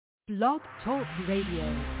Blog Talk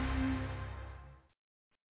Radio.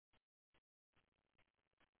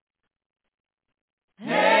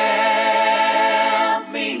 Help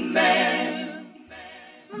me mend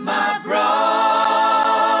my broken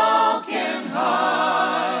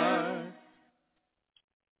heart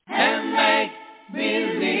and make me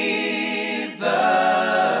live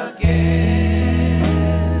again.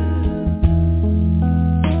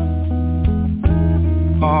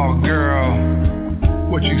 Oh, girl,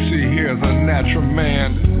 what you see here is a natural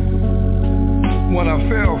man. When I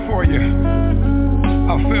fell for you,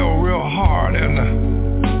 I fell real hard, and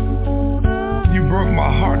you broke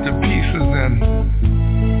my heart to pieces, and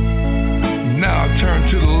now I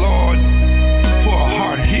turn to the Lord for a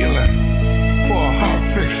heart healing, for a heart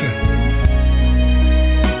fixing.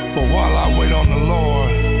 But while I wait on the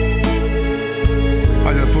Lord, I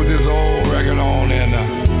just put this old record on, and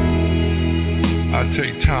I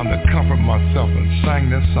take time to comfort myself and sing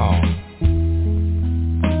this song.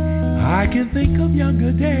 I can think of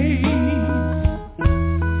younger days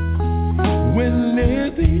when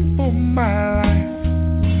living for my life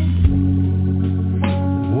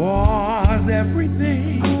was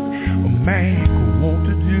everything a man could want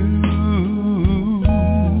to do.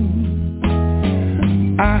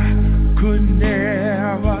 I could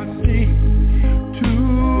never see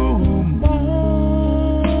tomorrow.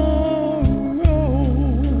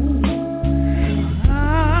 I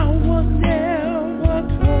was never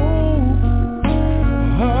told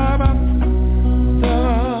about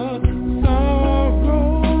the sorrow.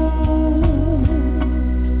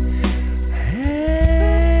 And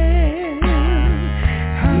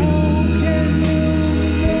how can you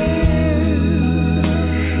mend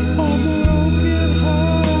a broken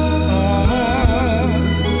heart?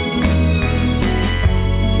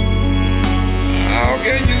 How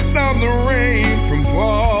can you stop the rain from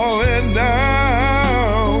falling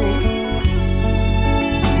down?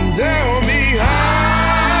 Tell me,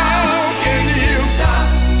 how can you stop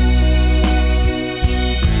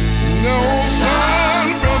no sun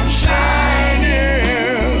from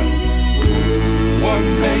shining? What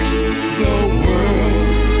makes the world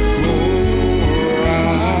go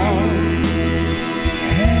round?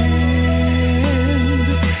 And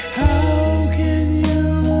how can you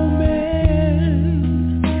mend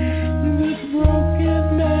this broken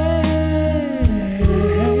man?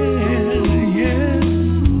 Yes.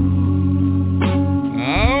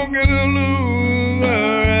 How can a loser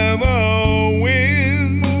ever win?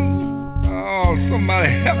 Oh, somebody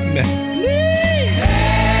help me.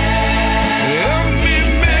 Help me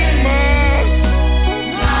mend my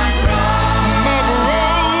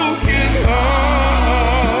broken heart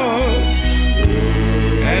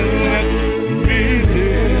and let me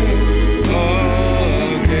live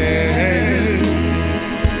again.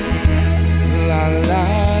 La la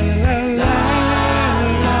la la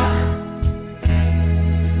la.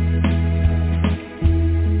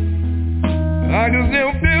 I can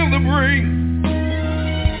still feel the breeze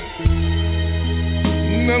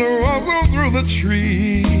that'll rustle through the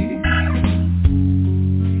trees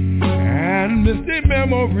and misty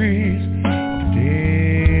memories of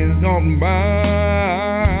days gone by.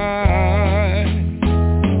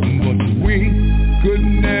 But we could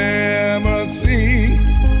never see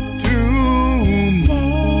tomorrow.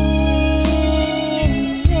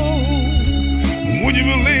 Would you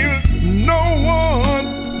believe it? No one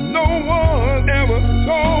ever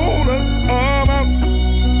told us about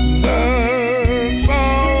the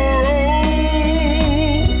sorrow.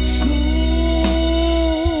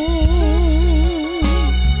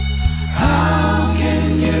 How can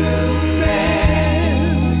you mend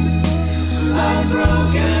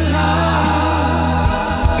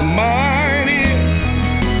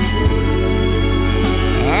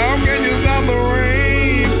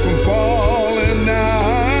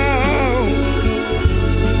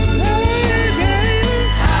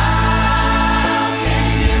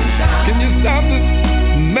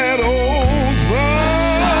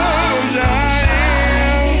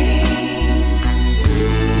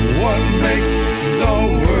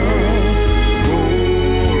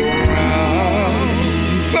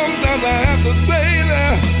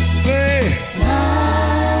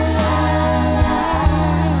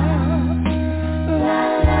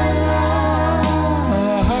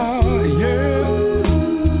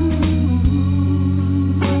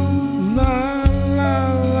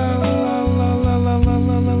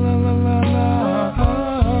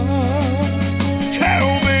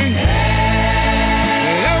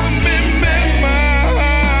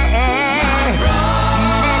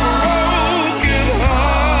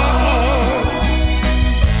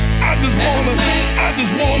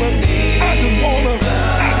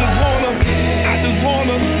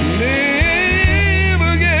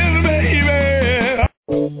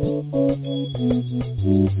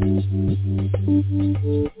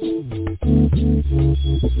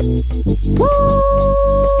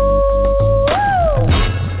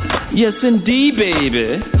Yes, indeed,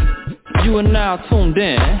 baby. You are now tuned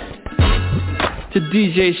in to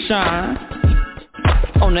DJ Shine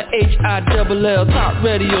on the HILL Top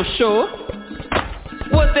Radio Show.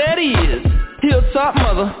 What that is? Hilltop,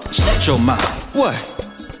 mother. Shut your mouth. What?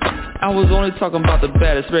 I was only talking about the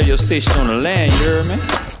baddest radio station on the land, you heard me?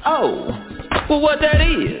 Oh, well, what that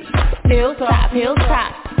is? Hilltop,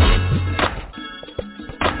 Hilltop.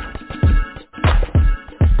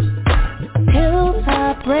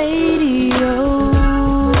 Hilltop Radio.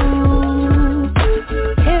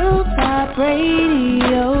 Hilltop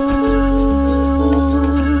Radio.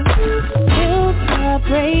 Hilltop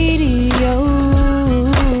Radio.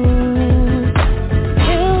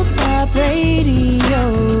 Hilltop Radio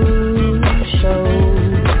Show.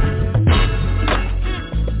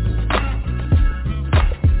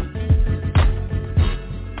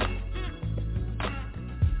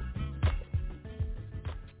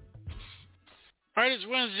 All right, it's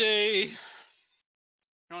Wednesday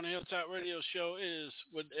on the Hilltop Radio Show. Is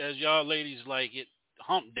what, as y'all ladies like it,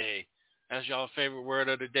 hump day. That's y'all favorite word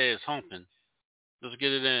of the day is humping. Let's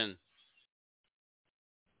get it in.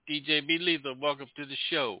 DJ B. Lethal, welcome to the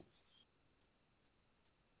show.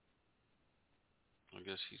 I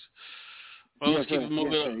guess he's... Well, let's keep it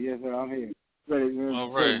moving up. Yes, sir, I'm here. Ready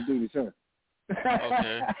all right. to do this, sir.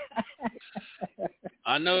 Okay.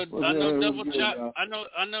 I know double chocolate.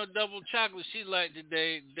 I know double chocolate. She liked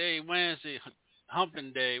today Wednesday,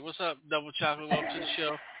 humping day. What's up, double chocolate? Welcome to the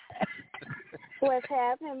show. What's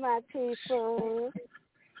happening, my people?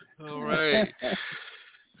 All right.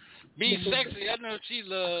 Be sexy. I know she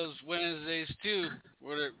loves Wednesdays too.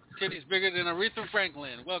 Where the titties bigger than Aretha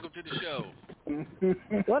Franklin. Welcome to the show.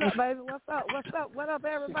 What up, baby? What's up? What's up? What up,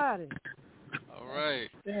 everybody? All right.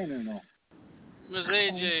 Miss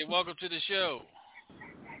AJ, welcome to the show.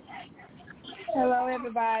 Hello,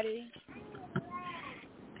 everybody.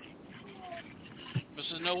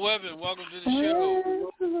 Mrs. No Weapon, welcome to the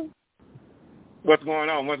show. What's going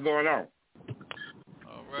on? What's going on?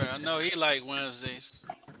 All right. I know he like Wednesdays.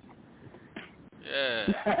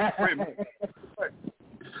 Yeah. Wait a minute.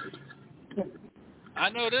 I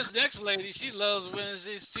know this next lady, she loves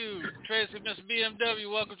Wednesdays too. Tracy, Miss BMW,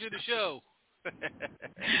 welcome to the show.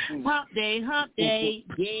 Hump day,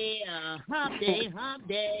 yeah, hump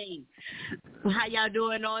day. How y'all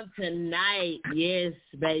doing on tonight? Yes,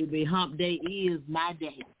 baby, hump day is my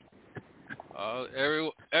day.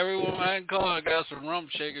 Everyone I can call got some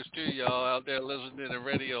rump shakers too, y'all out there listening in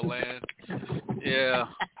radio land. Yeah.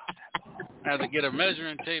 I have to get a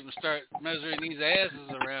measuring tape and start measuring these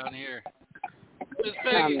asses around here. Miss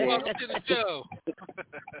Peggy, welcome to the show.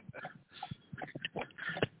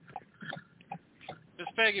 Miss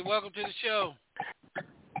Peggy, welcome to the show.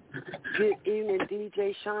 Good evening,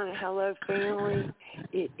 DJ Sean. Hello, family.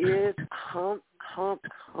 It is hump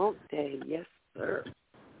day. Yes, sir.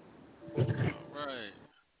 All right.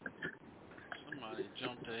 Somebody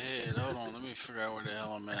jumped ahead. Hold on. Let me figure out where the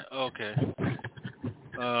hell I'm at. Okay.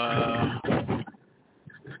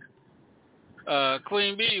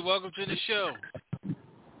 Queen B, welcome to the show.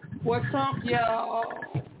 What's up, y'all?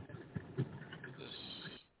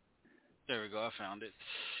 There we go. I found it.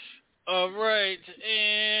 All right.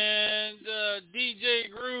 And DJ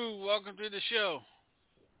Groove, welcome to the show.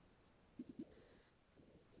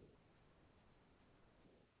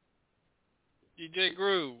 DJ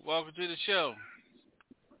Groove, welcome to the show.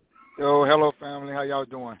 Yo, hello, family. How y'all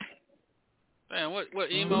doing? Man,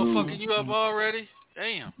 what emo fucking you up already?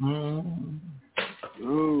 Damn.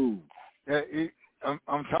 Ooh. Yeah,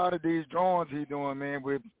 I'm tired of these drawings he doing, man.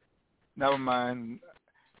 Never mind.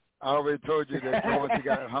 I already told you that drawings he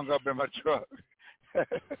got hung up in my truck.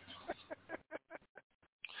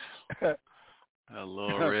 That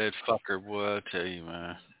little red fucker, boy, I tell you,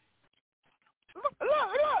 man. Look,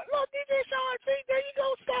 DJ Sean, see, there you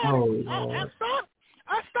go,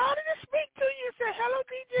 I started to speak to you and say, hello,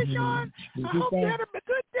 DJ Sean. I hope you had a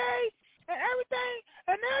good day and everything.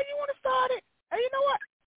 And now you want to start it. And you know what?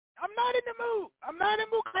 I'm not in the mood.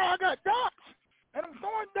 I got dots. And I'm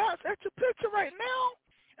throwing dots at your picture right now.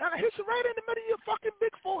 And I hit you right in the middle of your fucking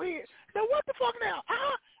big forehead. Now what the fuck now?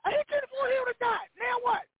 I hit you in the forehead with a dot. Now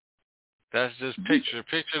what? That's just picture.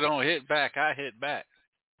 Picture don't hit back. I hit back.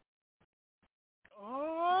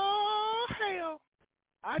 Oh, hell.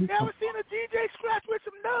 I never seen a DJ scratch with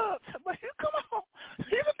some nubs. But you come on.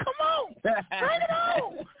 Bring it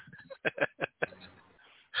on.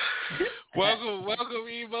 Welcome,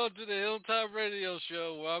 Evo, to the Hilltop Radio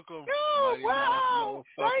Show. Welcome. Oh, wow.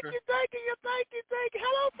 Thank you.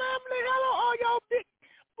 Hello, family. Hello, all y'all big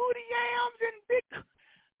booty yams and big,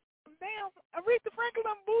 damn, Aretha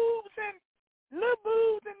Franklin boobs and little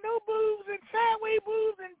boobs and no boobs and sideways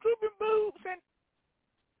boobs and drooping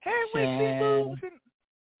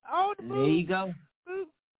There you go.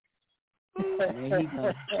 There you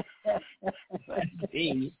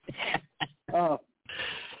go. Oh.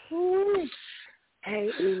 Hey,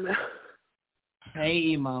 Emo. Hey,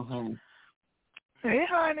 Emo, honey. Hey,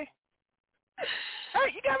 honey.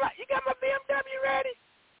 Hey, you got my BMW ready,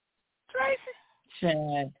 Tracy?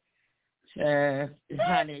 Sure,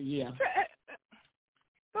 honey, yeah.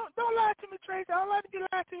 Don't lie to me, Tracy. I don't like to be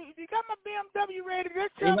lied to. If you got my BMW ready,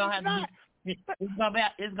 let's tell me it's not.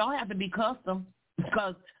 It's gonna have to be custom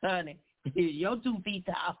because, honey, you're 2 feet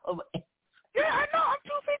tall. Yeah, I know. I'm 2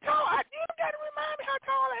 feet tall. You don't got to remind me how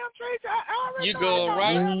tall I am, Tracy. I already You know go how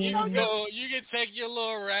right. tall I am. You can take your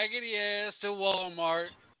little raggedy ass to Walmart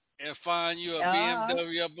and find you a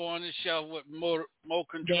BMW up on the shelf with more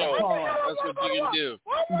control. That's what you can do.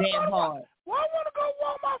 What I want to go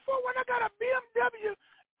Walmart for when I got a BMW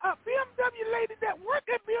lady that work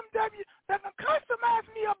at BMW that can customize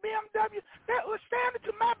me a BMW that was standard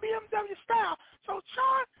to my BMW style. So,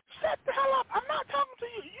 Sean, shut the hell up. I'm not talking to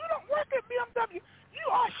you. You don't work at BMW. You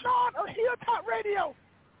are Sean of Hilltop Radio.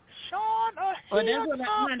 Sean of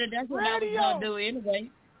Hilltop Radio. That's what I was going to do anyway.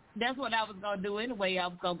 That's what I was going to do anyway. I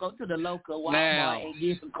was going to go to the local Walmart and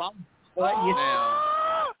get some coffee. Oh, you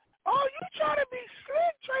trying to be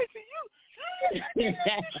slick, Tracy. You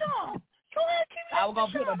Sean. Go ahead, keep it. I was going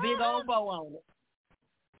to put a big old bow on it.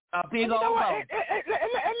 A big old bow. And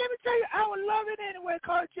let me tell you, I would love it anyway,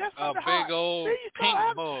 because just from the heart. A big old pink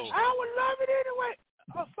bow. I would love it anyway.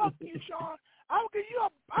 Oh, fuck you, Sean. I'll give you a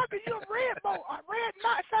red bow, a red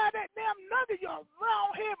knot side that damn nugget, you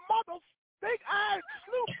round head mother, big eyes,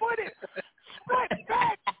 slew-footed, straight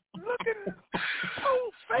back, looking,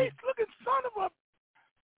 two-faced looking son of a.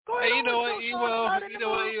 Go ahead. Hey, you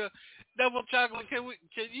know what, Double Chocolate, can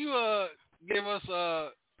you give us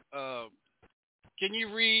can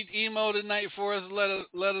you read Emo tonight for us? Let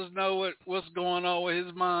us know what's going on with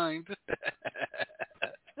his mind.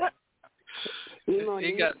 Emo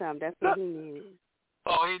needs some. That's what he needs.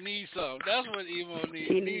 Oh, he needs some. That's what Emo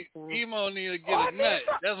needs. Emo needs to get a nut.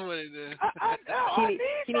 That's what it is.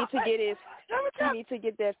 He needs to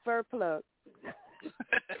get that fur plug.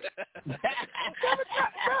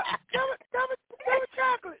 Double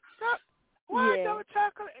chocolate. Why double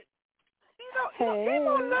chocolate?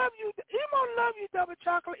 Emo love you. Emo love you, double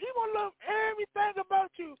chocolate. Emo love everything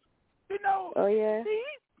about you. You know. Oh yeah. See,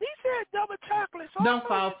 he said double chocolate. So don't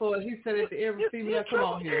fall for it. He said it to every female. Come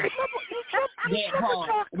on here. That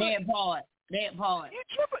part. You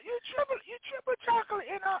triple chocolate,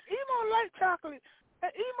 and Emo like chocolate.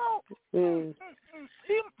 And Emo.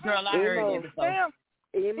 Girl, I heard it before.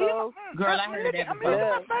 Emo. Girl, I heard that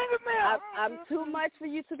before. I'm too much for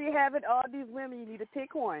you to be having all these women. You need to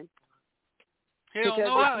pick one. Hell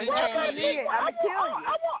no. I'm gonna kill you. I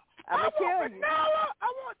want vanilla. I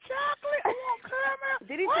want chocolate. I want caramel.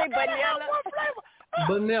 Did he say vanilla?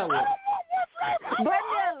 Vanilla. I don't want one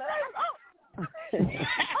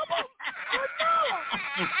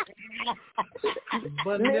flavor.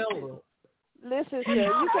 Vanilla. Listen, sir,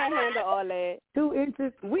 you can't handle all that. 2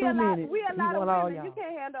 inches, 2 minutes. We a lot of women. You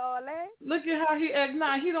can't handle all that. Look at how he act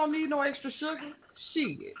now. He don't need no extra sugar.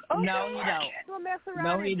 Shit. Okay. No, he don't. Don't mess around.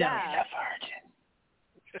 No, he don't. Die.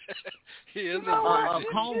 He is a coma. A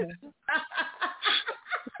coma.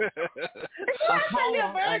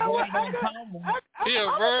 He a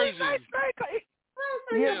virgin.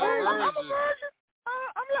 He a virgin. I'm a virgin.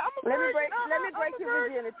 Let me break your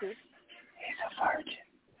virginity. He's a virgin.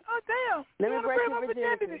 Oh, damn. Let me break your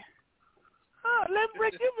virginity. Oh, let me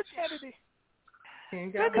break your virginity.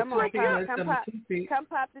 Come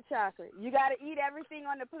pop the chocolate. You got to eat everything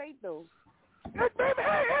on the plate, though. Hey, baby,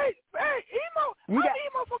 hey, Emo.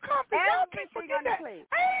 Emo for company. Y'all can't forget that. I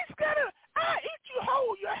ain't scared. I eat you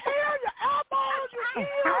whole. Your hair, your eyeballs, your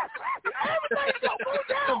ears, everything gonna go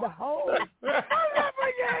down. The whole. I'm not for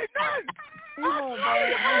you, nothing.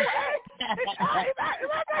 If I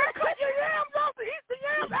gotta cut your yams off to eat the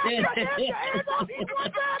yams, I cut your ass off to eat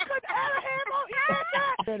one time, cut the other ham off, eat one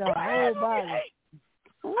time. The whole body.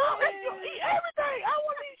 You eat everything. I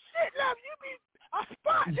want to eat shit left. You be a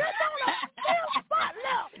spot. There's only a damn spot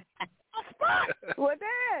left. A spot. Well,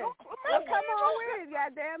 then. Well, come on with it,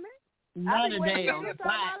 goddammit. Not a damn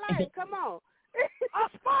spot. Come on. A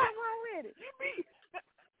spot. Come on with it. You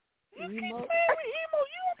keep playing with Emo.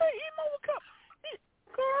 You don't think Emo will come.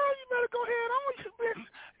 Girl, you better go ahead on.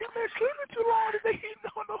 You've been sleeping too long today. You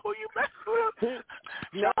don't know who you messing with.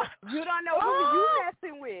 No, you don't know who you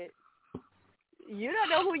messing with. You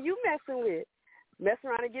don't know who you messing with. Mess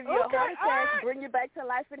around and give you a heart attack, bring you back to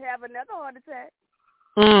life and have another heart attack.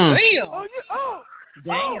 Damn.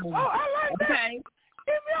 Damn. Oh, I like that. Okay.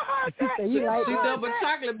 Give me a heart attack. She double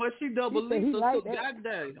chocolate, but she double Lisa, so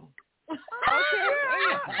goddamn.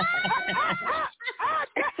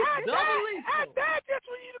 I died just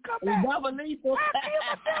for you to come back. Double lethal. I killed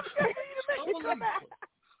myself just for you to make me come back.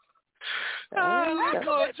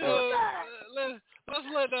 Let's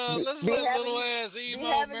let little ass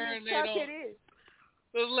emo marinate on.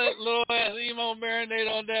 Let's let little ass emo marinate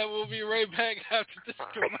on that. We'll be right back after this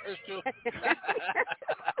commercial.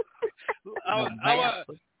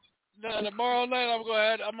 Tomorrow night I'm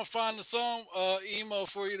gonna find the song emo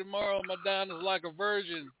for you tomorrow. My Dinah's Like a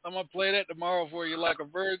Virgin. I'm gonna play that tomorrow for you, Like a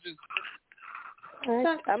Virgin. I'm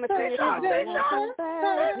gonna tell you something.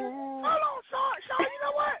 Hold on, Sean. You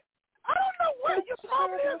know what? I don't know what your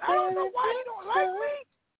problem is. I don't know why you don't like me.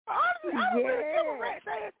 But honestly, I don't really give a rat's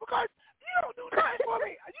ass because you don't do nothing for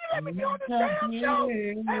me. You let me be on this damn show,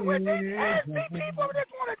 and when these ass people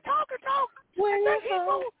just want to talk, and then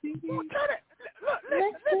emo won't turn it. Look,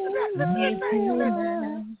 listen.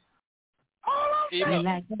 All I'm saying.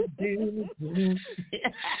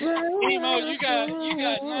 Emo, you got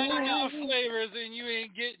 99 flavors and you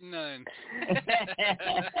ain't getting none.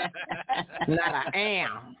 Not a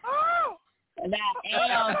am. Oh.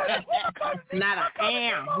 Not a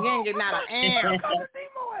am. You ain't getting not a am.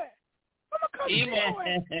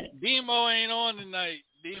 Demo ain't on tonight.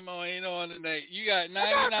 You got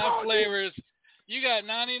 99 flavors. You got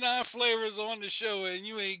 99 flavors on the show and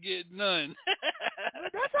you ain't getting none.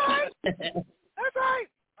 That's all right.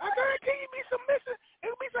 I guarantee you be some missing.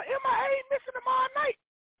 It'll be some MIA missing tomorrow night.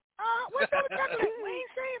 Where's the other chocolate? We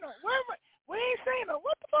ain't seen her. We ain't seen her.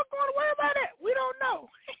 What the fuck going to worry about that? We don't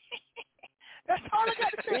know. That's all I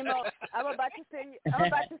got to say. I'm about to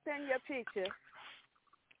send you a picture.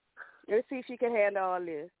 Let's see if you can handle all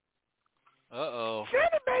this. Uh-oh.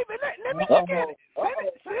 Send it, baby. Let me look at it. I'm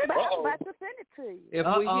about to send it to you. If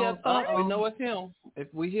we hear thump, we know it's him.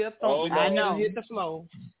 If we hear thump, we know hit the flow.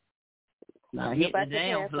 Now hit the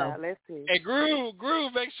damn flow. Let's see. Hey,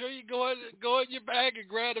 Groove, make sure you go in your bag and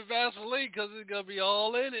grab the Vaseline because it's going to be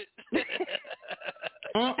all in it.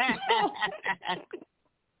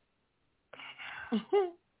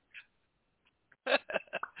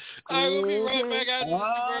 All right, we'll be right back after this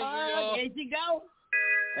commercial, y'all.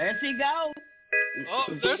 There she go. Oh,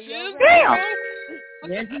 there she is. Damn.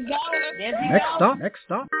 There she go. Next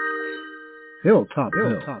stop. Hilltop.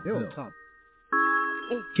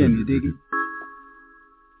 Can you dig it?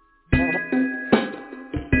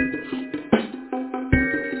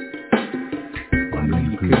 I know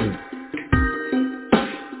you could.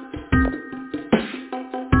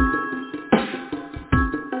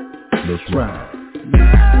 Let's ride.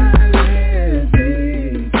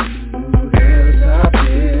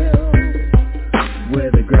 Where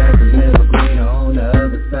the grass is never green on the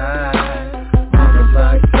other side. Almost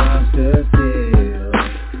like time stood still.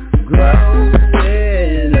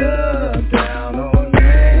 Growing up down on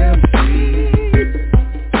Yam Street.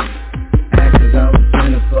 Actors always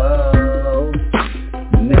in the flow.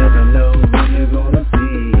 Never know who you're gonna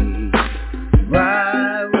see.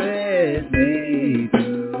 Ride with me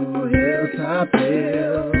through Hilltop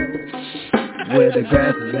Hill. Where the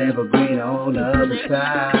grass is never green on the other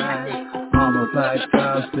side. Almost like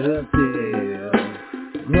time stood still.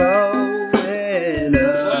 Growing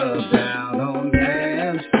up down on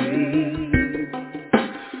Yam Street.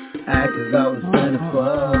 Actors always in the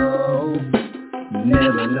flow.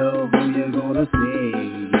 Never know who you're gonna see.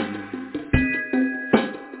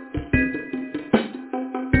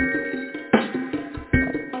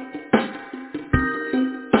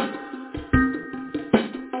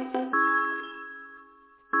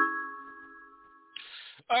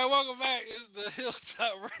 All right, welcome back. It's the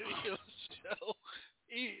Hilltop Radio Show.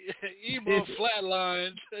 Emo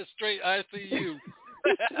flatlined, straight ICU.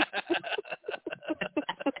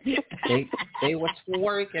 They was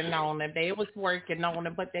working on it,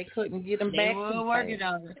 but they couldn't get them back. They were working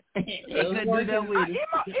on it. They couldn't do that with it.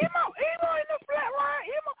 Emo in the flatline.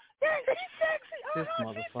 Emo, yeah, he's sexy. This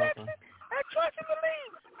motherfucker. I trust and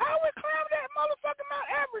believe. I would climb that motherfucking Mount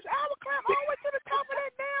Everest. I would climb all the way to the top of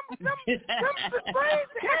that damn them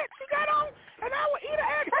braids, the hat she got on, and I would eat her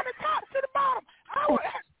ass from the top to the bottom. I would.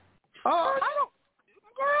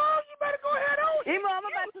 Girl, you better go ahead on. Emo, I'm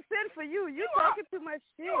about to send for you. You talking too much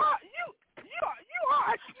shit. You are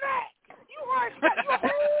a snack. You are a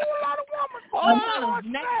whole lot of woman.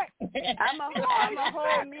 I'm a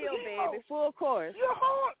whole meal, baby. Full course. You're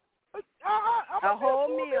a whole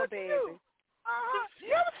meal, baby.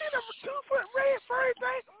 You ever seen a 2-foot red furry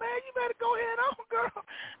thing? Man, you better go ahead on, girl.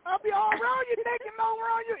 I'll be all around your neck and all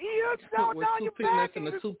around your ears, down your back. And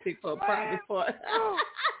the toothpick for a private part.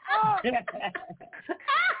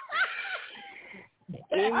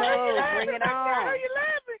 Emo, bring it on. I heard you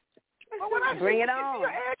laughing. But when I bring see it on.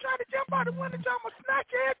 your head trying to jump about to win the job. I'm going to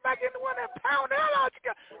snatch your ass back in the one and pound the hell out you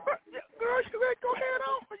got. Girl, you ready to go head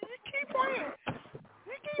on? You keep playing.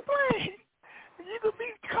 You keep playing. You could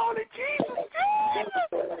be calling Jesus.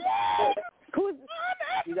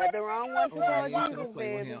 You got the wrong one to call Jesus,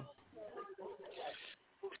 baby.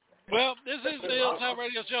 Well, this is the Hilltop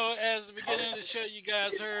Radio Show. As the beginning of the show, you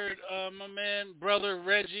guys heard my man, brother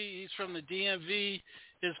Reggie. He's from the DMV.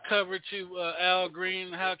 His cover to Al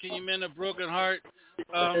Green, How Can You Mend a Broken Heart?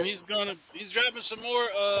 He's dropping some more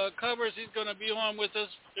covers. He's gonna be on with us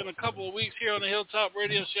in a couple of weeks here on the Hilltop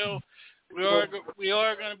Radio Show. We are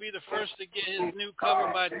going to be the first to get his new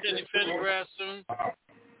cover by Teddy Pendergrass soon.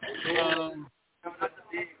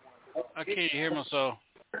 I can't hear myself.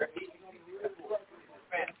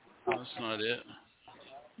 That's not it.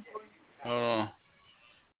 Hold on.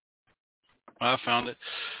 I found it.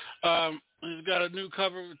 He's got a new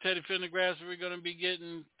cover with Teddy Pendergrass we're going to be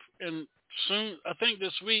getting in soon, I think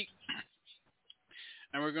this week.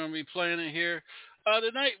 And we're going to be playing it here.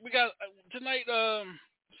 Tonight,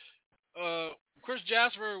 Chris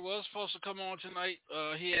Jasper was supposed to come on tonight.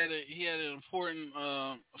 He had an important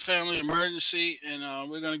family emergency, and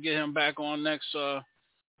we're going to get him back on next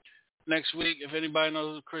week. If anybody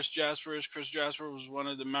knows who Chris Jasper is, Chris Jasper was one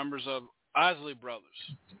of the members of Isley Brothers.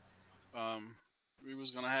 We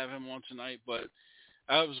was going to have him on tonight, but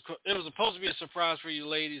it was supposed to be a surprise for you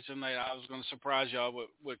ladies tonight. I was going to surprise y'all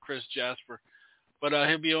with Chris Jasper. But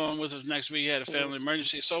he'll be on with us next week. He had a family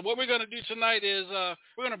emergency. So what we're going to do tonight is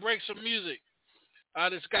we're going to break some music. I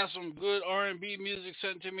just got some good R&B music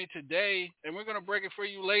sent to me today, and we're going to break it for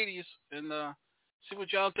you ladies and see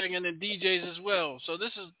what y'all think, and the DJs as well. So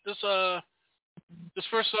this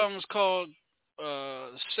first song is called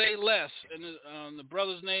Say Less, and the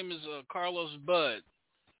brother's name is Carlos Bud.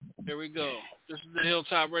 Here we go. This is the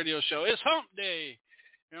Hilltop Radio Show. It's Hump Day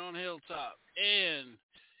here on Hilltop, and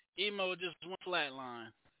emo just went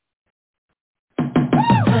flatline.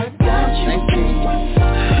 I got you.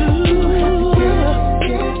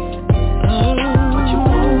 What you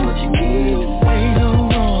want, what you need. Say no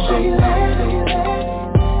more. Say less.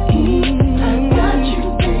 I got you.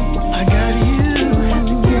 I got you.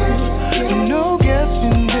 No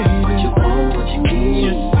guessing, baby. What you want, what you need.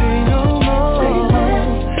 Just say no more. Say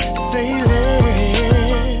less. Say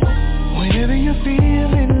less. Whenever you're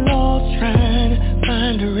feeling lost, trying to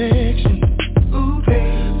find direction. Ooh, baby.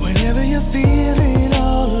 Whenever you're feeling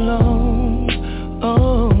all alone.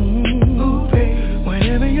 Oh, ooh, baby.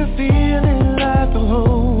 Whenever you're feeling like the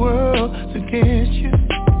whole world's against you.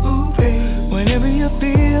 Ooh, baby. Whenever you're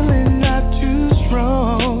feeling not too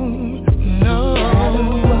strong. No. No matter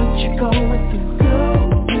what you're going through,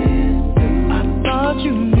 I thought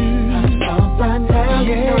you knew. I thought by now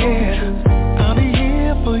you know. I'll be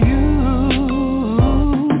here for you.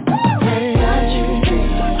 I got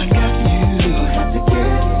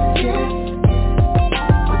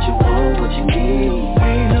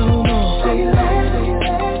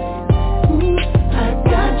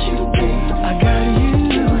you.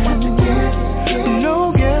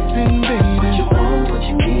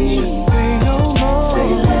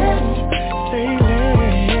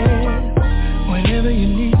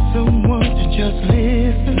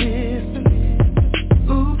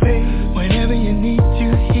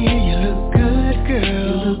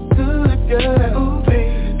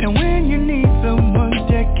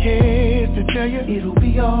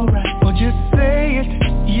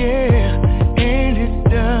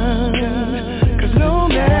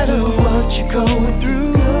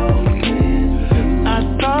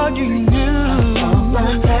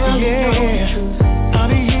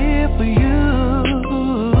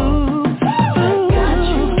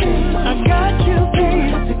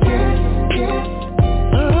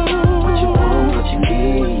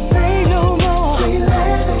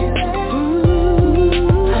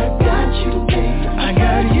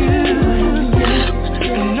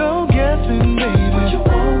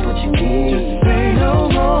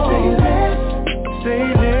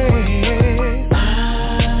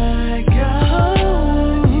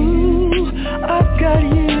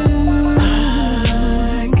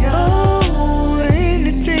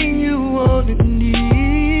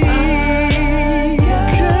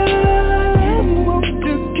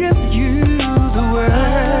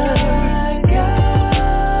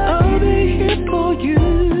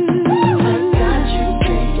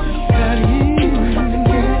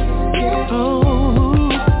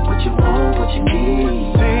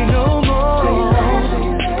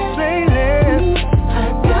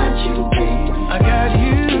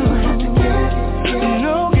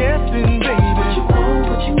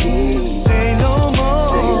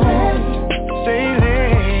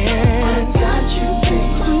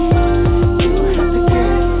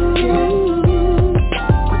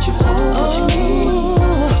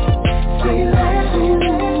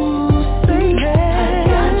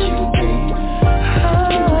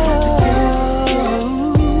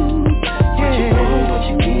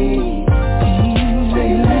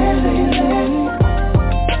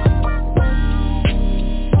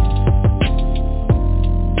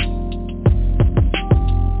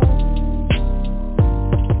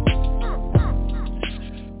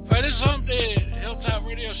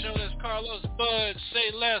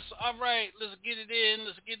 Say Less. All right, let's get it in.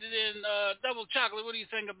 Double Chocolate, what do you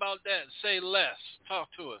think about that? Say Less. Talk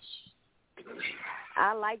to us.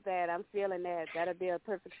 I like that. I'm feeling that. That'll be a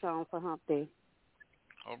perfect song for Hump Day.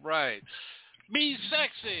 All right. Be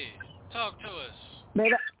Sexy. Talk to us.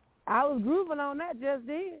 Baby, I was grooving on that just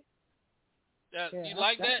then. You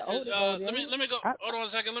like that? Let me go. Hold on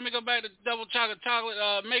a second. Let me go back to Double Chocolate.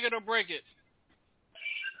 Make it or break it.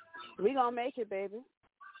 We gonna make it, baby.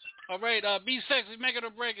 All right. Be Sexy. Make it or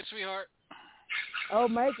break it, sweetheart. Oh,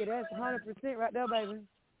 make it. That's 100% right there, baby.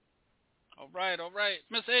 All right.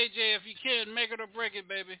 Miss AJ, if you can, make it or break it,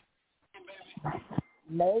 baby.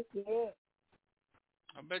 Make it.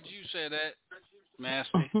 I bet you say that.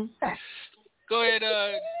 Nasty. Go ahead,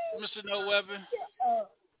 Mr. No Weapon.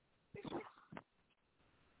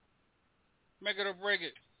 Make it or break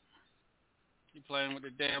it. You playing with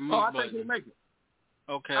the damn mute button. I think he'll make it.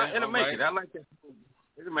 Okay. It'll make it. I like that.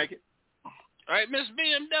 It'll make it. All right, Miss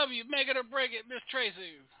BMW, make it or break it. Miss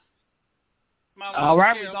Tracy. All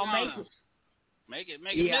right, we're going to make it.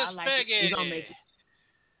 Make it. Yeah, Miss like Peggy. We're going to make it.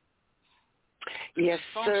 Yes,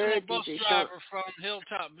 sir. Bus driver from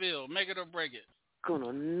Hilltopville. Make it or break it.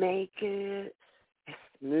 Gonna make it. It's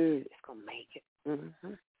smooth. It's gonna make it.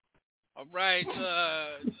 Mm-hmm. All right,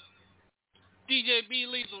 DJ B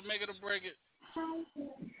Lethal, make it or break it.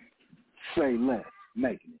 Say Less.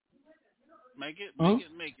 Making it. Make it.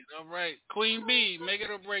 All right, Queen B, make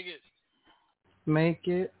it or break it. Make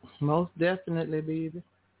it. Most definitely, baby.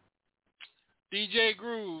 DJ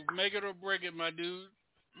Groove, make it or break it, my dude.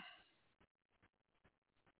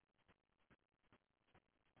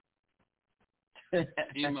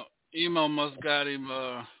 Emo must got him.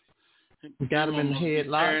 Got him in the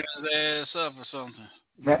headlock. Tearing his ass up or something.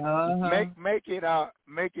 Make it out,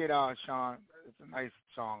 Sean. It's a nice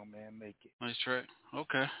song, man. Make it. Nice track.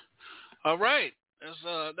 Okay. All right. That's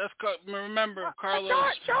remember Carlos.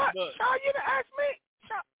 Sean, you done asked me.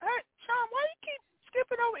 Sean, why you keep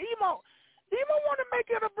skipping over Emo? Emo want to make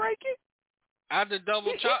it or break it. After what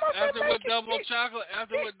Double Chocolate said to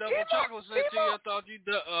you, I thought you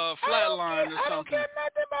flatlined or something. I don't care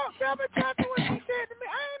nothing about Double Chocolate what she said to me.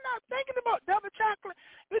 I ain't not thinking about Double Chocolate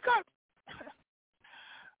because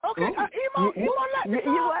Emo, you gonna let the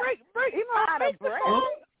song break? Emo, make the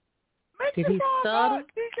song. Make the song,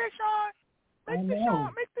 DJ Sean. Make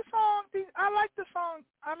the song. I like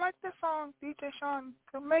the song. DJ Sean.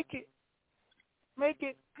 So make it.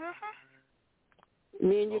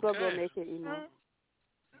 Me and you gonna go make it, Emo.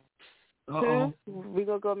 We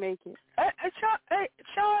gonna go make it.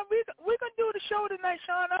 Sean, we gonna do the show tonight,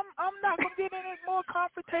 Sean. I'm not gonna get any more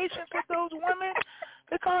confrontations with those women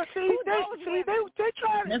because they try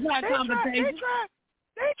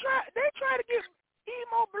to get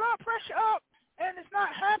Emo blood pressure up, and it's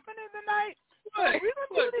not happening tonight. We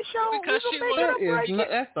gonna do the show. Because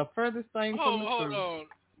that's the furthest thing from the truth. Hold on.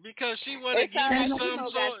 Because she wanted to give you some,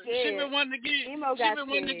 she been wanting to give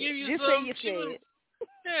you some.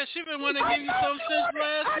 Yeah, she been wanting to give you some since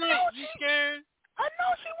last night. You scared? I know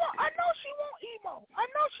she want Emo. I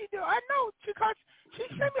know she do. I know because she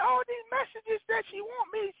sent me all these messages that she want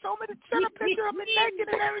me. So me to send a picture of me naked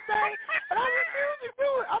and everything, and I refuse to do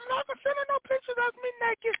it. I'm not gonna send her no pictures of me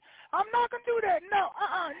naked. I'm not gonna do that. No,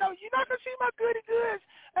 no, you're not gonna see my goody goods.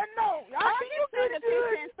 And no, I see you goody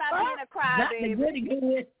goods. And stop being a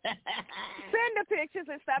crybaby. Send the pictures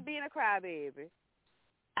and stop being a crybaby.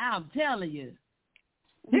 I'm telling you.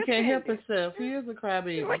 He can't help himself. He is a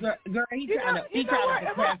crybaby. Girl, he trying to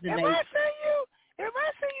procrastinate. If I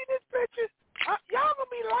send you this picture, y'all gonna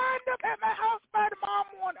be lined up at my house by tomorrow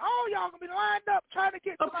morning. All y'all gonna be lined up trying to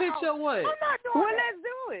get to my house. A picture of what? I'm not doing that. Let's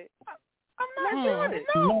do it. I'm not doing it.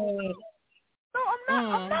 No. No,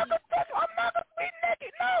 I'm not gonna be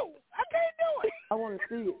naked. No, I can't do it. I want to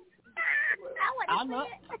see it.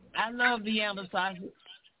 I love the Amber sausage.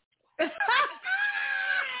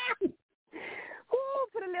 Ooh,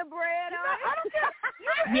 put a little bread on it. I don't care.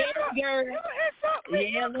 Yes, girl. You can insult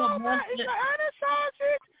me. Yeah, little mustard. You can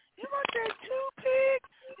sausage. You can say two pigs.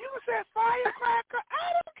 You can say firecracker. I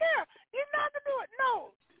don't care. You're not gonna do it.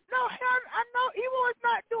 No, I know Evo is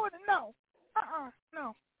not doing it. No.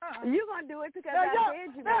 No. You're going to do it because I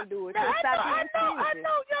said you're going to do it. So stop being stupid. I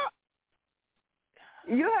know, y'all.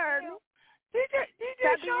 You heard me.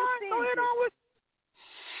 DJ Sean,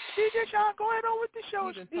 go ahead on with the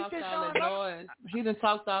show. He done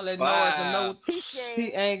talked all that noise and no,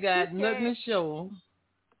 he ain't got nothing to show.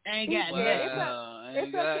 Ain't got nothing.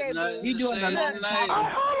 It's okay, boo. You doing another night.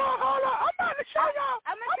 Hold on. I'm about to show y'all.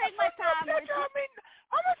 I'm going to take my time with you.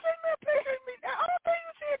 I'm going to send me a picture of me. I don't think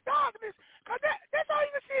you see darkness. Because that's all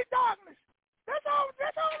you can see is darkness. That's all I'm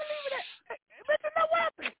going to leave it at. But there's no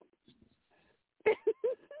weapon.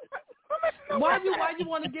 Why you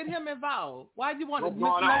want to get him involved? Why you want Mr.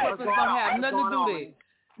 No Weapons don't have nothing to do with it.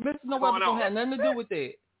 Mr. No Weapons don't have nothing to do with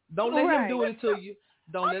that. Don't let him do it to you.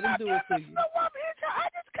 Don't let him do it to you. I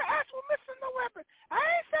just asked for Mr. No Weapon. I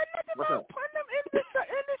ain't said nothing about putting him in this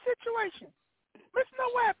situation. Mr. No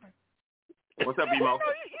Weapon. What's up, Emo? You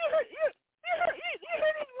heard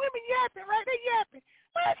these women yapping, right? They yapping.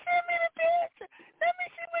 Well, send me the picture. Let me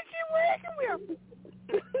see what you're working with.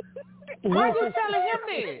 Why are you telling him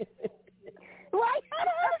that? Why? I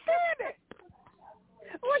don't understand it.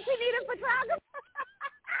 What, you need a photographer?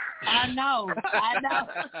 I know.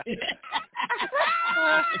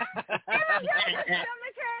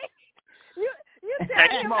 You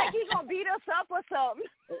tell him like he's gonna beat us up or something.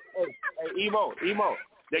 Hey, Emo.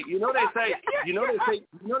 You know they say,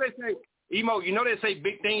 Emo. You know they say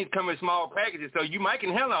big things come in small packages, so you might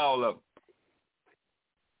can handle all of them.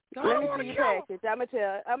 Let me see your package. I'm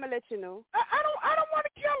gonna let you know. I don't want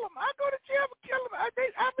to kill him. I go to jail for killing him. I've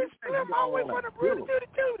been split my way from the really to.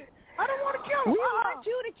 I don't want to kill him. We want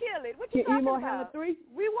you to kill it. What you talking about?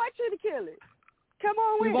 We want you to kill it. Come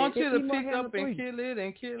on with it. We want you to pick up and kill it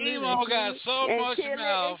and kill it. Emo got so much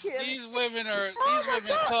mouth. These women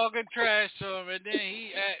talking trash to him, and then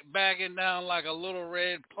he backing down like a little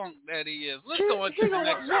red punk that he is. Let's go into the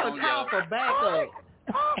next song, y'all. For backup.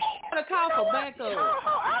 Gotta call for backup.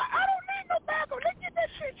 I don't need no backup. Let's get that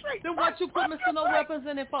shit straight. Then what you put Mr. No Weapons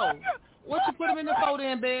in it for? What you put him in the for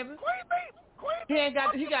then, baby? He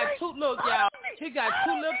got two, look, y'all. He got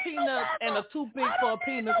 2 little peanuts and a toothpick for a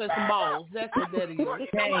peanut and some balls. That's what that is.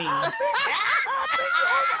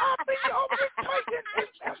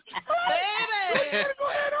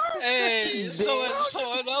 Hey, so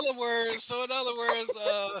in other words,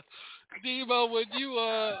 Debo,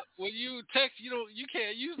 when you text, you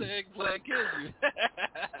can't use the eggplant, can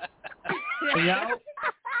you?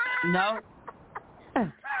 No.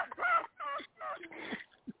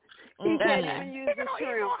 He can't even use the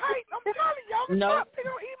shrimp. I'm telling y'all, I'm not picking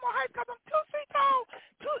on emo height because I'm 2 feet tall.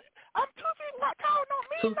 I'm 2 feet tall. Don't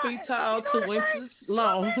mean 2 feet tall, 2 inches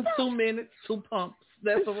long, 2 minutes, 2 pumps.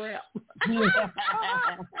 That's a wrap. I'm gonna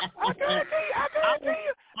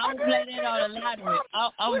play that on the lottery.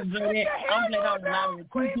 I'm play that on the lottery.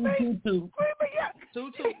 2.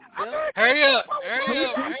 Hurry up,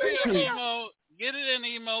 Emo. Get it in,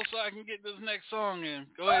 Emo, so I can get this next song in.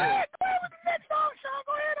 Go ahead. Go ahead with the next song, Sean.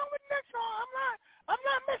 Go ahead on with the next song. I'm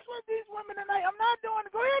not messing with these women tonight. I'm not doing it.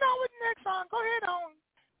 Go ahead on with the next song. Go ahead on.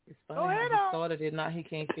 Go ahead on. He started it, now he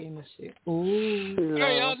can't finish it. Ooh.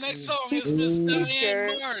 Hey, y'all, next song is Miss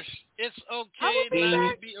Diane Marsh. It's okay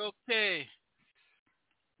not to be okay.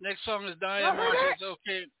 Next song is Diane Marsh. It's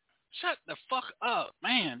okay. Shut the fuck up,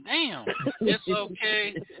 man. Damn. It's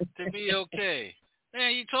okay to be okay.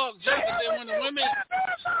 Man, you talk junk, and then when the women... You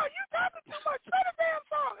talking too much. Play the damn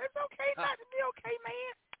song. It's okay not to be okay,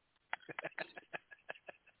 man.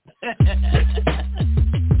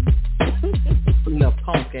 Little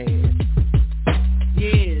punk ass.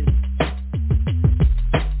 Yes.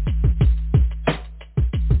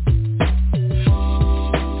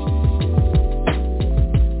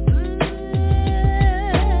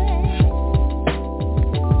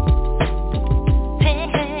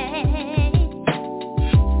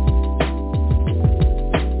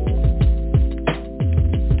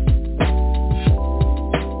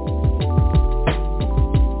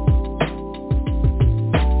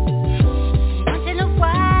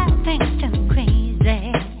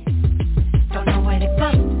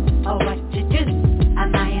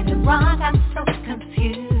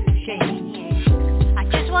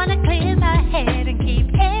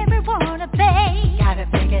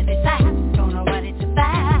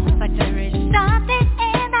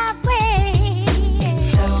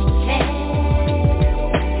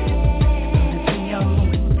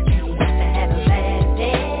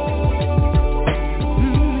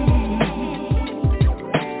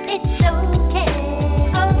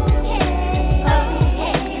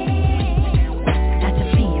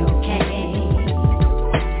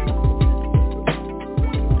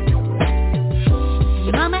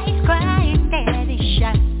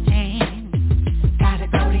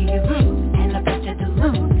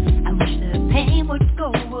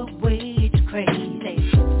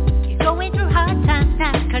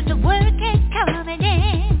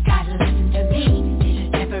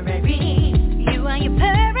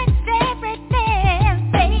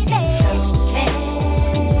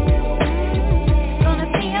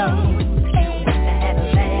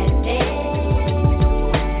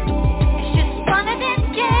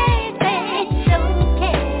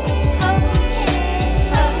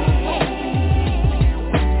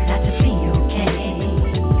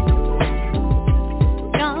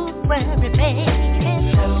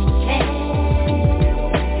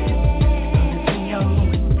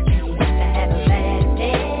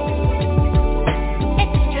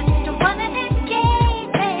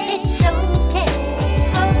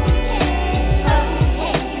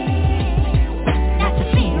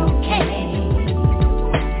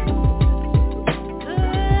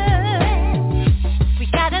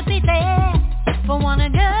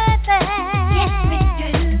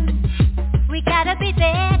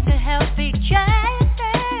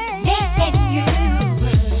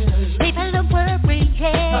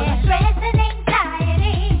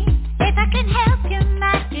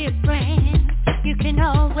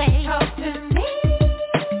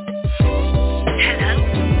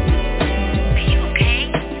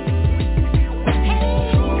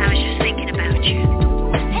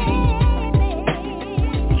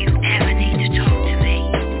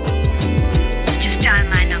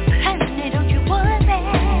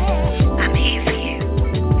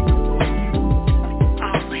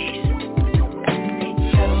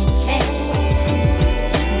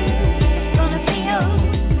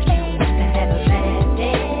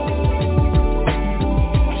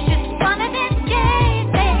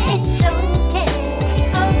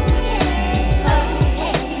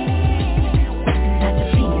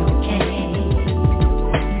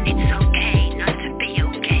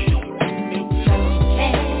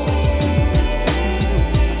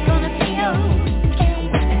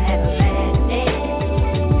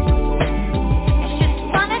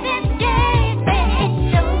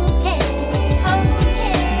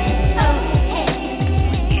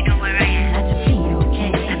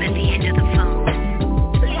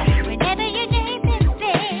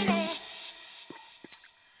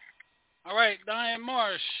 right, Diane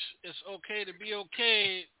Marsh. It's okay to be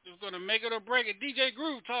okay. We're going to make it or break it. DJ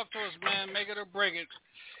Groove, talk to us, man. Make it or break it.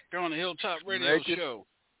 You're on the Hilltop Radio Show.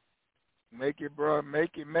 Make it, bro.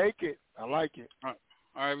 Make it. I like it. All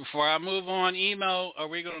right, before I move on, email, are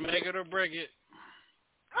we going to make it or break it?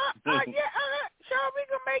 Sean, we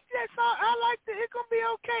going to make that song. I like it. It's going to be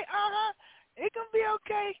okay. It's going to be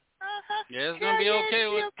okay. Yeah, it's going to be okay.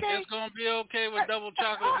 It's going to be okay with Double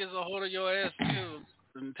Chocolate gets a hold of your ass, too,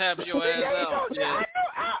 and taps your ass out. Yeah. I know.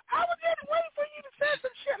 I was just waiting for you to say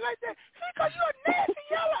some shit like that. See, because you're a nasty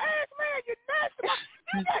yellow ass man. You're nasty.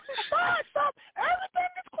 You got to start something.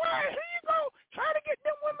 Everything is quiet. Here you go. Try to get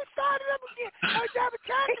them women started up again. Double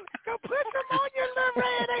Chocolate, go put them on your little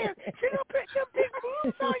red ass. She going to put them big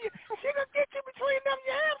boobs on you. She going to get you between them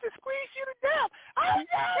yams and squeeze you to death. I know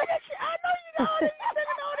you got all this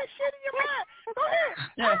thinking all this shit in your mind. Go ahead.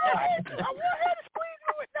 I want her to squeeze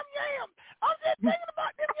me with them yams. I'm just thinking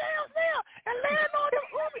about them yams now and laying on them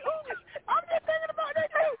oomies. I'm just thinking about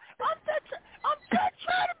that too. I'm just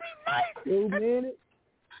trying to be nice. 2 minutes.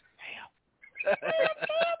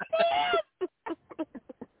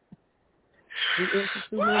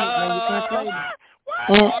 All right,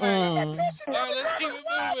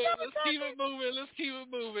 let's keep it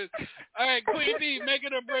moving. All right, Queen B, make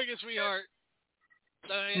it or break it, sweetheart.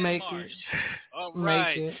 Diane Make Marsh. it. All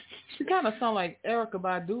right. Make it. She kind of sound like Erykah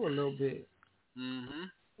Badu a little bit. She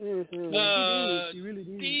really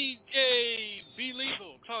did. DJ Be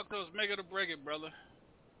Lethal, talk to us. Make it or break it, brother.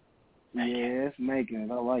 Yeah, it's making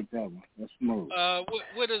it. I like that one. That's smooth.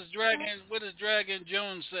 What does Dragon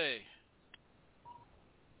Jones say?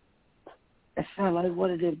 It sounds like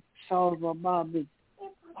one of the songs my mom been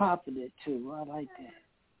popping it to. I like that.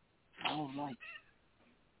 I don't like it.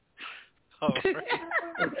 All right.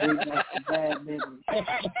 It brings back some bad memories.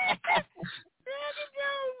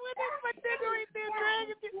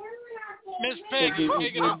 Miss Peggy,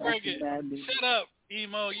 make it or break it. Shut up,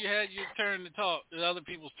 Emo. You had your turn to talk. It's other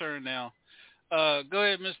people's turn now. Go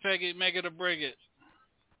ahead, Miss Peggy. Make it or break it.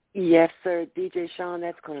 Yes, sir. DJ Sean,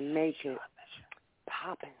 that's going to make it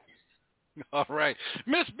popping. All right.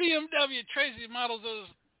 Miss BMW, Tracy Models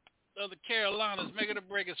of the Carolinas. Make it or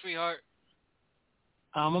break it, sweetheart.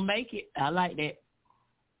 I'm going to make it. I like that.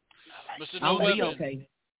 Mr. No Weapon. Okay.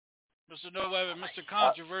 Mr. No Weapon, Mr.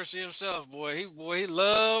 Controversy himself, boy. He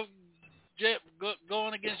loved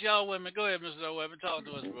going against y'all women. Go ahead, Mr. No Weapon. Talk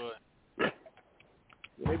to us, boy.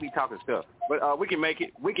 They be talking stuff. But we can make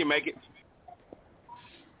it.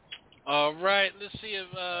 All right. Let's see if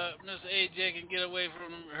Miss AJ can get away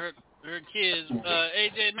from her kids.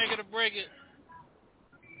 AJ, make it or break it.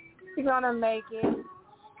 She's going to make it.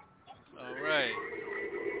 All right.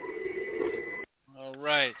 All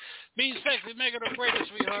right. Be sexy, make it or break it,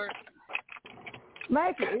 sweetheart.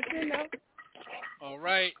 Make it. It's in there. All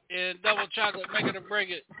right. And Double Chocolate, make it or break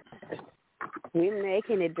it. We're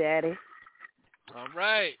making it, Daddy. All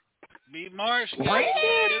right. Be Marsh. It's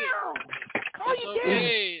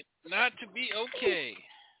okay not to be okay.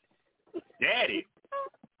 Daddy.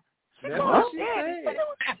 That's what she said. Listen,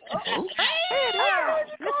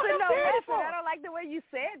 no, I don't like the way you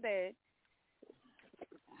said that.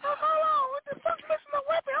 Hold on, what the fuck, Mr. No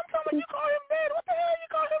Weapon? I'm talking about you call him daddy. What the hell you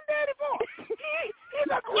call him daddy for? He's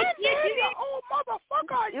a granddaddy, an old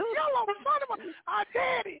motherfucker, a yellow son of a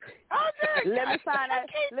daddy. Let me find out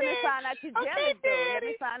you're jealous, though. Let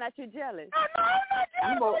me find out you're jealous. No, I'm not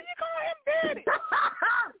jealous when you call him daddy.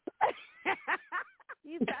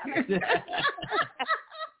 You sound like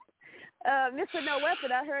Mr. No Weapon,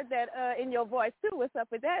 I heard that in your voice, too. What's up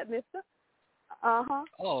with that, mister? Uh-huh.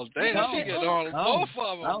 Oh, damn, she get on both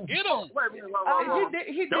of them. Get them.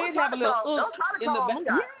 He did have a little in the back.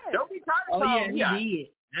 Don't be trying to talk. He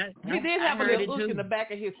did. He did have a little in the back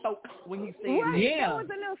of his throat when he said it. Yeah. There was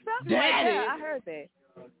a little something like that. I heard that.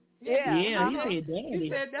 Yeah. He said daddy. He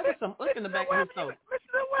said there was some in the back of his throat.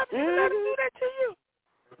 Mr. Weapon, let him do that to you.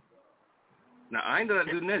 No, I ain't gonna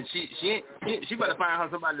do nothing. She better find her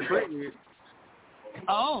somebody to play with.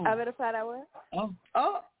 Oh. I better find out what?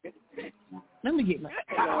 Oh. Let me get my piece.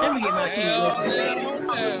 Let me get my piece.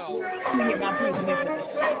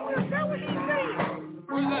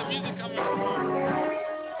 Where's that music coming from?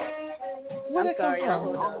 I'm sorry,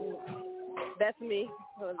 y'all. That's me.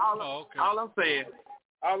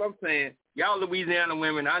 All I'm saying, y'all Louisiana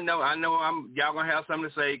women, I know y'all gonna have something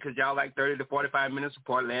to say because y'all like 30 to 45 minutes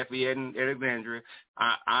apart, Lafayette and Alexandria.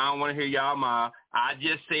 I don't want to hear y'all ma. I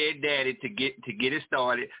just said daddy to get it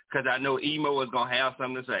started because I know Emo is gonna have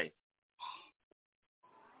something to say.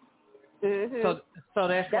 Mm-hmm. So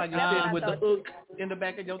that's why you said it with the hook in the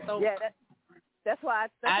back of your throat. Yeah, that's why.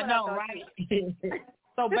 I know, right?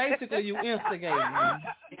 So basically, you instigating. Right.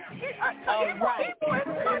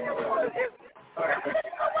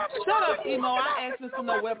 Shut up, Emo. I asked Mr.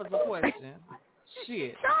 No Weapons a question.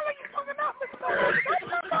 Shit.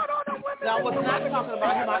 I was not talking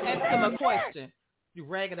about him. I asked him a question. You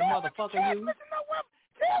raggedy motherfucker, you.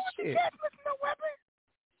 Shit.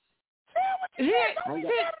 He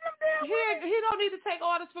don't need to take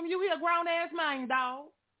orders from you. He a grown ass man, dog.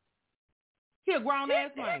 He a grown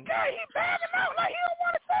ass man. He bagging out like he don't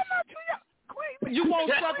want to say nothing to you. You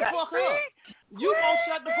won't shut the fuck up. You won't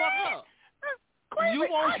shut the fuck up. You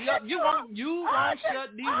won't shut the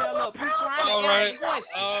hell up. He's trying to answer the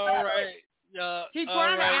question. All right. He's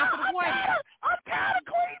trying to answer the question. I'm tired of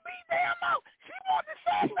Queen B damn out. She wants to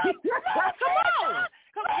say something.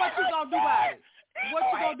 Come on. What you gonna do about it? What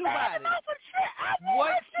you gonna do about it?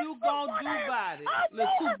 What you gonna do about it? The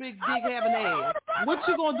two big dick having ass. What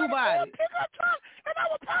you gonna do about it?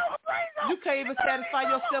 You can't even satisfy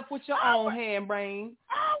yourself with your own hand brain.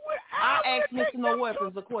 I asked Mr. No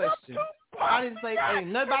Weapons a question. I didn't say ain't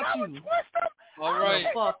nothing about you. All right.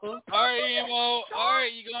 Fucker. All right, Emo. All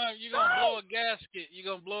right, you gonna blow a gasket. You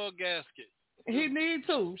gonna blow a gasket. He need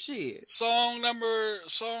to. Shit. Song number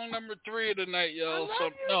 3 of the night, y'all.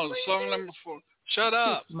 Song number 4. Shut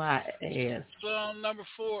up. Kiss my ass. Song number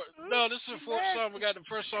 4. No, this is the fourth song. We got the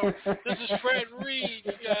first song. This is Fred Reed,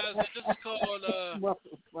 you guys. This is called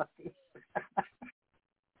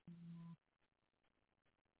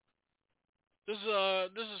This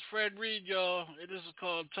is Fred Reed, y'all. This is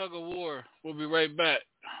called Tug of War. We'll be right back.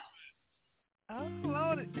 Oh,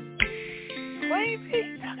 Lord. Queen B,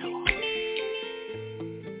 Tug of War.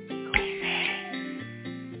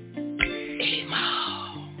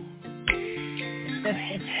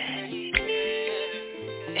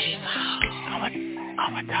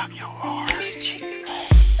 I'ma talk your war.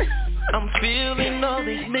 I'm feeling all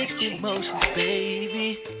these mixed emotions,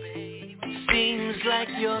 baby. Seems like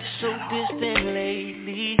you're so distant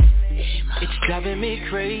lately. It's driving me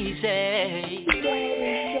crazy.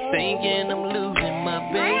 Thinking I'm losing my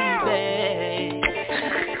baby.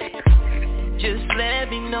 Just let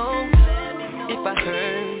me know if I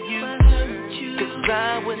hurt you, 'cause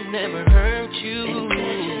I would never hurt you.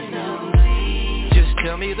 Just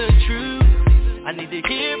tell me the truth, I need to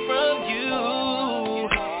hear from you.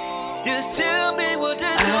 Just tell me what to do.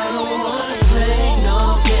 I don't wanna play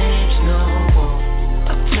no games no more.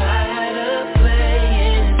 I'm tired of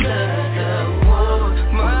playing tug of war.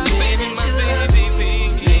 My baby, next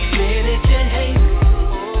minute you hate.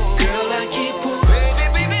 Girl, I keep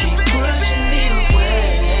pushing me away.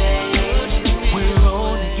 We're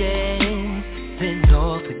on again, then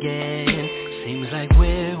off again. Seems like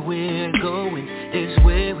where we're going is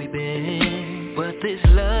where we've been. But this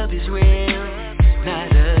love is real,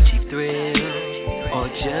 not a cheap thrill, or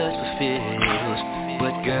just for feels.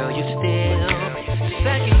 But girl, you're still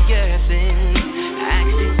second guessing,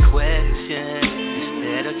 asking questions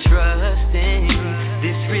instead of trusting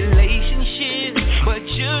this relationship. But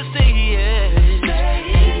you say yes,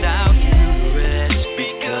 and I'll give you the rest,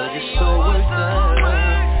 because it's so worth it.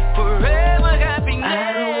 Forever happiness. I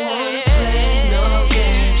don't wanna play no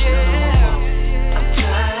games no more. I'm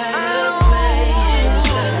tired of playing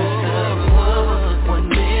tug of war. One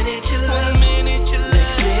minute you love, next minute you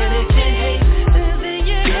hate.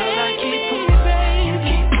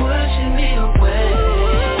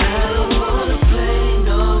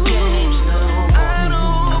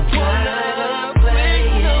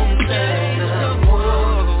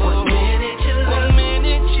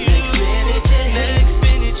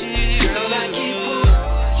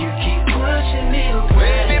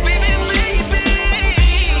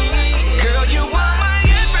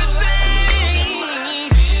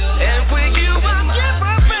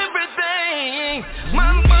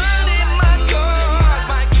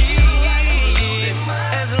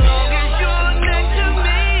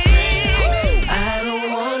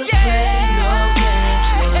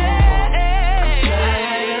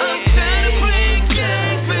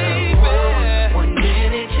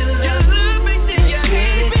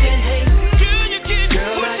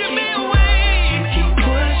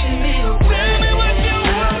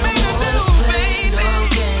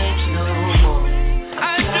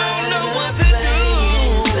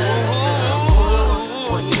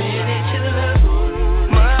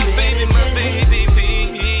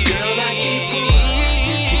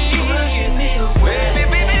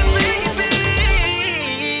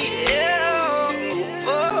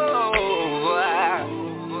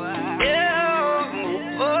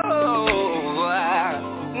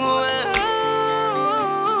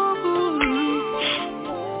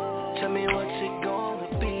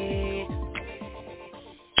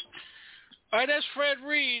 right, that's Fred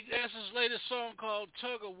Reed. That's his latest song called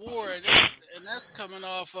Tug of War, and that's coming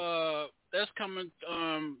off.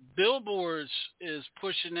 Billboards is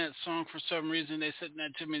pushing that song for some reason. They said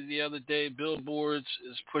that to me the other day. Billboards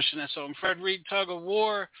is pushing that song. Fred Reed, Tug of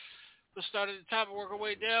War. Let's start at the top and work our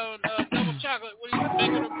way down. Double Chocolate, what do you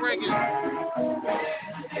make it or break it?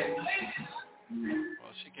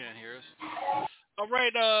 Well, she can't hear us. All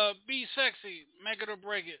right, Be Sexy, make it or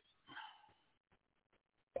break it.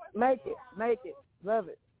 Make it, love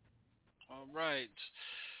it. All right,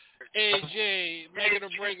 AJ, make it or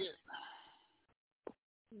break it.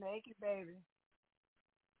 Make it, baby.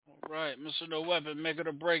 All right, Mr. No Weapon, make it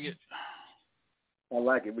or break it. I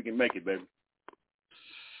like it. We can make it, baby.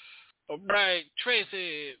 All right,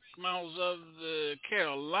 Tracy, Miles of the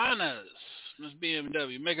Carolinas, Miss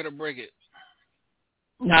BMW, make it or break it.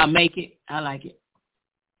 Nah, make it. I like it.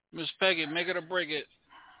 Miss Peggy, make it or break it.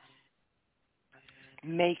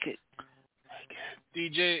 Make it.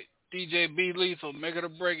 DJ B Lethal, make it or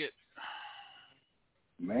break it.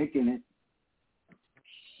 Making it.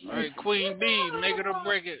 All right, Queen B, make it or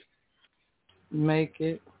break it. Make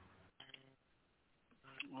it.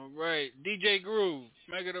 All right, DJ Groove,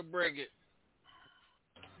 make it or break it.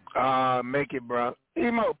 Make it, bro.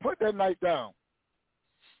 Emo, put that knife down.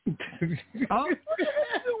 Oh. What the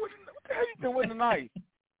hell you doing with the knife?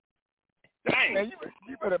 Dang. Man,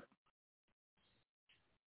 you better.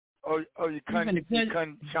 Oh, you couldn't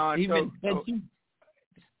Sean.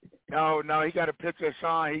 No, he got a picture of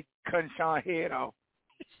Sean. He cutting Sean's head off.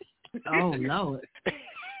 Oh, Lord.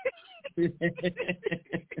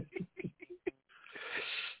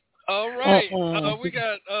 All right, we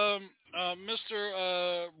got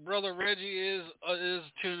Mr. Brother Reggie is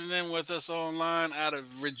tuning in with us online out of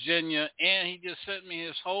Virginia, and he just sent me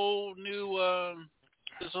his whole new album.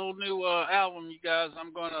 You guys,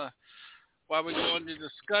 I'm gonna, while we go into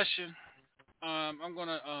discussion, I'm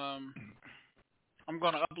gonna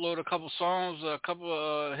upload a couple songs, a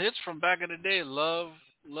couple hits from back in the day. Love.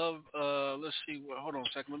 Let's see. Hold on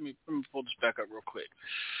a second. Let me pull this back up real quick.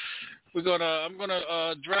 I'm gonna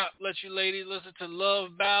let you ladies listen to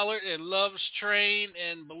Love Ballad and Love's Train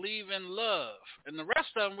and Believe in Love, and the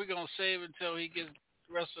rest of them we're gonna save until he gets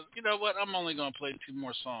the rest of. You know what? I'm only gonna play 2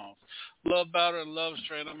 more songs. Love Ballad and Love's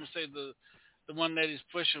Train. I'm gonna say the one that he's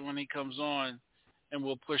pushing when he comes on, and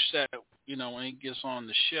we'll push that. When he gets on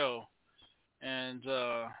the show, and.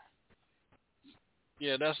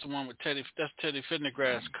 Yeah, that's the one with Teddy. That's Teddy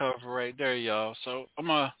Pendergrass cover right there, y'all. So I'm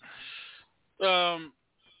gonna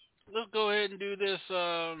let's go ahead and do this.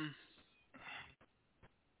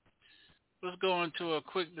 Let's go into a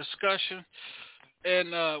quick discussion,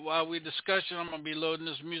 and while we discussing, I'm gonna be loading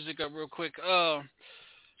this music up real quick.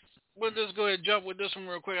 We'll just go ahead and jump with this one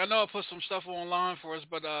real quick. I know I put some stuff online for us,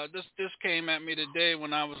 but this came at me today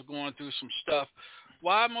when I was going through some stuff.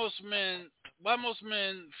 Why most men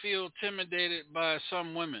feel intimidated by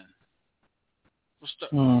some women?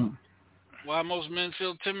 Why most men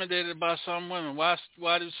feel intimidated by some women? Why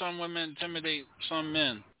do some women intimidate some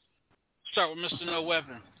men? Start with Mr. No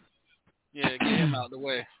Weapon. Yeah, get him out of the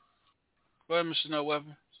way. Go ahead, Mr. No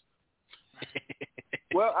Weapon.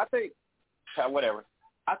 Well, I think whatever.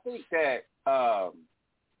 I think that I'll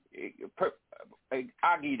give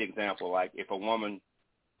you the example. Like if a woman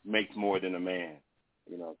makes more than a man,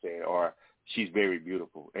 you know what I'm saying, or she's very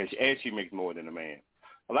beautiful, and she makes more than a man.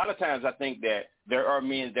 A lot of times I think that there are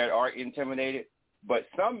men that are intimidated, but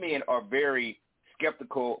some men are very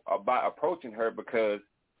skeptical about approaching her because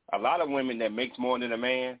a lot of women that makes more than a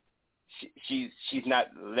man, she's not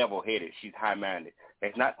level-headed. She's high-minded.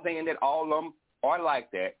 It's not saying that all of them are like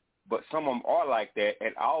that, but some of them are like that,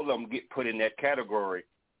 and all of them get put in that category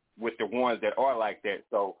with the ones that are like that.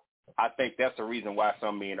 So I think that's the reason why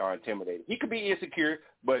some men are intimidated. He could be insecure,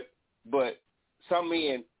 but some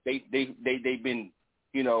men they've been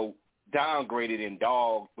downgraded and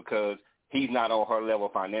dogged because he's not on her level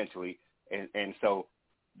financially, and so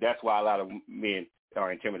that's why a lot of men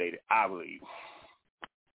are intimidated, I believe.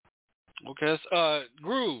 Okay,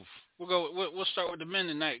 Groove. We'll start with the men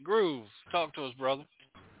tonight. Groove, talk to us, brother.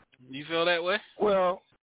 You feel that way? Well,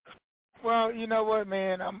 you know what,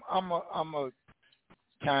 man? I'm a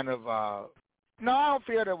kind of no, I don't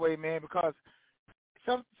feel that way, man, because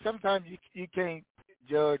sometimes you can't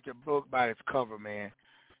judge a book by its cover, man.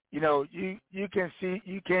 You can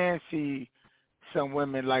see some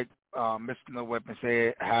women like Mr. No Weapon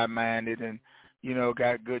said, high-minded and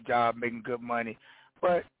got a good job, making good money,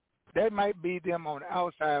 but that might be them on the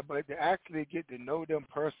outside. But to actually get to know them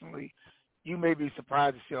personally, you may be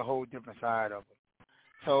surprised to see a whole different side of them.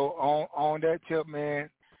 So on that tip, man,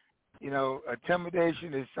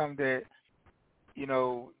 intimidation is something that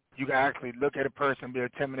you can actually look at a person and be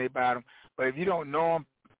intimidated by them. But if you don't know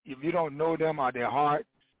them or their heart,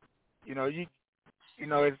 it's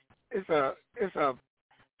a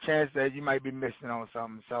chance that you might be missing on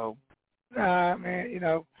something. So, man,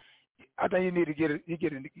 I think you need to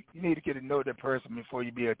get to know the person before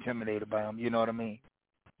you be intimidated by them. You know what I mean?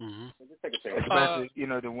 Mm-hmm. Especially,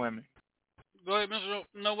 the women. Go ahead, Mr.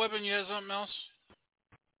 No Weapon. You have something else?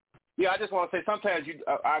 Yeah, I just want to say sometimes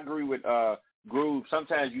I agree with Groove.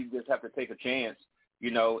 Sometimes you just have to take a chance,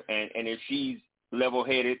 and if she's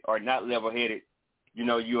level-headed or not level-headed,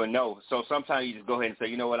 you'll know. So sometimes you just go ahead and say,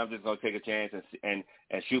 you know what, I'm just going to take a chance and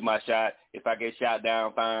shoot my shot. If I get shot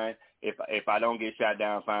down, fine. If I don't get shot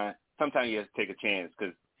down, fine. Sometimes you have to take a chance,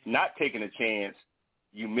 because not taking a chance,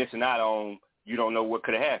 you missing out on, you don't know what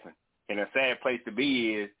could have happened. And a sad place to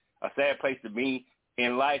be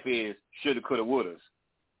in life is shoulda, coulda, wouldas,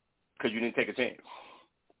 because you didn't take a chance.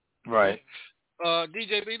 Right.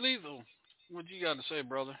 DJ B. Lethal, what you got to say,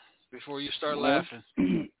 brother, before you start laughing?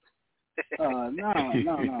 No.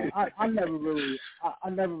 I never really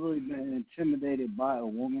been intimidated by a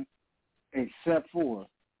woman, except for,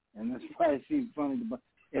 and this probably seems funny, but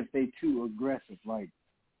if they too aggressive, like,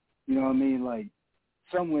 you know what I mean? Like,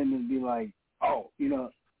 some women be like, oh, the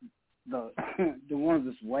ones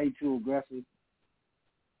that's way too aggressive.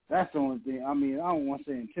 That's the only thing. I mean, I don't want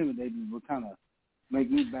to say intimidating, but kind of make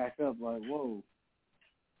me back up, like, whoa.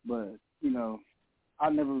 But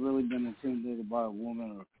I've never really been intimidated by a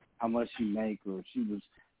woman or how much she make, or if she was,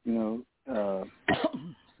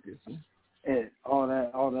 all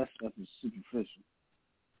that stuff is superficial.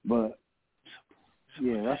 But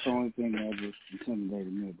yeah, that's the only thing that just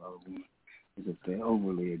intimidated me about a woman, is if they're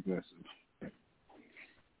overly aggressive.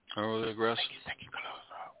 Overly aggressive.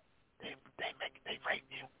 They rape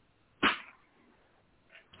you.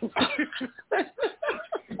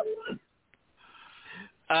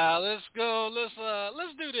 Let's go.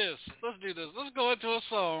 Let's do this. Let's go into a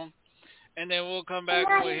song, and then we'll come back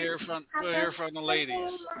and we'll hear from the ladies.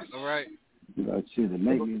 All right. That shit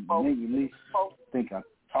make me at least think I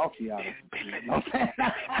talk to you out of it. Believe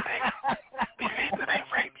that they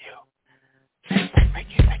rape you. They make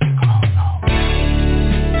you take your clothes off.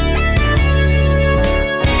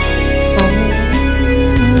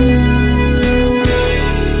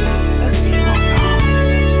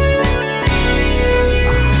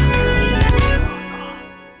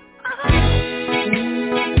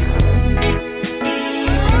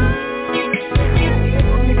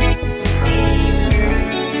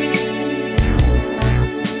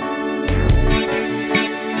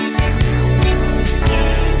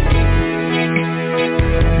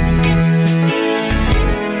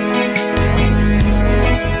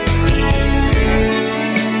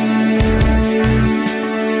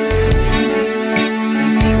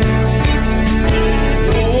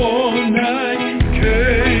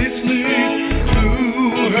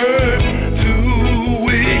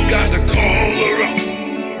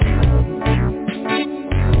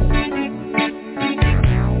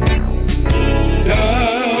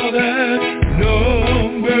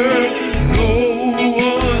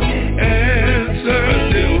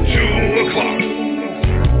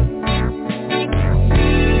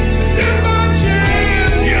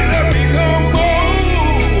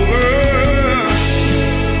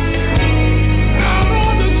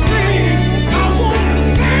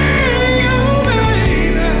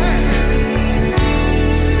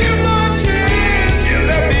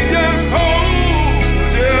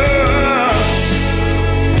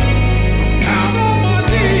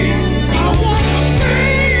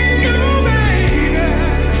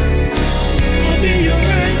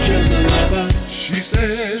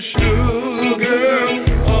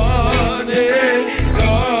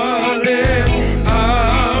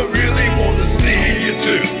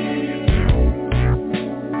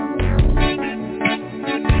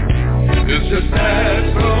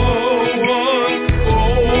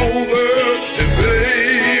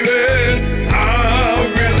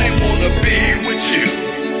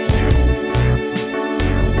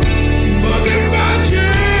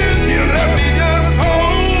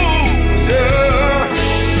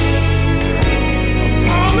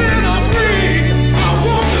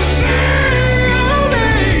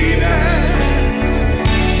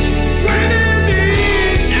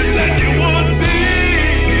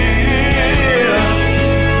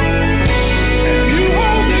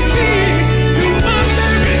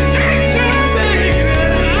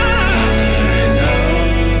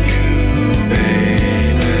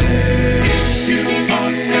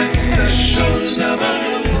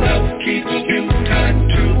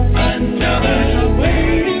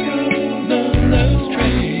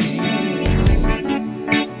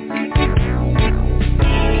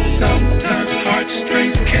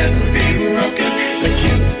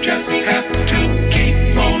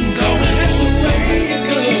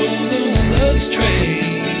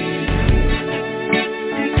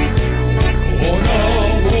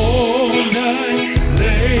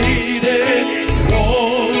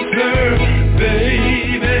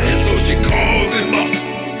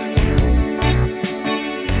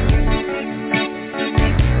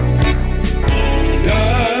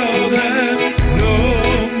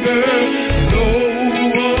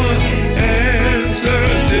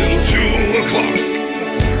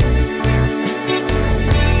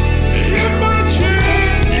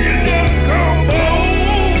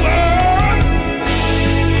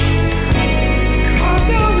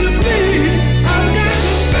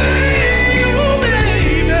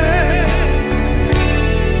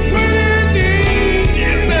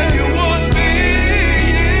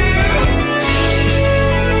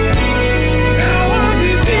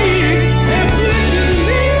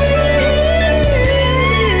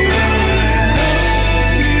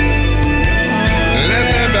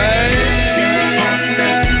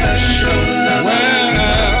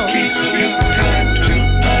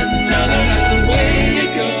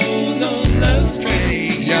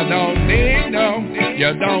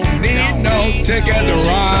 You don't need no ticket to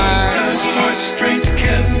ride. Sometimes heartstrings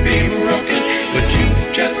can be broken, but you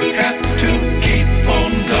just have to keep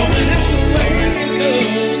on going. That's the way it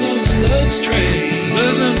goes on the love train.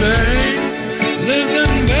 Listen, babe.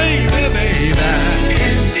 Listen, baby, baby.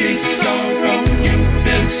 Empty sorrow you've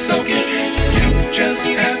been soaking. You just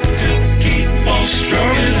have to keep on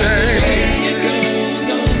stroking. That's the way it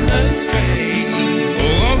goes on the love train.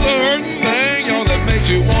 Love's a hurting thing, y'all, that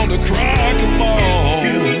makes you want to cry. Come on.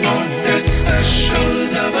 You are that special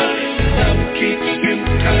lover. Love keeps you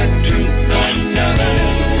tied to another.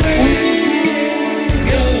 That's the way it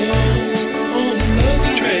goes on the love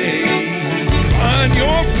train. Find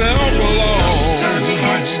yourself alone.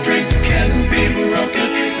 Heartstrings can be broken,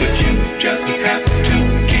 but you just have to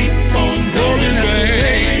keep on going. That's the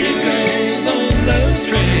way it goes on the love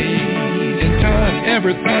train. In time,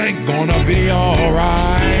 everything's gonna be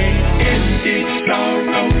alright. In deep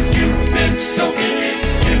sorrow you've been soaking,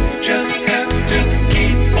 you just have to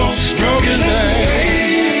keep on stroking. That's the way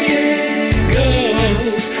it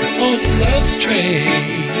goes on the love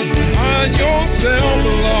train. Find yourself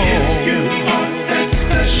alone. If you are that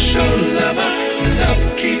special lover, love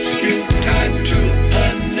keeps you tied to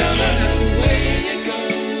another. That's the way it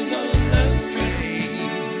goes on the love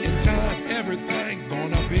train. In time, everything's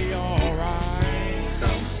gonna be alright.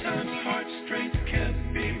 Sometimes heartstrings can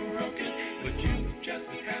be broken, but you just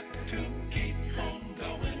have to keep on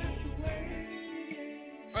going. That's the way.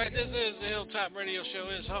 All right, this is the Hilltop Radio Show.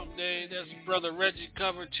 It's Hump Day. That's Brother Reggie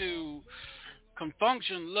cover to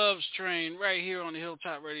Confunction Love's Train right here on the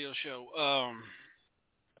Hilltop Radio Show.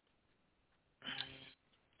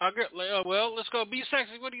 Well, let's go. Be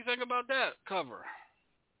Sexy. What do you think about that cover?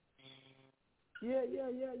 Yeah.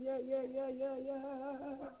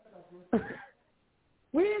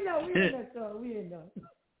 We didn't know that song. We didn't know.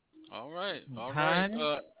 All right.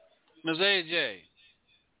 Ms. AJ.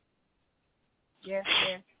 Yes.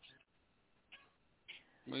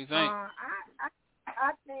 What do you think? I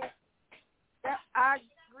think that I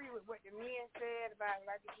agree with what the men said about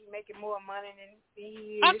like if you making more money than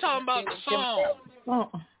he is. I'm talking about the song.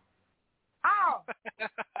 Oh, I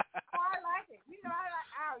like it. You know,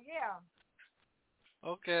 yeah.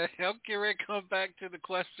 Okay, I'm ready to come back to the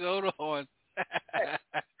question. Hold on.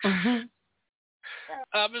 Mr.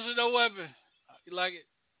 No Weapon, you like it?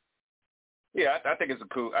 Yeah, I think it's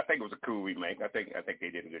cool. I think it was a cool remake. I think they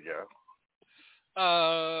did a good job.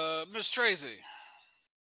 Miss Tracy.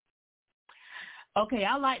 Okay,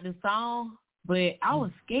 I like the song, but I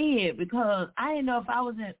was scared because I didn't know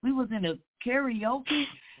if we was in a karaoke,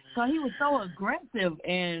 so he was so aggressive,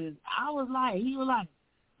 and he was like,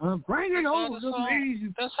 bring it over to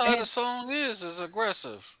me. That's how the song is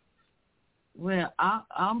aggressive. Well,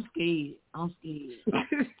 I'm scared.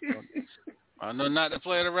 I know not to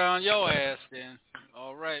play it around your ass then.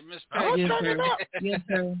 All right, Miss Peggy. Yes,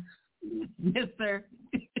 sir. Yes, sir.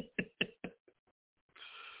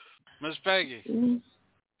 Miss Peggy.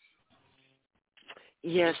 Yes,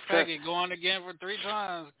 Miss Peggy, go on again for 3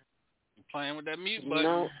 times. You're playing with that mute button.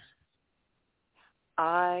 No,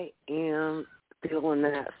 I am feeling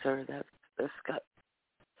that, sir. That's got.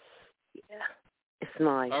 Yeah, it's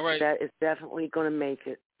nice. All right. That is definitely going to make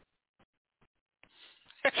it.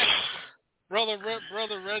 Brother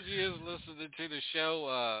Reggie is listening to the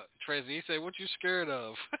show. Tracy, he said, "What you scared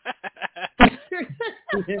of?"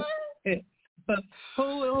 Who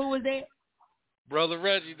was that? Brother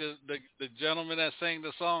Reggie, the gentleman that sang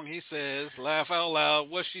the song, he says, "Laugh out loud.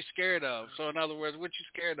 What's she scared of?" So, in other words, what you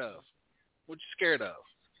scared of? What you scared of?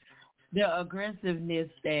 The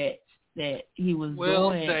aggressiveness that he was doing. Well,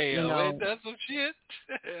 damn, you know. ain't that some shit?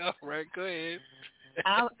 All right, go ahead.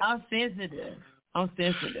 I'm sensitive.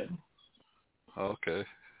 Okay.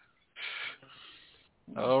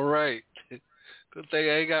 All right. Good thing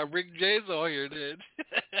I ain't got Rick James on here then.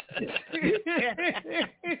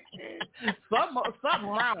 Something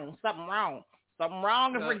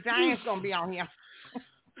wrong if Rick James gonna be on here.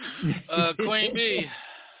 Queen B,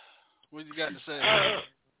 what you got to say?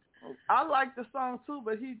 I like the song too,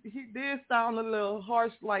 but he did sound a little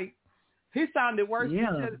harsh. Like he sounded worse.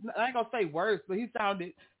 Yeah. I ain't gonna say worse, but he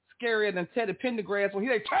sounded scarier than Teddy Pendergrass when he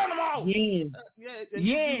like turn them off. Yes.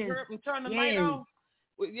 You heard him turn the light off.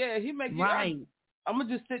 Well, yeah, he make you. Right. I'm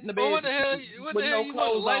gonna just sit in the bed What the hell? with no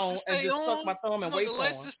clothes on and just suck my thumb and wait for him. The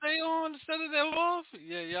lights to stay on instead of them off?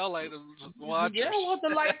 Yeah, y'all like to watch. Yeah, I want the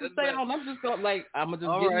lights to stay on. I'm just gonna get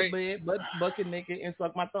in the bed, bucket naked, and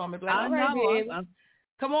suck my thumb and be like, all right, baby.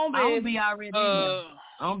 Come on, baby. I'll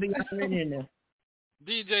be already in there.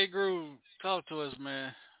 DJ Groove, talk to us,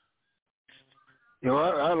 man. Yo,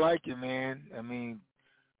 I like it, man. I mean,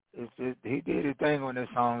 he did his thing on this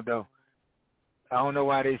song, though. I don't know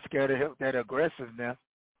why they scared of him that aggressive now.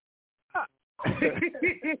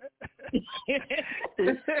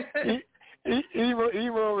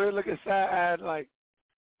 Emo really looking side-eyed like,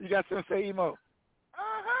 you got something to say, Emo?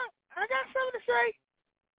 I got something to say.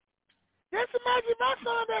 Just imagine if I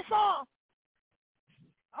sung that song.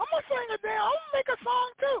 I'm going to sing it there. I'm going to make a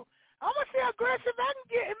song, too. I'm going to say aggressive I can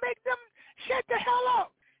get and make them shut the hell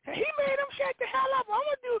up. And he made them shut the hell up. I'm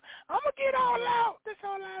going to get all out. That's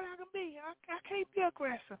all loud I can be. I can't be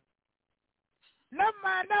aggressive. Never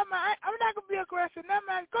mind. I'm not going to be aggressive. Never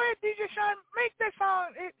mind. Go ahead, DJ Sean. Make that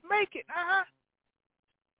song. Make it.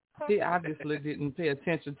 He obviously didn't pay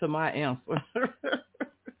attention to my answer.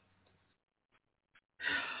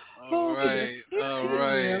 All right.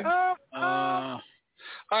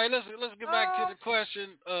 All right, let's get back to the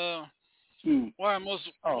question. Why are most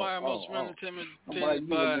men intimidated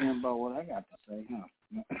by? About what I got to say, huh?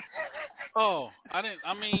 Oh, go ahead.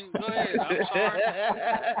 I'm sorry.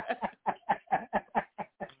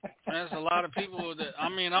 There's a lot of people that.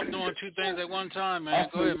 I'm doing two things at one time, man.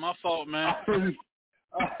 Go ahead. My fault, man.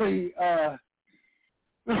 Yeah,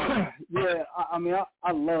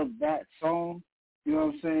 I love that song. You know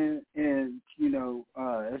what I'm saying? And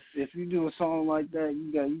if you do a song like that,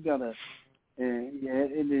 you gotta.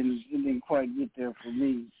 It didn't quite get there for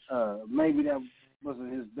me. Maybe that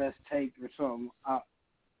wasn't his best take or something.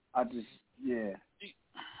 You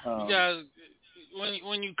guys,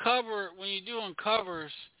 when you're doing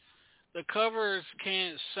covers, the covers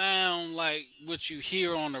can't sound like what you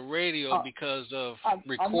hear on the radio because of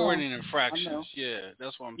recording infractions. Yeah,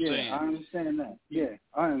 that's what I'm saying. Yeah, I understand that. Yeah,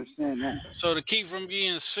 I understand that. So to keep from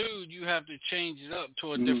being sued, you have to change it up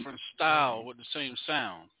to a different style with the same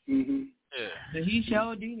sound. Mm-hmm. Yeah. But he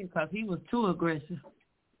sure did because he was too aggressive.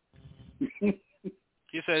 He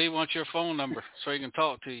said he wants your phone number so he can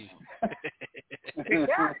talk to you.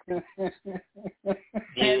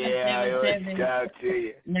 Yeah, I want to talk to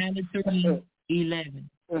you. 9311.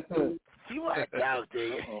 He want to talk to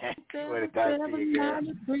you. He want to talk to you,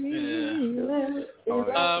 girl.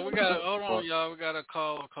 Hold on, y'all. We got a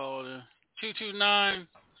call in.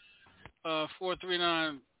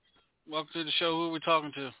 229-439. Welcome to the show. Who are we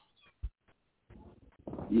talking to?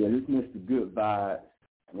 Yeah, this is Mr. Good Vibes,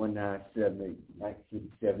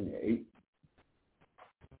 1978.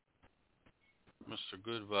 Mr.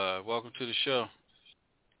 Good Vibe. Welcome to the show.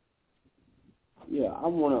 Yeah,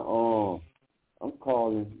 I'm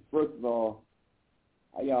calling. First of all,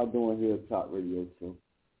 how y'all doing here at Top Radio Show?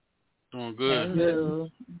 Doing good. Hello.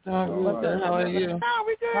 How are you? Oh,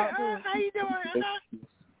 we good. How you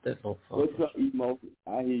doing? What's up, Emo?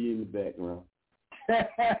 I hear you in the background.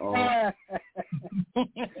 I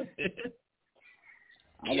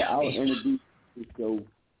was introduced to the show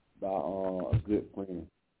by a good friend.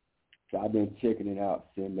 So I've been checking it out,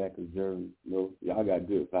 sitting back observing. Y'all got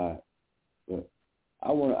good vibes. But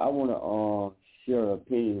I wanna share an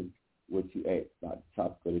opinion what you asked about the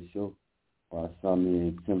topic of the show. Or some men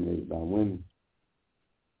intimidated by women.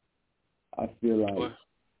 I feel like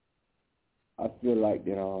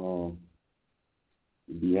that.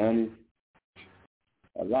 To be honest,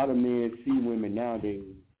 a lot of men see women nowadays,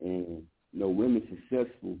 and women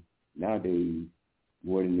successful nowadays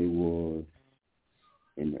more than they was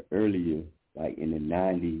in the earlier, like in the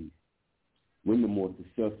 90s. Women more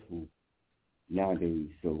successful nowadays,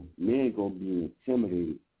 so men gonna be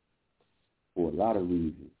intimidated for a lot of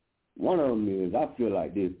reasons. One of them is I feel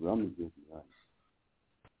like this, but I'm just be honest.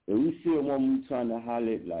 If we see a woman trying to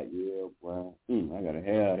holler like, yeah, well, I gotta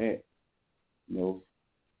have that. You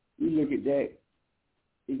look at that.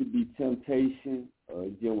 It could be temptation, or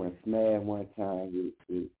you just want to smash one time.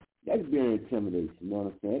 That could be an intimidation, you know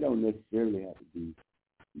what I'm saying? It don't necessarily have to be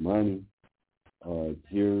money, or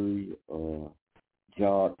jewelry, or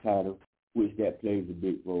job title, which that plays a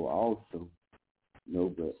big role also.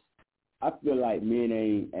 But I feel like men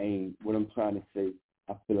ain't what I'm trying to say.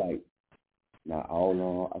 I feel like not all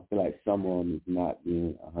on. I feel like some of them is not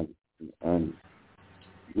being 100% honest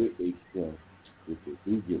with themselves. If they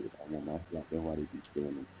do get with that woman, I feel like that's why they be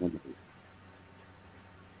feeling intimidated.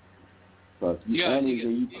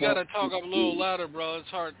 You gotta talk up a little louder, bro. It's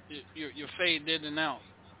hard. Your fade in and out.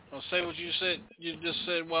 Say what you said. You just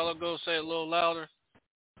said a while ago. Say it a little louder.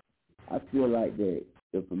 I feel like that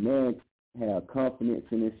if a man have confidence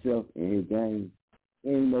in himself and his game,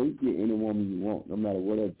 and you get any woman you want, no matter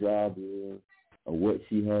what her job is or what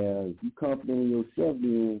she has. If you confident in yourself,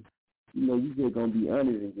 then you just gonna be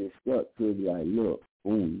honest and get stuck to it. Be like, look,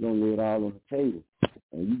 boom, you gonna lay it all on the table,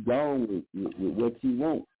 and you gone with what you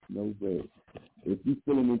want. But if you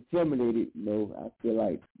feeling intimidated, I feel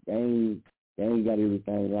like they ain't got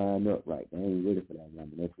everything lined up right. They ain't ready for that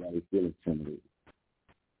woman. That's why they feel intimidated.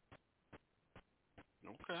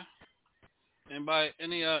 Anybody?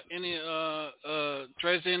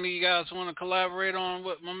 Tracy, any of you guys want to collaborate on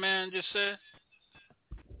what my man just said?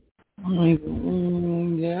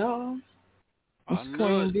 Yeah. I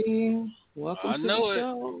know it. Queen, welcome to the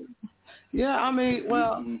show. Yeah, I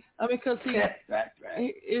mean, because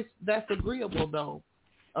that's agreeable though.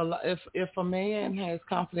 If a man has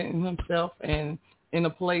confidence in himself and in a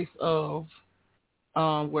place of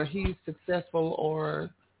where he's successful, or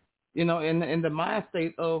in the mind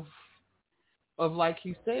state of like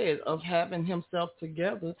he said, of having himself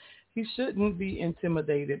together, he shouldn't be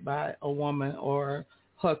intimidated by a woman or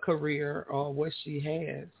her career or what she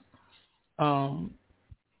has.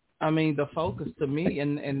 I mean, the focus to me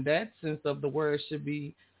in that sense of the word should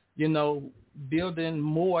be, building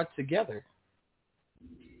more together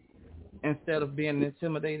instead of being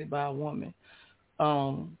intimidated by a woman.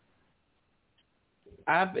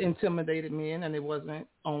 I've intimidated men, and it wasn't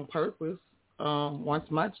on purpose. Once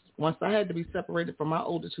I had to be separated from my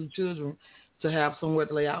older two children to have somewhere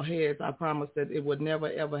to lay our heads, I promised that it would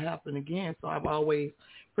never, ever happen again. So I've always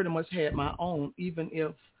pretty much had my own. Even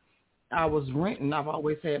if I was renting, I've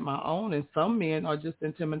always had my own. And some men are just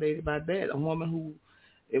intimidated by that. A woman who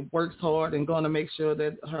works hard and going to make sure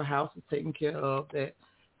that her house is taken care of, that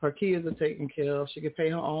her kids are taken care of, she can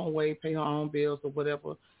pay her own way, pay her own bills or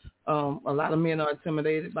whatever. A lot of men are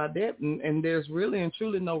intimidated by that, and there's really and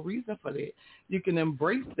truly no reason for that. You can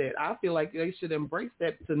embrace that. I feel like they should embrace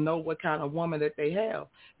that to know what kind of woman that they have,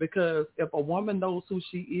 because if a woman knows who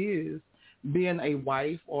she is, being a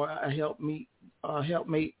wife or a helpmate,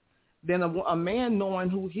 then a man knowing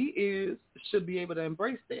who he is should be able to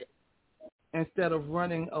embrace that instead of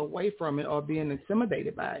running away from it or being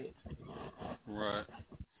intimidated by it. Right.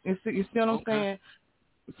 You see what I'm saying?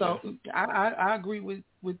 So I agree with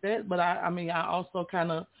that, but I mean I also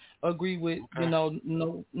kind of agree with no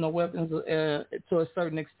weapons to a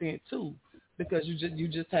certain extent too, because you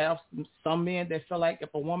just have some men that feel like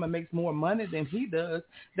if a woman makes more money than he does,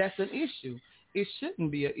 that's an issue. It shouldn't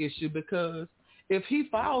be an issue, because if he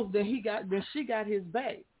falls, then she got his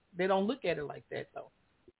back. They don't look at it like that though.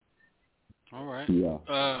 All right. Yeah.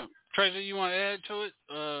 Tracy, you want to add to it?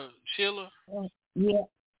 Sheila? Yeah.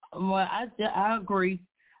 Well, I agree.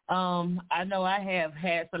 I know I have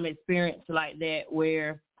had some experience like that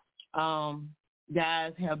where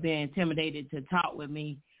guys have been intimidated to talk with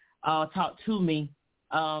me, talk to me,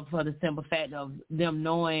 for the simple fact of them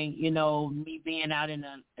knowing, me being out in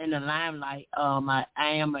the limelight. I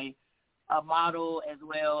am a model as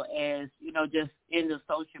well as, just in the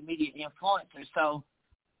social media influencer. So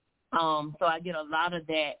I get a lot of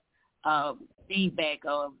that feedback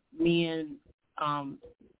of men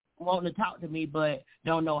wanting to talk to me but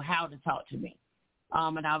don't know how to talk to me.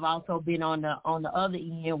 And I've also been on the other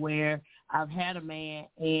end where I've had a man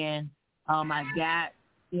and I got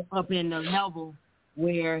up in the level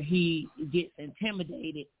where he gets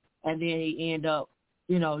intimidated and then he end up,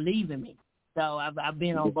 leaving me. So I've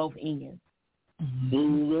been on both ends. He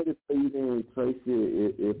ain't ready for you then, Tracy.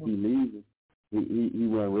 If he leaves, he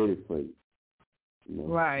wasn't ready for you.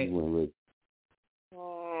 Right. He wasn't ready.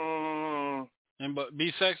 And but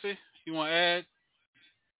be sexy. You want to add?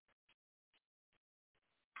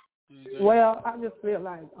 Well, I just feel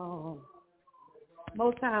like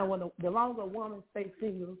most time when the longer a woman stays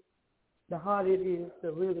single, the harder it is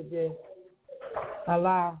to really just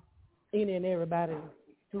allow any and everybody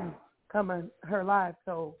to come in her life.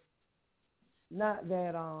 So not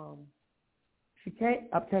that she can't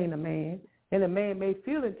obtain a man, and the man may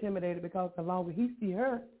feel intimidated because the longer he see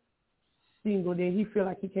her single, then he feel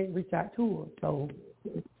like he can't reach out to her. So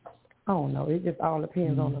I don't know. It just all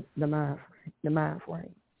depends on the mind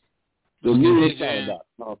frame. Let's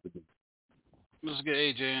get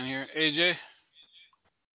AJ in here. AJ?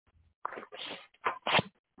 Yes,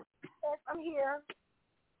 I'm here.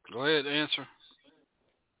 Go ahead, answer.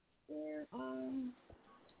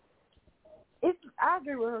 I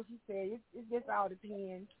agree with what she said. It just all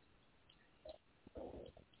depends.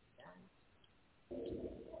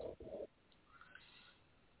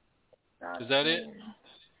 Is that it?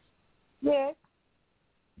 Yes.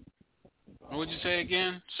 What would you say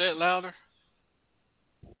again? Say it louder.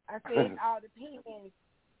 I said it all depends.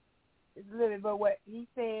 It's a little bit about what he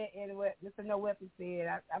said and what Mr. No Weapon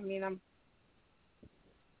said. I mean,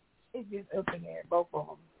 it's just up in there, both of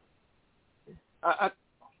them.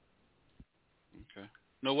 Okay.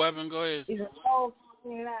 No Weapon, go ahead. It's a whole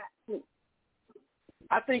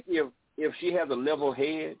I think if she has a level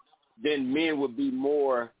head, then men would be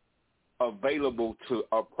more available to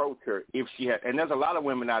approach her if she had. And there's a lot of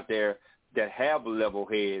women out there that have level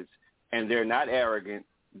heads, and they're not arrogant,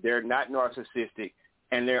 they're not narcissistic,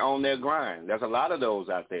 and they're on their grind. There's a lot of those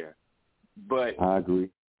out there. But I agree.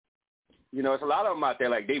 You know, it's a lot of them out there,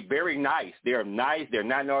 like, they're very nice. They're nice. They're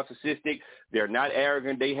not narcissistic. They're not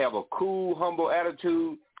arrogant. They have a cool, humble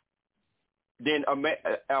attitude. Then a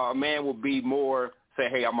man will be more, say,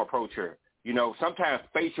 hey, I'm going to approach her. You know, sometimes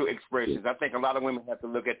facial expressions. I think a lot of women have to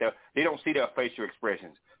look at they don't see their facial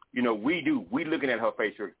expressions. You know, we do. We looking at her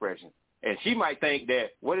facial expressions. And she might think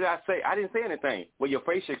that, what did I say? I didn't say anything. Well, your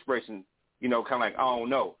facial expression, you know, kind of like, I don't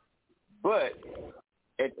know. But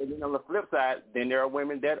and then on the flip side, then there are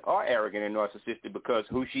women that are arrogant and narcissistic because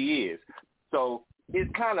who she is. So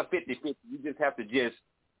it's kind of 50-50. You just have to just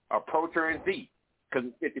approach her and see. Because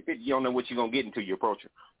it's 50-50. You don't know what you're going to get until you approach her.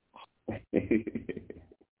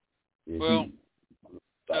 Well,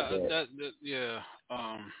 yeah.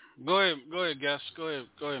 Go ahead, guys. Go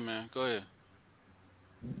ahead, man. Go ahead.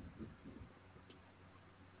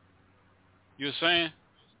 You were saying?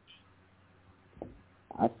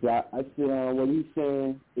 I said what he's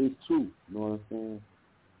saying is true. You know what I'm saying?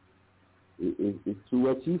 It's true.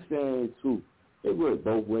 What you saying is true. It works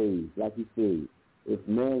both ways. Like you said, if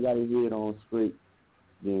man got his head on straight,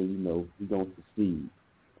 then, you know, he's going to succeed.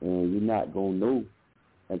 And you're not going to know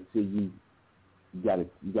until you gotta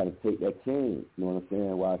take that chance. You know what I'm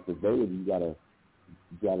saying? While it's available, you gotta,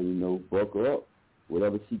 you know, buckle up.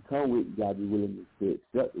 Whatever she come with, you gotta be willing to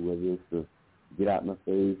accept it, whether it's to get out my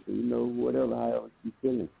face or, you know, whatever, however she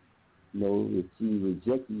feeling. You know, if she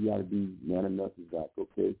rejects you, you gotta be man enough to like,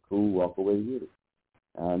 okay, cool, walk away with it.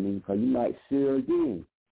 I mean, because you might see her again.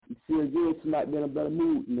 You see her again, she might be in a better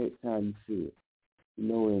mood the next time you see her. You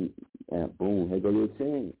know, and boom, here go your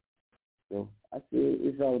chance. So I say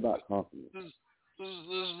it's all about confidence.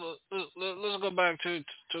 Let's go back to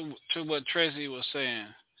what Tracy was saying.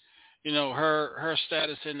 You know, her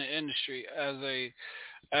status in the industry as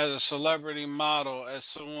a celebrity model, as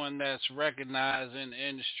someone that's recognized in the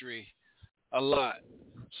industry a lot.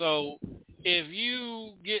 So if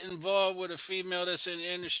you get involved with a female that's in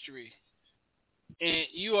the industry, and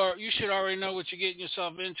you should already know what you're getting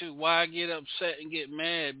yourself into. Why get upset and get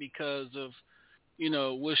mad because of, you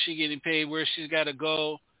know, was she getting paid, where she's got to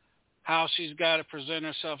go, how she's got to present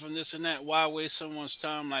herself, and this and that. Why waste someone's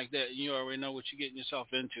time like that? You already know what you're getting yourself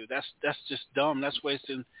into. That's just dumb. That's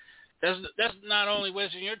wasting. That's not only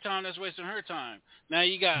wasting your time. That's wasting her time. Now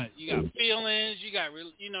you got feelings.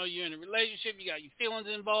 You're in a relationship. You got your feelings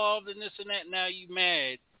involved and this and that. Now you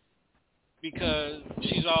mad because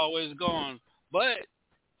she's always gone. But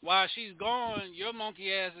while she's gone, your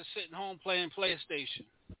monkey ass is sitting home playing PlayStation,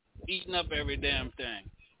 eating up every damn thing.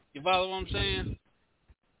 You follow what I'm saying?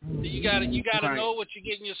 You gotta know what you're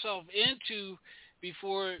getting yourself into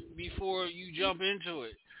before you jump into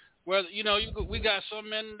it. Whether we got some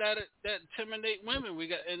men that intimidate women. We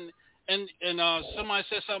got and somebody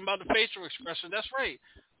said something about the facial expression. That's right.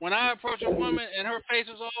 When I approach a woman and her face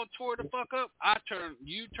is all tore the fuck up,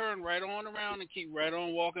 you turn right on around and keep right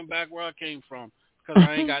on walking back where I came from, because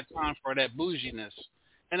I ain't got time for that bouginess.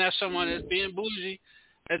 And that's someone that's being bougie,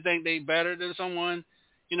 that think they better than someone,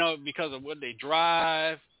 because of what they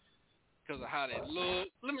drive, because of how they look.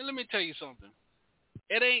 Let me tell you something.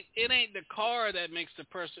 It ain't the car that makes the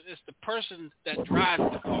person. It's the person that drives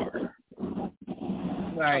the car.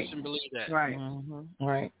 Right. Trust and believe that. Right. Mm-hmm.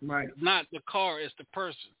 Right. It's not the car, it's the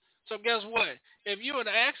person. So guess what? If you're in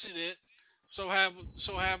an accident, so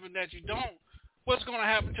happen that you don't, what's going to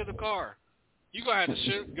happen to the car? You're going to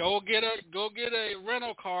have to go get a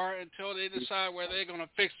rental car until they decide whether they're going to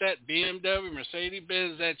fix that BMW,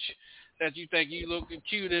 Mercedes-Benz that you think you look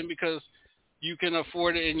cute in because you can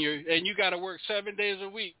afford it, and you got to work 7 days a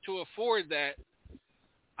week to afford that.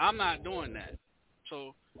 I'm not doing that.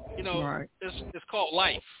 So, right. It's called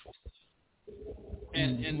life.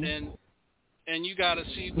 And you got to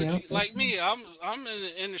see what you, like me. I'm in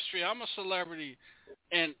the industry. I'm a celebrity,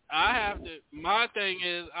 and my thing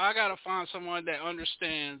is I got to find someone that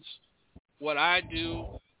understands what I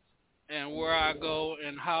do and where I go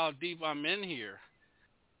and how deep I'm in here.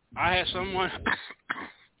 I had someone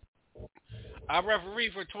I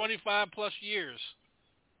refereed for 25 plus years,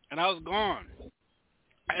 and I was gone.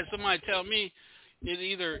 I had somebody tell me it's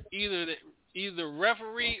either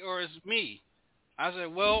referee or it's me. I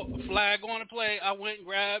said, well, flag on the play. I went and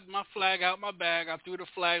grabbed my flag out my bag. I threw the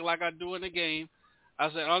flag like I do in the game.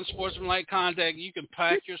 I said, unsportsmanlike contact. You can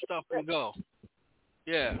pack your stuff and go.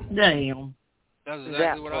 Yeah. Damn. That's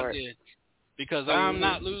exactly what I did. Because I'm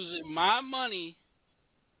not losing my money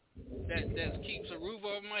that keeps a roof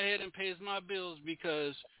over my head and pays my bills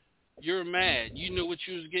because you're mad. You knew what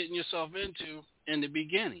you was getting yourself into in the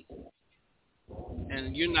beginning.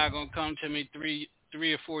 And you're not going to come to me three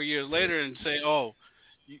or 4 years later and say, oh,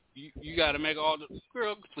 you got to make all the...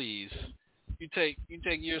 Girl, please. You take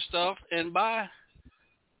your stuff and buy.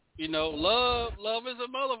 You know, love is a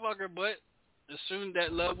motherfucker, but as soon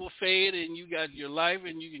that love will fade and you got your life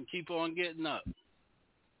and you can keep on getting up.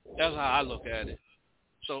 That's how I look at it.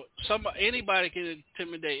 So anybody can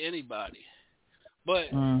intimidate anybody.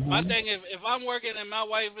 But my thing is, if I'm working and my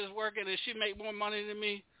wife is working and she make more money than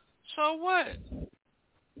me, so what?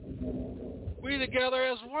 We together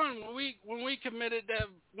as one. When we committed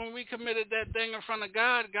that thing in front of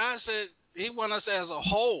God, God said He want us as a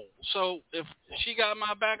whole. So if she got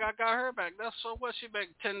my back, I got her back. That's so what? She make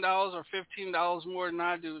 $10 or $15 more than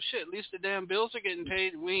I do. Shit, at least the damn bills are getting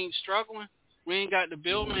paid. We ain't struggling. We ain't got the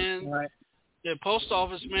bill man, the post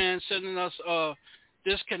office man sending us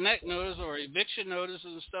disconnect notice or eviction notice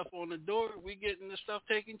and stuff on the door. We getting the stuff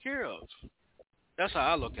taken care of. That's how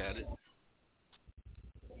I look at it.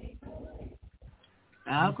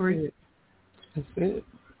 I agree. That's it.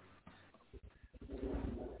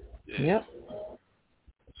 Yeah. Yep.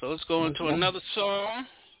 So let's go into another song,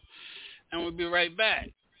 and we'll be right back.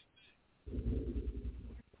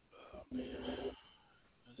 Oh, man.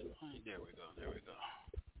 There we go.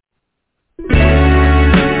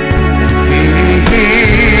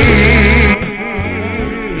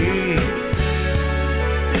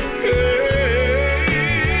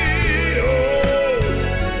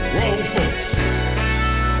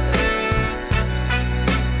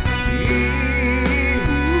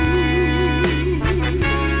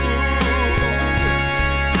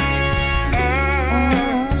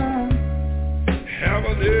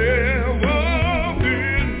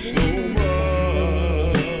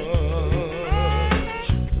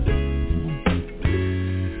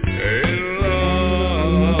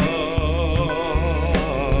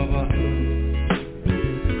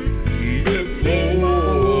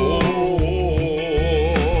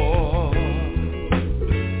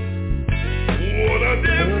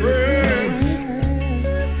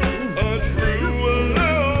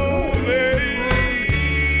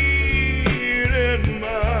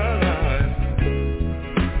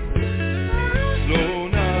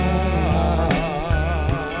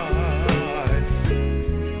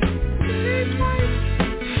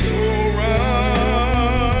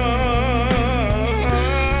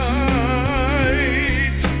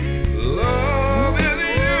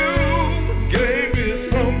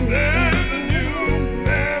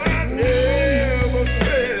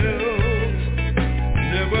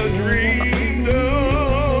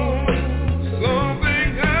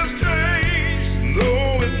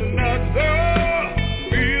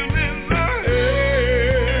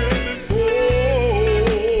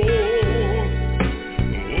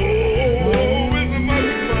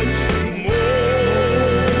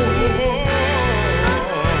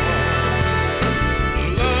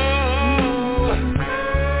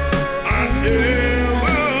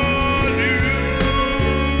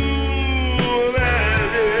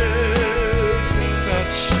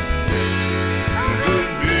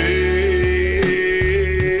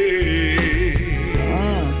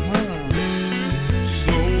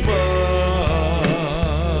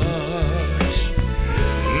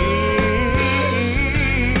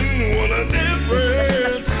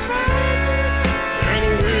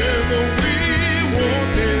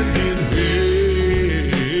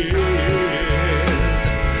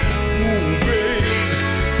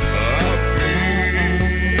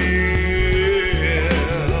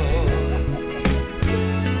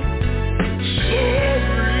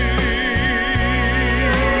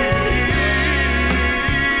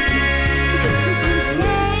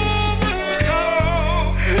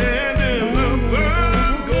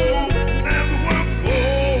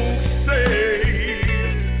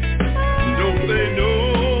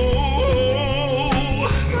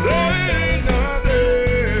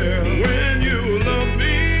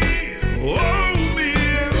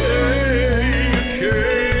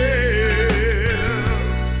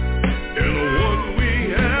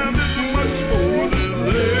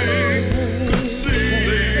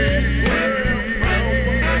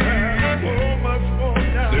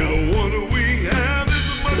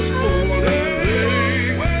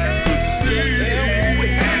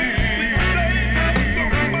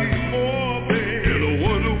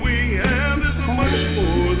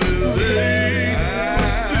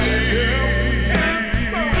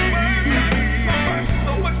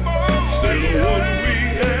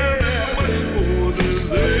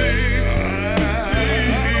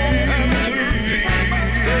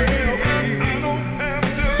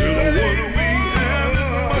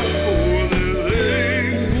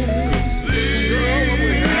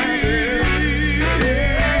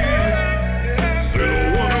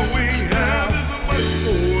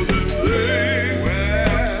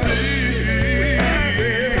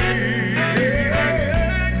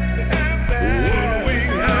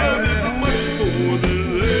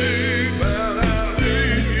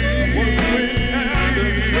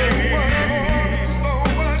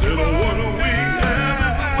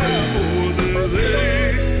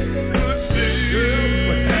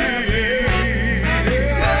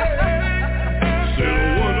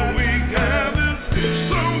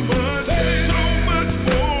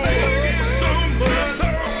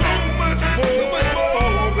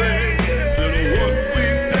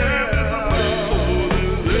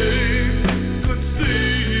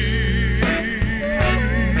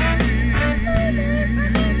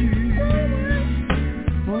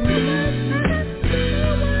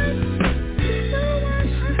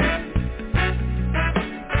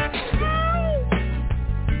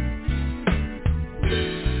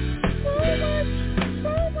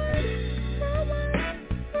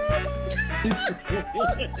 Hey,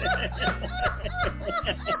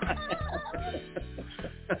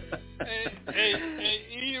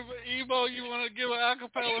 Evo, you want to give an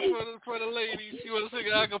acapella for the ladies? You want to sing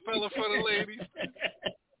an acapella for the ladies?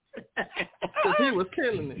 Because he was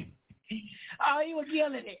killing it. Oh, he was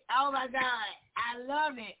killing it. Oh, my God. I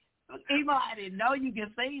love it. Evo, I didn't know you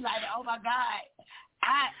could sing like that. Oh, my God.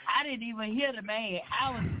 I didn't even hear the man. I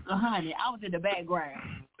was in the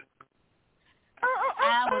background.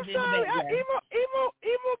 I was in the background.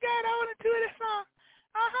 Evo got on into this song.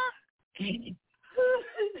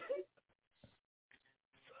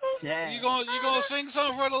 You gonna sing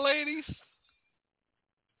something for the ladies?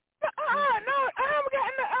 No, I haven't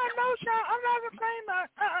gotten no shot. I'm not gonna sing that.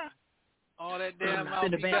 All that damn mouth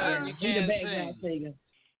in the background. You can't sing. Singing.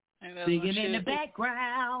 Singing in the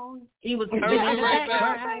background. He was singing in the right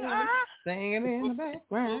background. Singing in the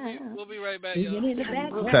background. We'll be right back, Singing in the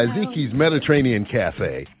background. Taziki's Mediterranean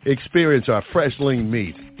Cafe. Experience our fresh lean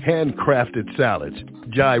meat, handcrafted salads,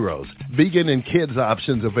 gyros, vegan and kids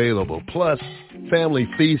options available, plus family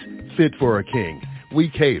feast fit for a king. We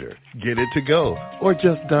cater, get it to go, or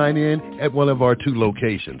just dine in at one of our 2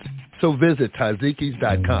 locations. So visit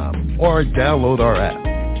Tazikis.com or download our app.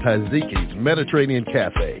 Taziki's Mediterranean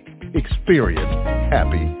Cafe. Experience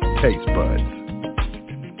happy taste buds.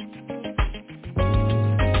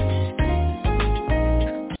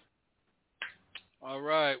 All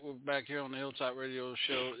right, we're back here on the Hilltop Radio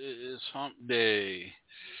Show. It is Hump Day.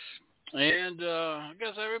 And I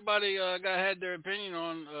guess everybody had their opinion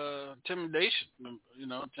on intimidation.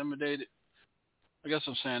 Intimidated. I guess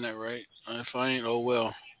I'm saying that right. If I ain't, oh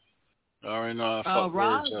well. I already know I fucked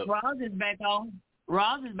words up. Roz is back on.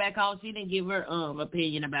 Roz is back on. She didn't give her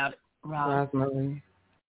opinion about it.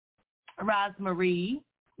 Rosemarie,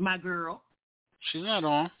 my girl. She's not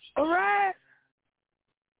on. All right.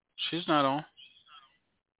 She's not on.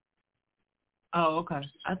 Oh, okay.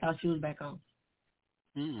 I thought she was back on.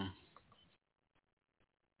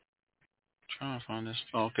 Trying to find this.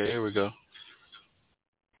 Okay, here we go.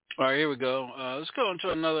 All right, here we go. Let's go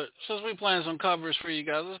into another. Since we're playing some covers for you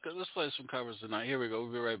guys, let's play some covers tonight. Here we go.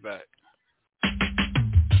 We'll be right back.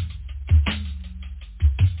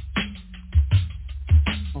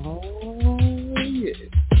 Oh, yeah.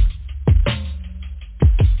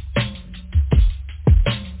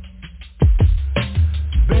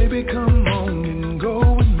 Baby, come on and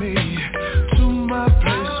go with me to my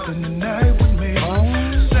place, spend the night with me.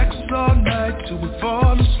 Sex all night till we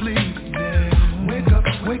fall asleep. Yeah. Wake up,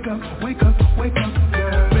 wake up, wake up, wake up,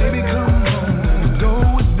 girl. Baby, come on and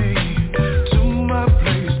go with me to my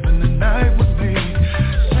place, spend the night with me.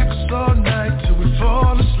 Sex all night till we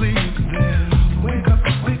fall asleep. Yeah. Wake up,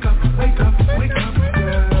 wake up, wake up, wake up,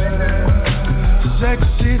 girl.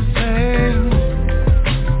 Sexy thing,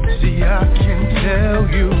 see I can tell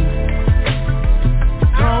you.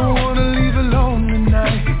 Don't wanna leave alone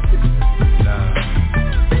tonight. Nah.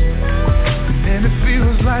 And it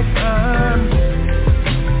feels like I'm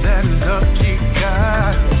that lucky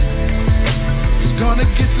guy who's gonna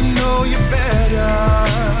get to know you better.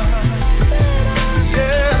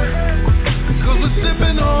 Yeah, 'cause we're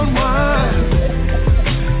sipping on wine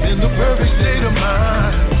in the perfect state of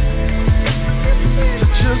mind to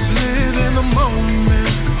just live in the moment.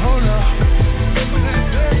 Hold up.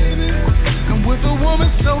 And with a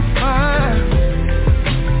woman so fine,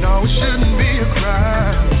 no, it shouldn't be a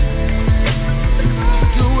crime.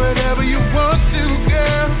 Do whatever you want to,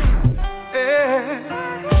 girl. Yeah.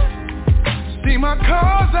 See my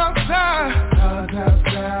car's outside,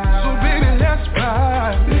 so baby, let's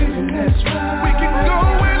ride. We can go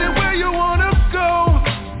anywhere you wanna go.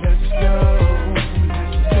 Let's go.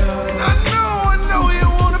 I know you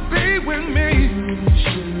wanna be with me,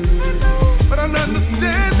 but I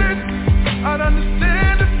understand it. I'd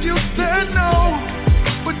understand if you said no,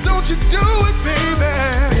 but don't you do it, baby.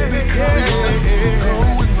 Baby, go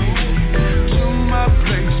with me to my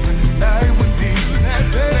place, spend the night with me.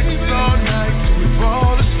 Sex all night till we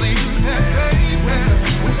fall asleep.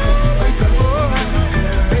 Wake up,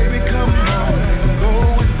 baby, come on, go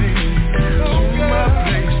with me to my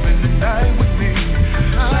place, spend the night with me.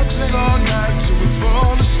 Sex all night till we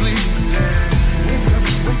fall asleep. Wake up,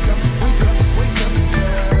 wake up, wake up, wake up,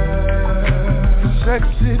 girl.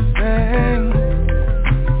 Sexy thing,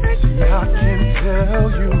 see I can tell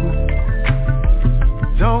you,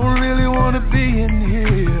 don't really wanna be in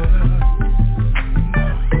here.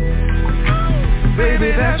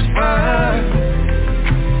 Baby, that's fine,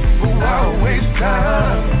 but why waste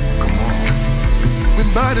time? Come on, we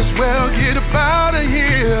might as well get up out of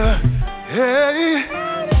here. Hey,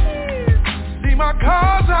 see my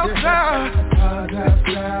car's outside,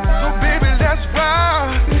 so baby, let's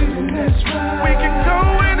ride.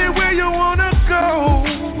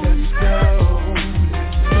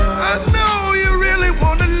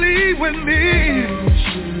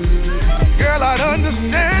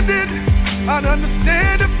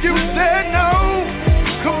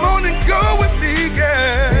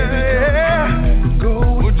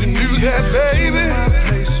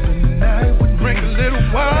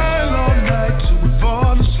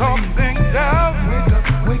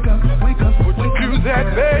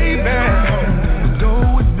 that, baby. Go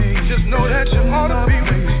with me. Just know that you ought to be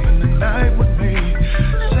with me. The night with me.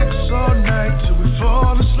 Sex all night till we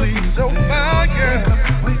fall asleep. So my girl,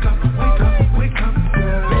 wake up, wake up, wake up,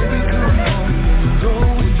 girl. Baby, come on.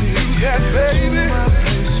 Go with me. Do that, baby.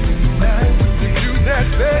 Night with me. Do that,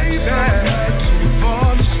 baby. All night till we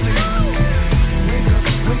fall asleep. Wake up,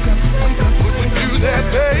 wake up, wake up. Do that,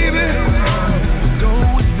 baby. Go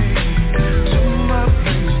with me to my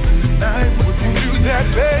place. Night with me. Do that,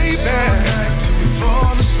 baby. All night till we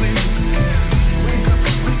fall asleep. Wake up,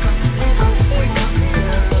 wake up, wake up, wake up,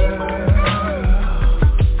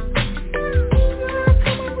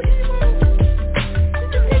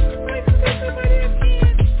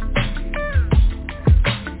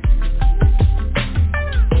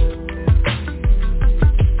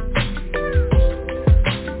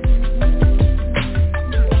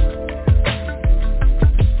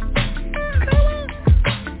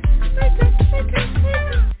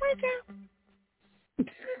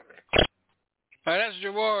 All right, that's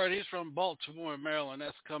Gerard. He's from Baltimore, Maryland.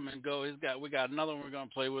 That's Come and Go. We got another one we're gonna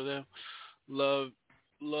play with him. Love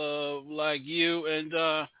Like You. And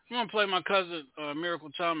I'm gonna play my cousin Miracle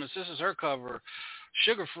Thomas. This is her cover,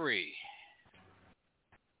 Sugar Free.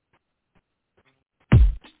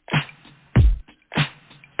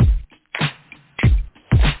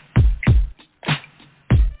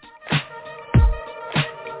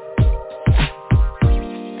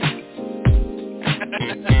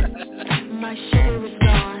 My sugar is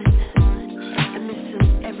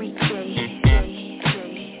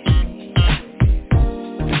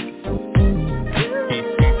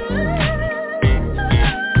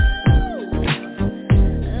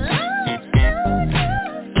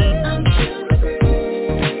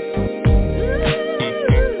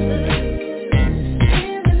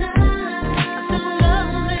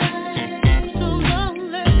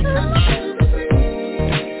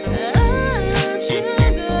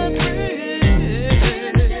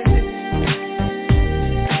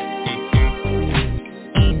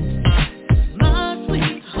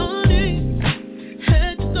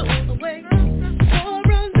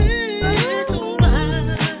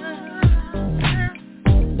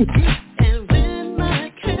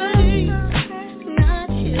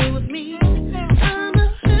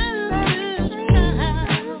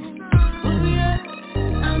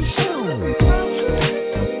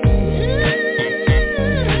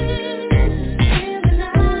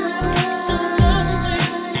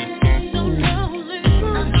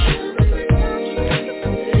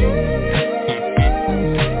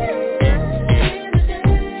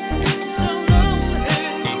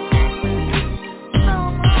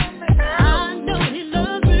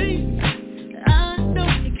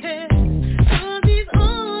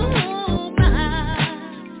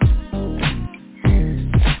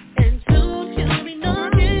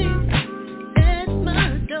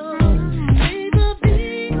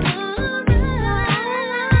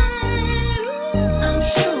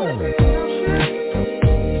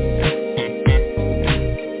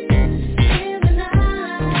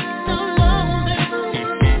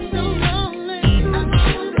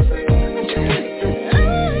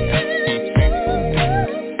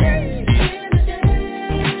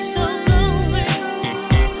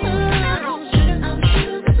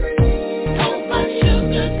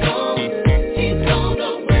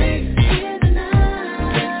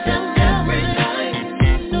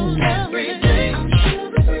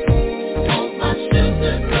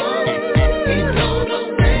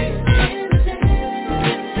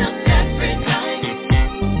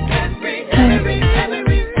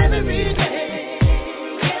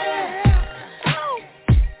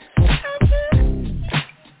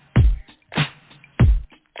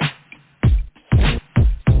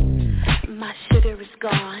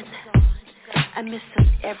gone. I miss him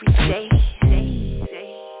every day.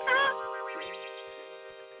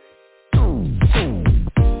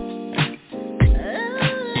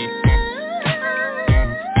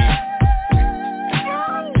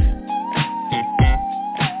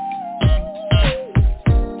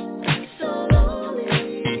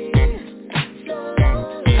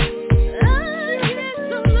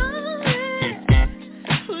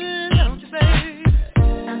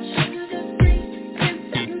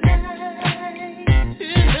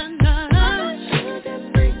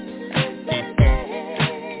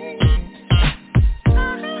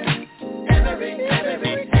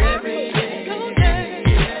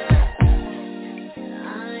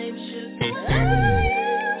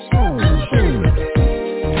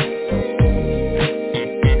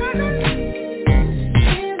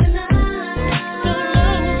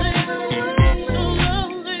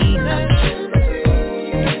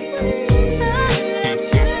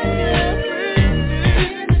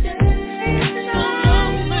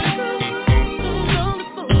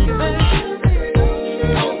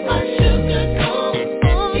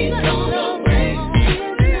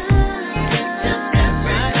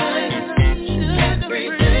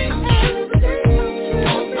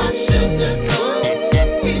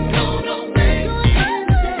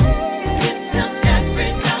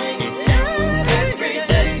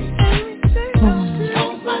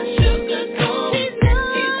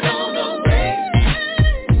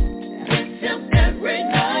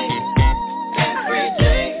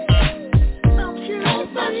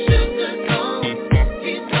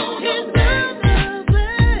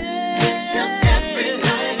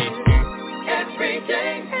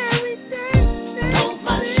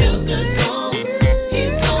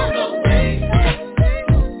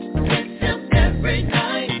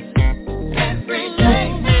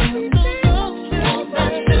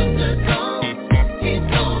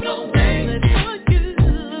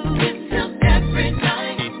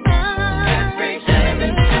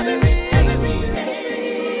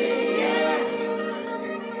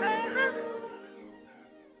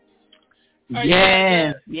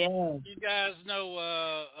 Yes. You guys know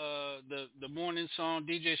the morning song,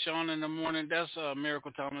 DJ Sean in the Morning. That's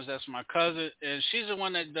Miracle Thomas. That's my cousin, and she's the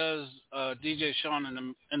one that does DJ Sean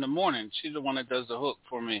in the morning. She's the one that does the hook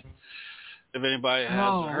for me. If anybody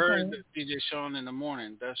has heard DJ Sean in the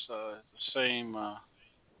Morning, that's the same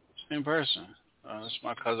person. That's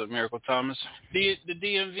my cousin Miracle Thomas. The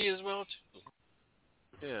DMV as well too.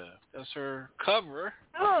 Yeah, that's her cover.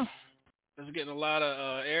 It's getting a lot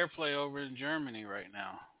of airplay over in Germany right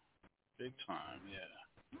now. Big time, yeah.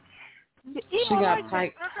 She got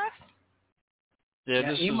tight. Yeah,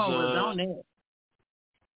 this Emo is was on it.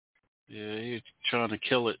 Yeah, he's trying to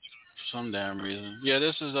kill it for some damn reason. Yeah,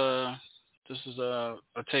 this is a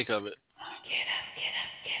take of it.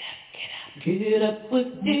 Get up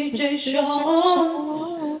with DJ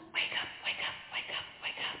Sean. Wake up.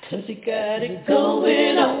 'Cause he got it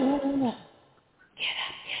going on.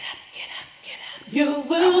 You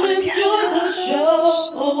will enjoy the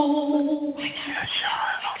show.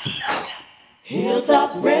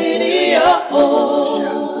 Hilltop Radio.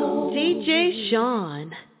 DJ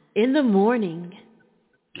Sean in the morning.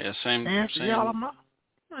 Yeah, same. I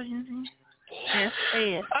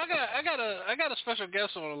got a special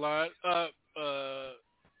guest on the line.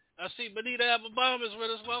 I see Benita Applebaum is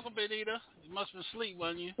with us. Welcome, Benita. You must have been asleep,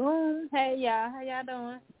 wasn't you? Hey, y'all. How y'all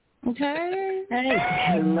doing? Okay. Hey.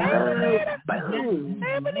 Hello.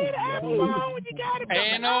 Hey, Benita Applebaum, what you got it?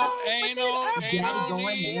 Ain't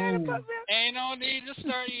no need to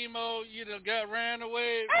start emo. You done got ran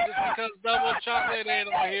away just because double chocolate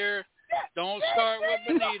ain't on here. Don't start with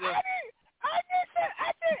Benita. I said,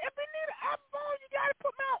 Benita Applebaum, you got to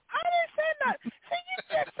put me on. I didn't say nothing. See, you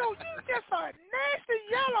just a nasty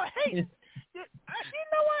yellow hate. You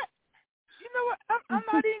know what? I'm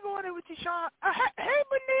not even going there with you, Sean. Hey,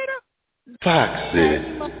 Benita. Foxy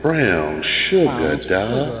brown sugar,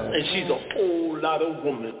 dog. And she's a whole lot of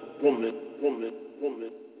woman.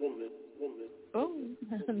 Oh.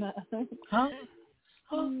 Huh?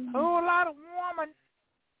 Whole lot of woman.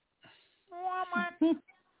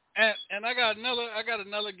 And I got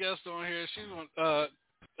another guest on here. She's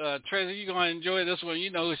Tracy, you're gonna enjoy this one. You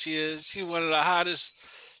know who she is. She's one of the hottest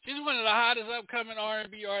upcoming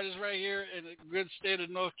R&B artists right here in the good state of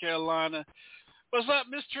North Carolina. What's up,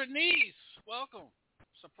 Miss Trinice? Welcome.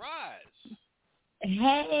 Surprise.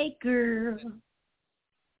 Hey, girl.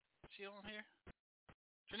 She on here?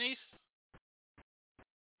 Trinice?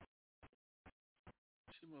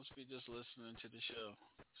 She must be just listening to the show.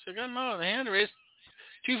 She got the hand raised.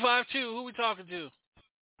 252. Who we talking to?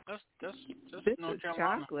 That's this North is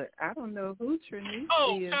Carolina. Chocolate. I don't know who Trinice is.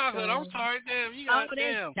 Chocolate. I'm sorry. Damn, you got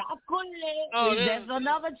damn. Chocolate. There's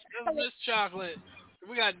another Chocolate. Miss Chocolate.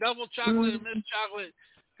 We got double chocolate and Miss Chocolate.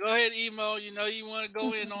 Go ahead, Emo. You know you want to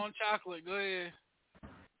go in on Chocolate. Go ahead.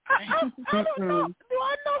 I don't know. Do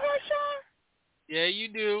I know her, Sean? Yeah, you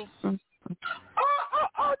do.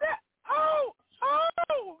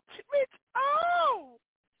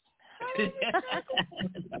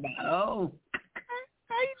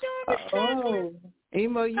 How you doing, Miss Chocolate?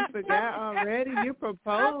 Emo, you forgot already? You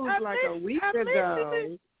proposed like a week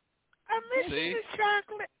ago. I miss you, Miss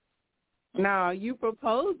Chocolate. No, you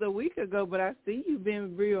proposed a week ago, but I see you've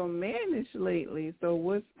been real mannish lately. So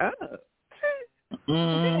what's up? You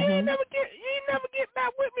ain't never get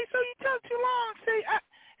back with me, so you took too long.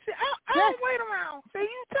 I don't wait around. So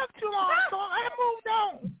you took too long, so I moved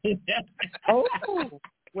on.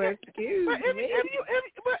 Well, excuse me. If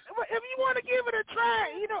you want to give it a try,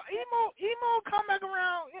 emo come back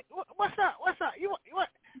around. What's up? You want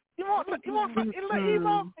some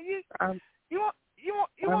emo?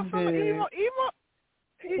 You want some emo?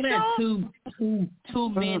 That's 2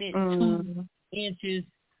 minutes, 2 inches,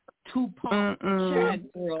 2 pumps. Shot,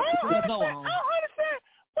 girl. Go on. I don't understand.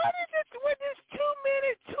 What is it with this 2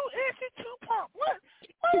 minutes, 2 inches, 2 pump? What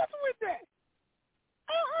is with that?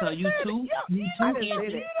 So you two inches. You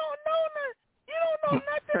don't know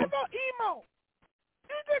nothing about emo.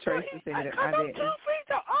 Tracy said it. I'm 2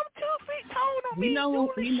 feet tall on me. We know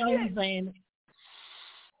who's saying it.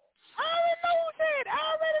 I already know who said it. I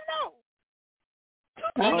already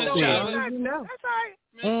know. That's right.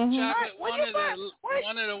 Miss Chocolate,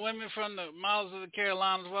 one of the women from the Miles of the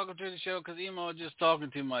Carolinas, welcome to the show, because Emo is just talking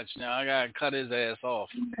too much now. I got to cut his ass off.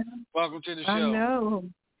 Welcome to the show. I know.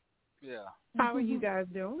 Yeah. How are you guys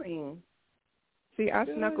doing? See, I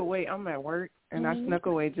snuck away. I'm at work, and I snuck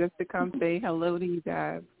away just to come say hello to you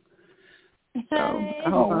guys. So I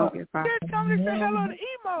hope I don't get fired. Just come to say hello to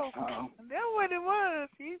Emo. That's what it was.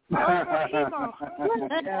 He's emo.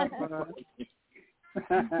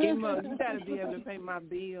 Emo, you gotta be able to pay my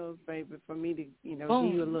bills, baby, for me to, give you a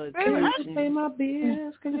little I attention. pay my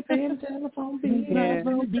bills. Can you pay the telephone bill? Yeah.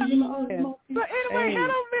 But anyway,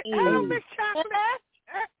 hello, Miss Chocolate.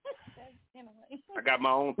 I got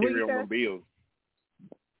my own theory on them bills.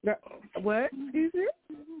 What? Excuse me?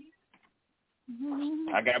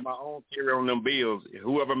 I got my own theory on them bills.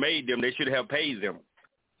 Whoever made them, they should have paid them.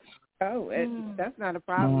 Oh, that's not a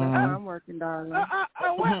problem. That's why I'm working, darling. Well,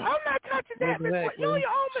 I'm not touching that, Miss. You on your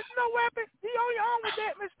own, Miss No Weapon. You on your own with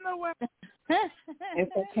that, Miss No Weapon.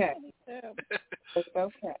 It's okay. It's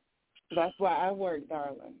okay. That's why I work,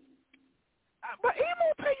 darling. But Emo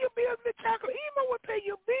will pay your bills, Miss Chocolate. Emo will pay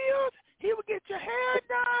your bills. He will get your hair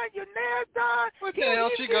done, your nails done. What the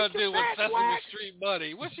hell she gonna do with Sesame Street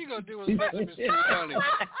money? What she gonna do with Sesame Street money?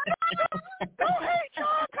 Don't hate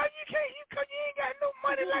y'all, cause you ain't got no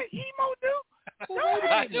money like Emo do.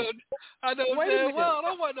 I know damn well I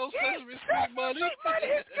don't want no Sesame Street money. Money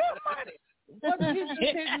is good money. Wasn't he just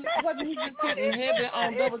hitting heavy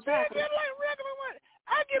on double chocolate? Like regular money.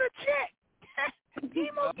 I get a check.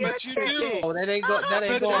 Emo get a check. Oh, that ain't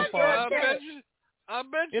going far. I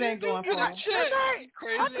bet it ain't going far.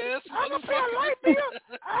 Crazy ass I can pay a light bill.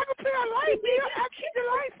 I can pay a light bill. I keep the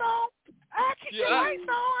lights on.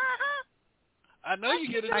 I know you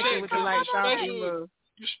get a check with the lights on.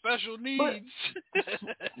 You special needs.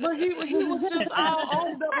 But he was just all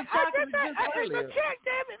on double chocolate just I earlier. a check,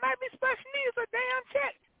 damn it. Might be special needs a damn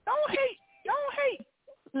check. Don't hate.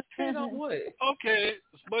 Hate on what? Okay,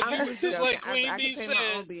 but you was just like Queen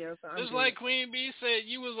Bee said.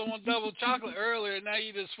 You was on double chocolate earlier. Now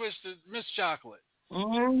you just switched to Miss Chocolate.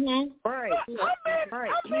 Mm-hmm. Right. He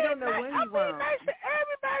don't know when he wrong. I'm being nice to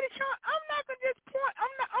everybody, Sean. I'm not gonna just point.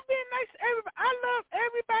 I'm being nice to everybody. I love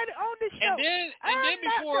everybody on this show. And then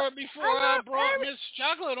before I brought Miss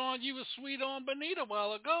Chocolate on, you was sweet on Bonita a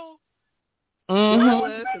while ago.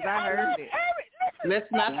 Because I heard it. Let's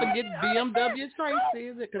not forget BMW Tracy,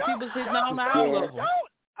 is it? Because he was hitting on all of them.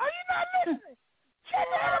 Are you not listening?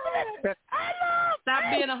 Stop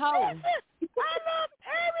being a hoe. I love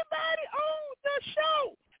everybody on the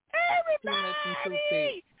show.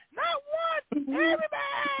 Everybody. Not one.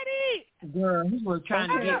 Everybody. Girl, he was trying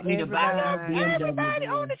to get me to buy that BMW. Everybody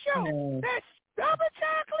on the show. That's Double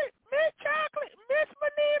Chocolate, Miss Chocolate, Miss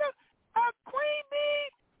Bonita, Queen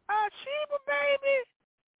Bee, Sheba Baby,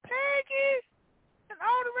 Peggy, and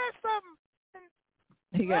all the rest of them.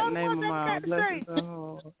 He got to name them all. Bless his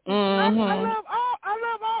soul. I love all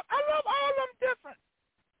of them different.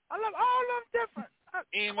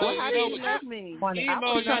 Emo, you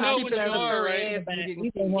know what you are, right?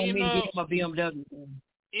 He don't want me to get him a BMW.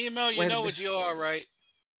 Emo, you know what you are, right?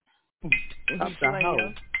 I'm the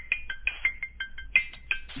hoe.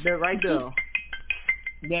 That right there.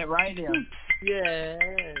 Yeah.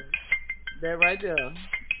 That right there.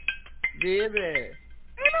 Baby.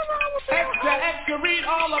 Extra, read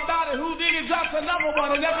all about it. Who dig it? Drops another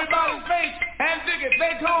one in everybody's face. And dig it.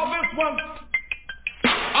 They call this one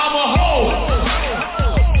I'm a hoe.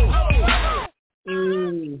 I'm a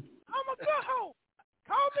good hoe.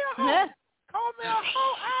 Call me a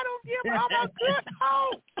hoe. I don't give a. I'm a good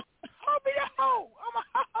hoe. Call me a hoe. I'm a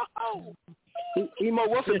hoe. Emo,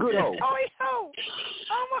 what's a good hoe? Oh, a hoe.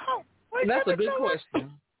 I'm a hoe. That's a good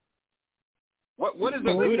question. What is a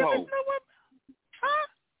good hoe? Huh?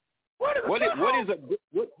 What is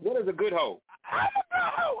a good hoe? I'm a good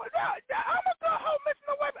hoe. I'm a good hoe, Mr.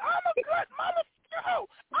 No Weapon. I'm a good mama hoe.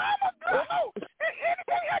 I'm a good hoe.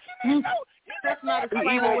 Anything else you need to know? That's not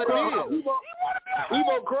explaining what it is.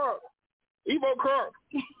 Evo Crump.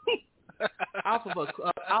 Off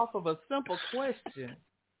of a simple question.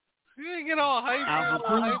 You didn't get all hyper. Right.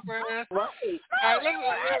 All right,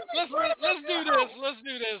 let's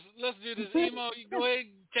do this. Emo, you go ahead and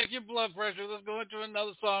check your blood pressure. Let's go into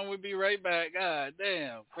another song. We'll be right back. God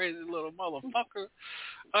damn, crazy little motherfucker.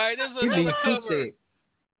 All right, there's another cover.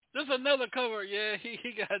 There's another cover. Yeah,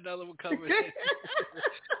 he got another one covered.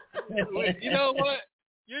 You know what?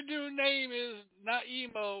 Your new name is not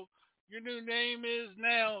Emo. Your new name is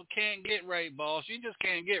now Can't Get Right, boss. You just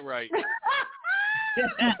can't get right. You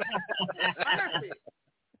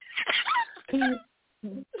think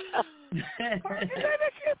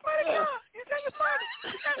that shit funny, John? You think it's funny?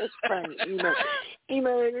 It's funny.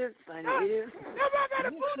 Emo, it is funny. It is. I got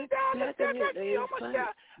a booty down there.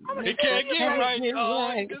 He can't get right.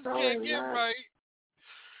 Oh, he just can't get right.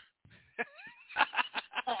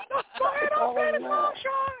 Go ahead on, play the song,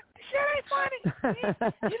 Sean. Shit ain't funny.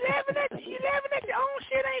 You laughing at your own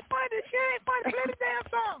shit ain't funny. The shit ain't funny. Play the damn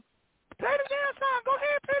song. Play the damn song. Go ahead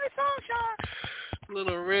and play the song, Sean.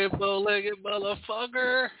 Little red bow-legged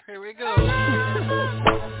motherfucker. Here we go.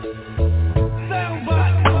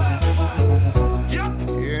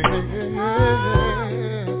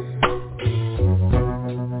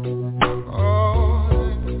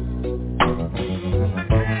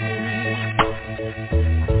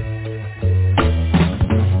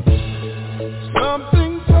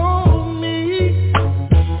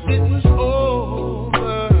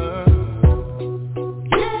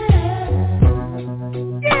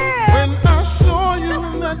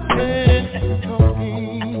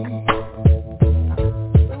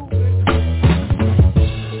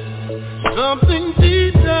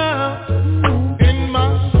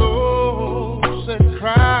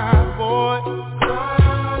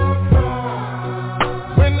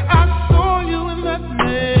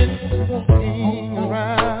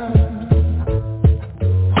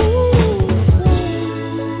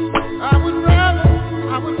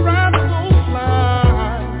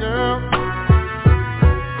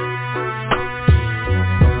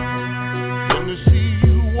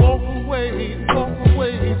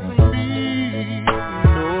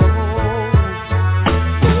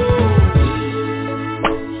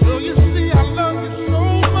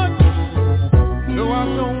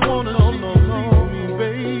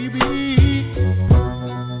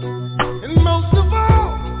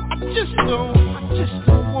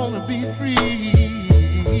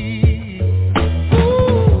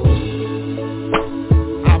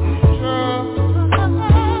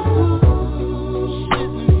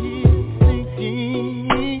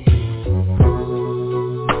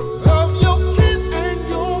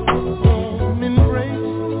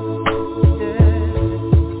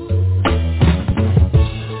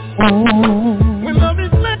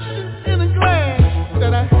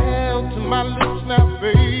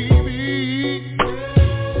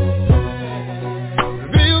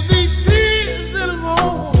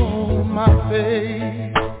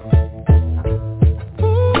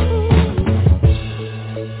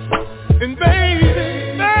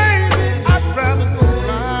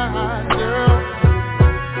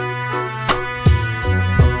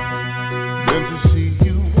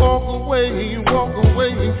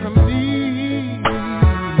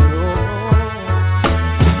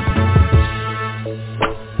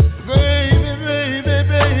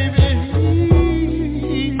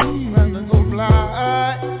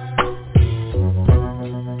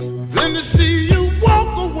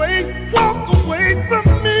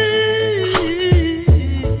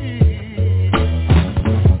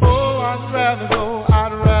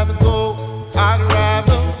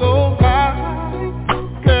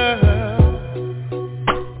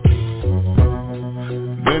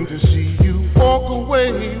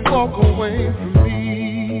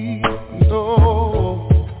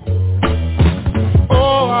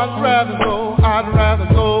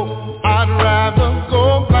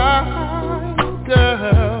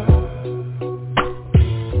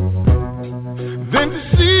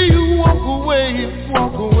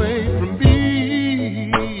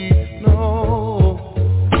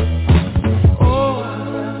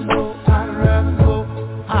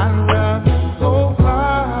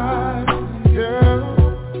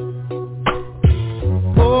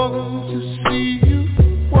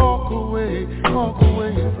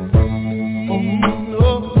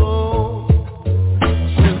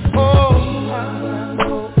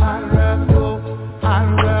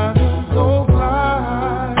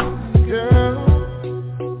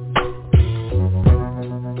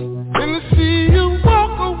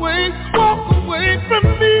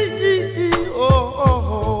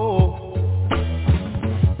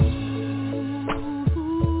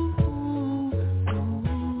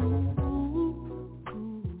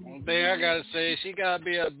 she gotta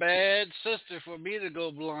be a bad sister for me to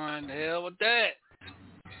go blind. Hell with that.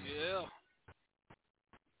 Yeah.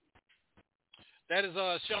 That is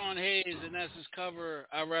Sean Hayes, and that's his cover.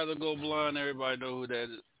 I'd rather go blind. Everybody know who that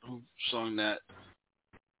is, who sung that.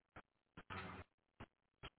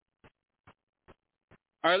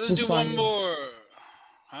 All right, let's do one more.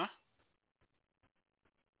 Huh?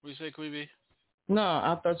 What you say, Queen B? No,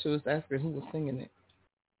 I thought you was asking who was singing it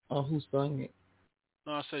or who sung it.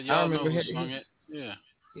 No, I said y'all know who sung it. Yeah.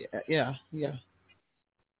 Yeah.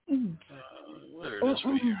 Where it is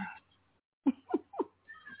right here.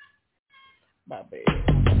 My bad.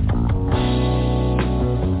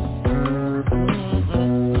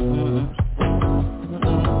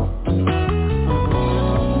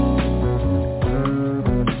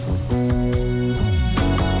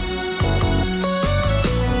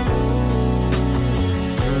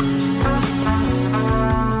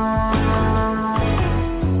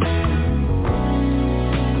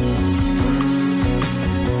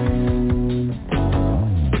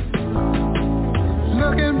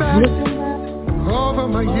 Looking back over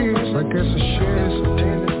my years, I guess I shed some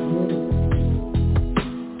tears.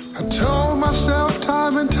 I told myself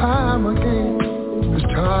time and time again, this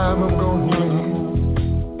time I'm gonna win.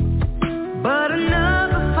 But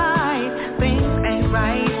another fight, things ain't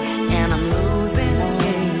right, and I'm losing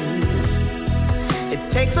again. It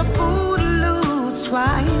takes a fool to lose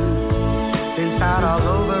twice, then start all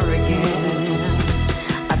over again.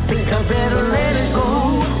 I think I better let it go.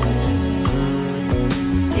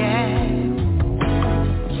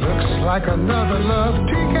 Like another love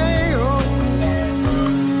TKO.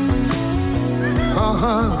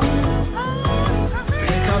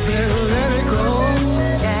 Think I better let it go.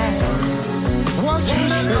 What you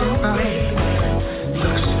say about it?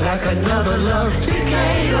 Looks like another love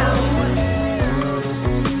TKO.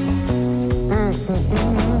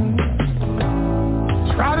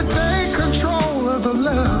 Try to take control of the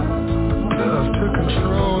love took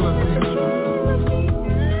control of me.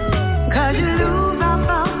 'Cause you lose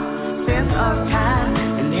of time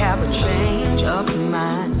and have a change of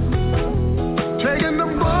mind. Taking the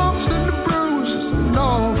bumps and the bruises and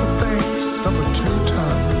all the things of a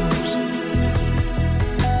two-times.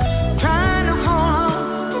 Trying to hold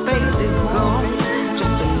on, faith is gone.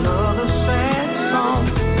 Just another sad song.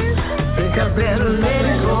 Think I better let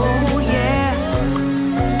it go, yeah.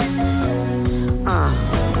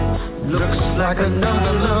 Looks like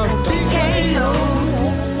another love TKO.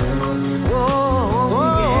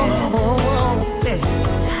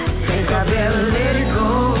 I better let it go,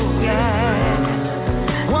 yeah.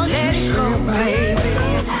 Let it go, baby.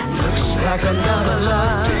 Looks like another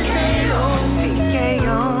love TKO.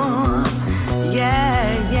 Yeah.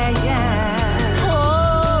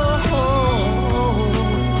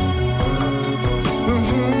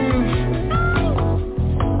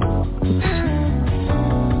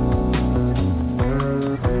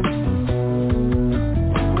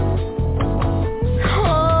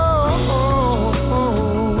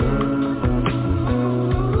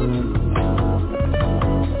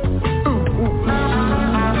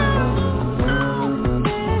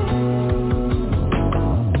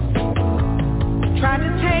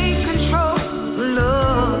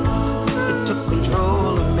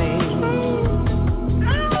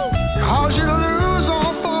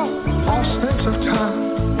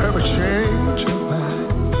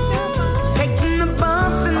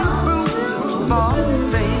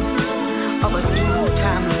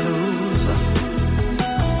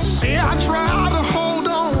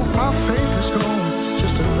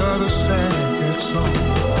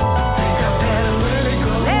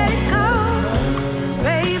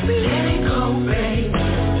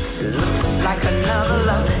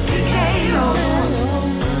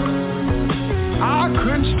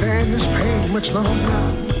 Much longer.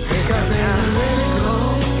 Think I better let it go.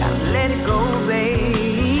 Gotta let it go,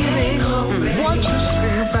 baby. What you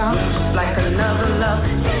say about like another love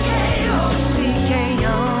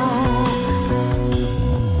TKO.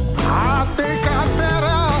 I think I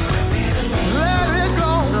better let it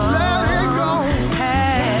go. Let it go.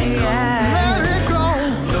 Hey, let it go.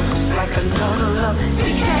 Looks like another love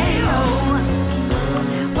TKO.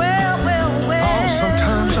 Well. Oh,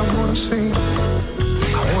 sometimes I wanna say.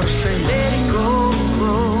 Let it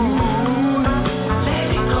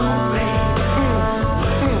go, baby.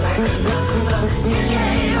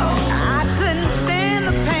 I couldn't stand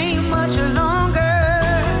the pain.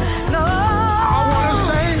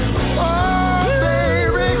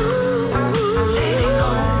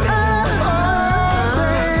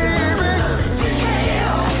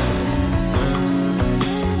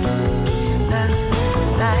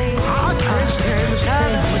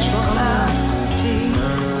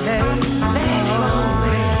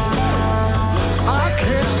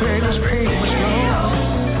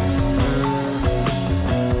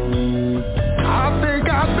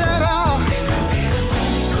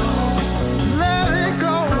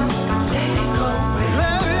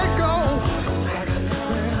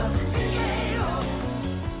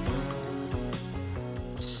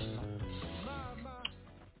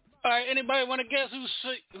 right, anybody want to guess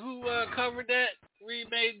who covered that,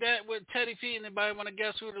 remade that with Teddy P? Anybody want to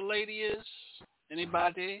guess who the lady is?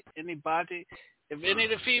 Anybody? If any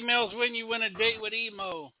of the females win, you win a date with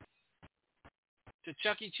Emo to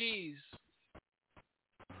Chuck E. Cheese.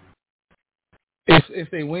 If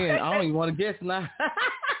they win, I don't even want to guess now.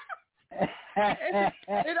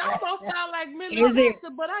 It almost sounds like Millie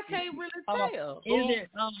Jackson, but I can't really tell. Is it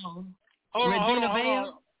Regina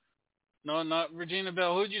Bell? No, not Regina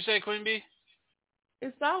Bell. Who'd you say, Queen Bee?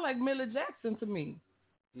 It sounds like Millie Jackson to me.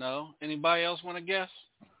 No. Anybody else want to guess?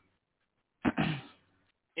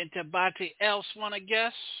 Anybody else want to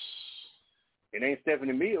guess? It ain't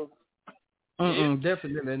Stephanie Mills.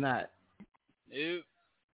 Definitely not. Nope.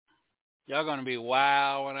 Y'all gonna be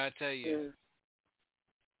wild when I tell you.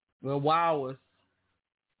 Well, wow.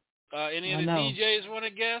 Any of the DJs want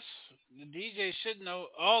to guess? The DJs should know.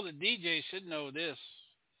 All the DJs should know this.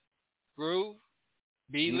 Groove,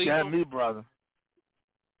 You Lethal. got me, brother.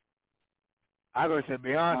 I gonna say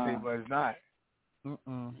Beyonce, but it's not.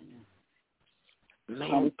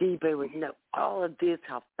 Man, D-Bay would know all of this,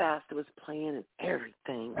 how fast it was playing and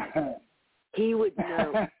everything. He would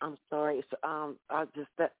know. I'm sorry. So,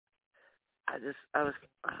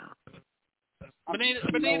 Benita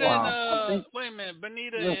and wait a minute,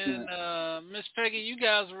 Benita and Miss Peggy, you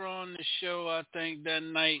guys were on the show, I think, that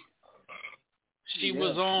night. She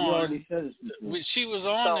was on. She was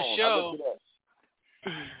on the show.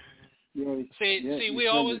 See, we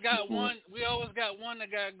always got one. We always got one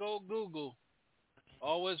that got to go Google.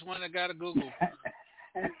 Always one that got to Google.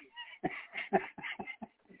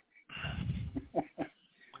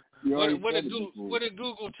 What did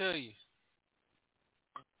Google tell you?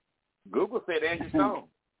 Google said Angie Stone.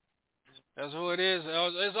 That's who it is.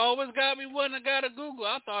 It's always got me one that got to Google.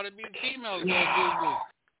 I thought it'd be females go Google.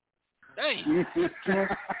 Dang.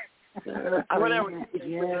 Whatever.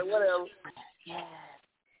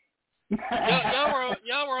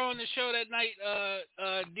 Y'all were on the show that night.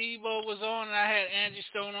 Devo was on, and I had Angie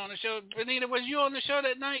Stone on the show. Benita, was you on the show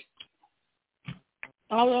that night?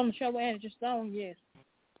 I was on the show with Angie Stone, yes.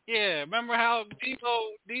 Yeah, remember how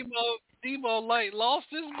Devo like lost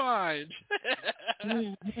his mind.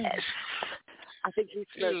 I think he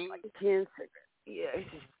smoked like 10 cigarettes. Yeah.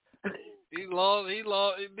 He lost.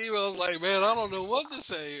 Devo's like, man, I don't know what to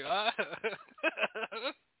say.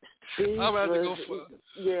 I'm about to go.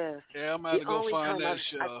 Yes. Yeah, I'm about to go find that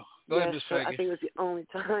show. Go ahead, Miss Peggy. I think it was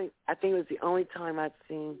the only time. I'd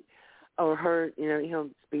seen or heard,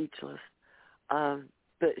 him speechless.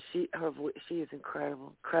 But she is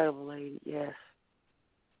incredible lady. Yes.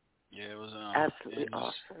 Yeah, it was absolutely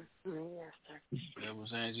awesome. Yes, sir. It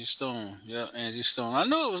was Angie Stone. Yeah, Angie Stone. I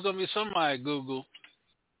knew it was gonna be somebody at Google.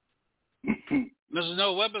 Mr.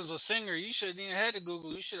 No Weapon's a singer. You shouldn't even had to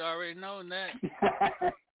Google. You should already known that.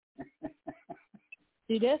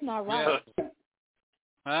 See, that's not right. Yeah.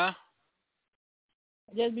 Huh?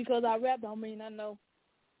 Just because I rap don't mean I know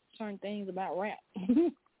certain things about rap.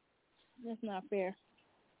 That's not fair.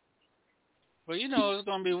 Well, it was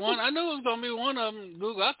going to be one. I knew it was going to be one of them.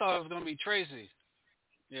 Google. I thought it was going to be Tracy.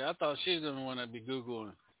 Yeah, I thought she was going to want to be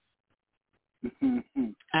Googling.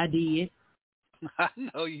 I did. I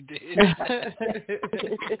know you did.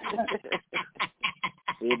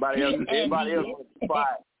 Everybody else want to be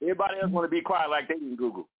quiet. Everybody else want to be quiet like they didn't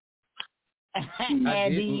Google. I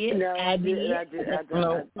did. No, I didn't.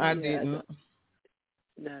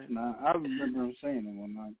 No, I remember him saying it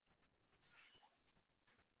one night.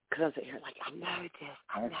 Because I was here like, I know this.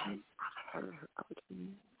 I know. I've heard.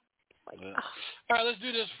 All right, let's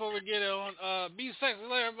do this before we get on. Be sexy.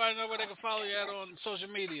 Let everybody know where they can follow you at on social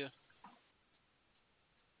media.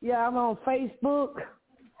 Yeah, I'm on Facebook,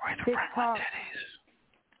 TikTok,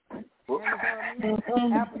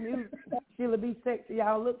 Apple Music. Sheila Be Sexy.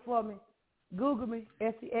 Y'all look for me. Google me,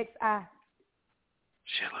 SEXI.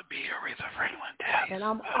 Sheila B. Aretha Franklin Dallas. And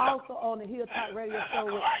I'm also on the Hilltop radio show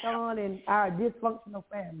with Sean and our dysfunctional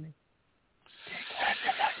family.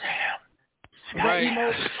 Right.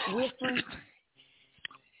 Emo whispering.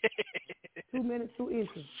 2 minutes, 2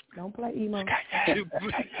 inches. Don't play emo. 2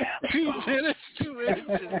 minutes, 2 inches.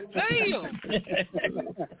 Damn.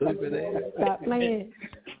 Stop playing.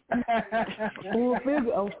 Full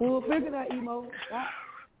figure. I'm full figure now, emo.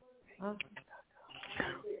 Huh?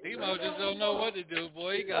 Emo just don't know what to do,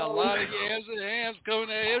 boy. He got a lot of hands coming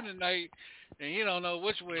at him tonight, and he don't know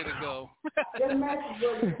which way to go.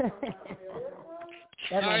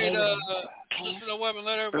 All right, Mr. No Weapon,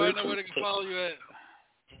 let everybody know where they can follow you at.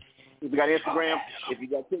 If you got Instagram, if you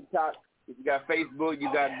got TikTok, if you got Facebook,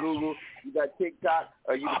 you got Google, you got TikTok,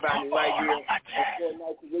 or you can find me right here on 4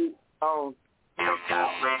 nights a week on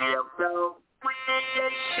Hilltop Radio Show.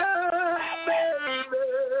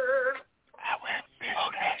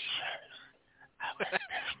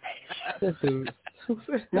 This dude. Shit.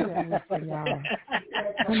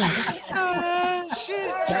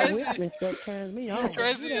 That whispering stuff turns me on.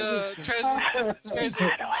 Tracy,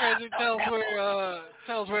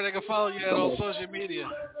 tell us where they can follow you at on social media.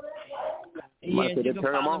 Yes, you can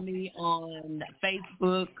follow me on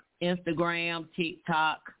Facebook, Instagram,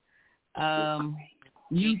 TikTok,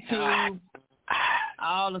 YouTube,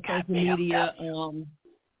 all the social media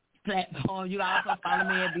platforms. You can also follow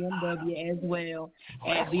me at BMW as well,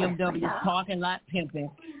 at BMW Parking Lot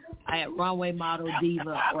Pimping, at Runway Model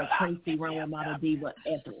Diva or Tracy Runway Model Diva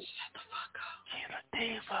Ethel.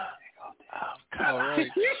 All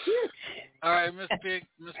right, Miss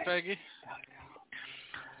Peggy.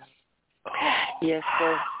 Yes,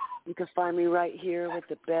 sir. You can find me right here with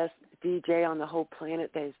the best DJ on the whole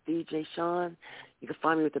planet. That is DJ Sean. You can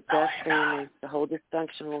find me with the best family, the whole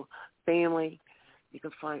dysfunctional family. You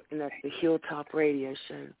can find, and that's the Hilltop Radio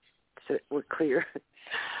Show. So we're clear.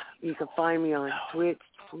 You can find me on Twitch,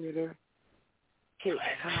 Twitter,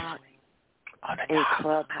 TikTok, and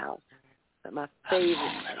Clubhouse. But my favorite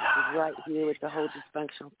is right here with the whole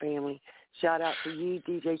dysfunctional family. Shout out to you,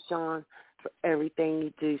 DJ Sean, for everything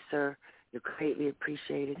you do, sir. You're greatly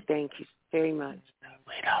appreciated. Thank you very much.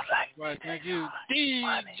 Right, thank you.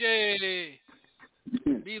 DJ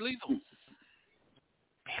Be Lethal.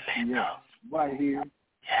 Yeah, right here.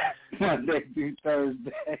 Yes. Monday through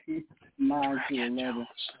Thursday, 9 to 11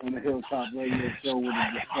 on the Hilltop Radio Show with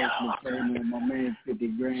the discussion family and my man 50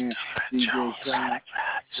 Grand, DJ Sean,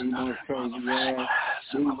 Demo's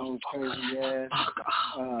crazy ass,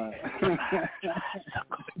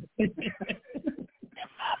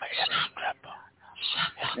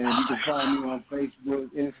 and you can find me on Facebook,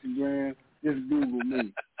 Instagram, just Google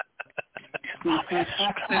me. He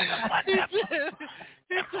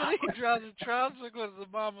said he drives a trouser because the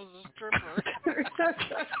mama's a stripper.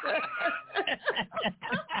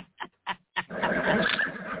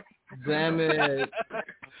 Damn it.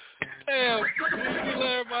 Damn, you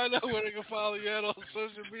let everybody know where they can follow you at on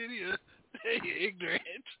social media. Hey, you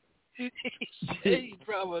ignorant. He said he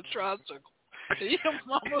drives a trouser. Your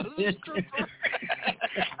mama's a stripper.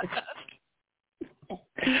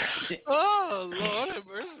 Oh, Lord have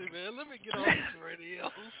mercy, man. Let me get on this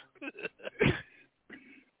radio.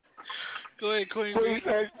 Go ahead, Queen. Please.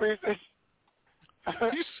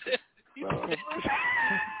 You said.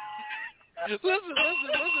 Listen, man.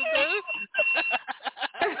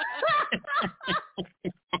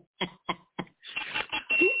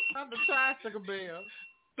 I'm the tricycle bell.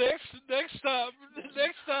 Next stop.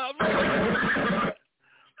 Next stop.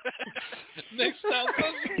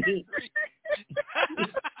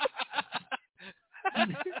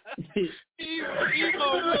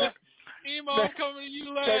 Emo, I'm coming to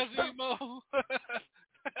you last, Emo.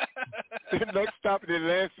 Next stop is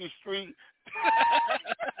Lancey Street.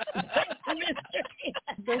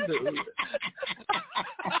 Wait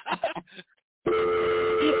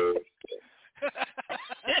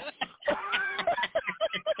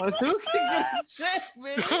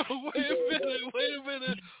a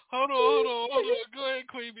minute. Hold on. Go ahead,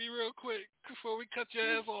 Queen, be real quick before we cut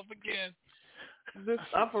your ass off again.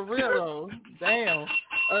 I'm for real though. Damn.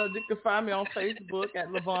 You can find me on Facebook at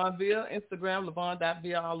LaVonville, Instagram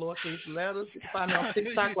LaVon.Ville, all lowercase letters. You can find me on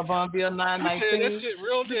TikTok LaVonville919. That shit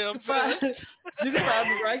real damn fast. You can find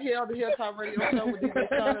me right here on the Hilltop Radio Show with DJ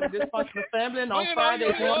Sean and the Dysfunctional Family, and on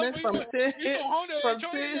Friday morning from 10 to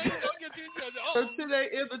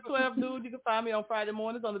 12 noon. You can find me on Friday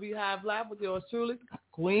mornings on the Beehive Live with yours truly,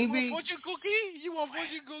 Queen B. You want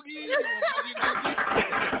fortune cookie?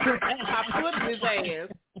 I put in his ass.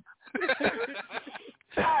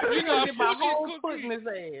 You gonna get my whole foot in his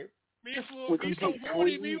ass. Me for fortune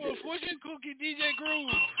cookie, DJ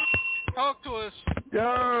Groove. Talk to us.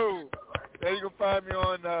 Yo, there you can find me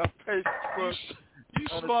on Facebook. You're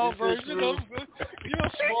a small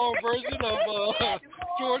version of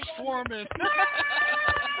George Foreman.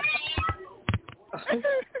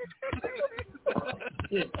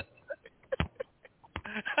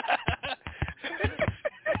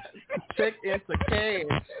 Check into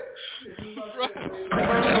cash.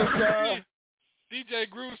 DJ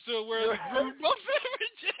Groove still wears the Groove Buff every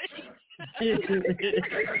day.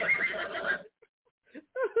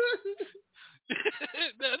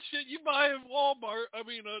 That shit you buy in Walmart,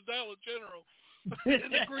 Dollar General.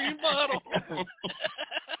 In the green bottle.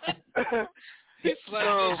 He slaps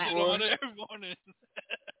that shit on every morning.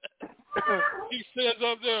 He stands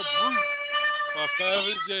up there, Bruce, my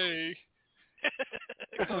favorite day.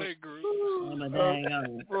 Go ahead, Groove. I'm a dang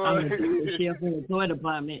I'm a chef in the toy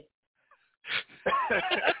department.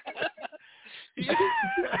 He's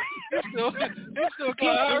still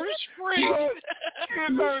got Irish Spring.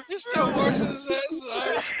 He's still working his ass in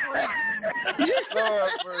Irish Spring.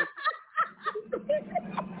 Lord mercy.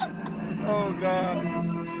 Oh, God.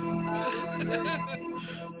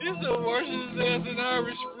 He's still working his ass in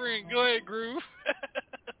Irish Spring. Go ahead, Groove.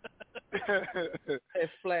 That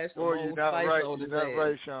flash. Boy, you're not right. You're not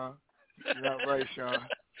right, Sean. You're not right, Sean.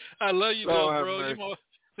 I love you, Lord though, bro. mercy. You know,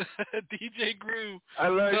 DJ Groove. I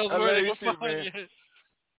love you too, find man.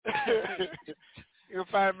 You can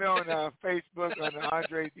find me on Facebook on the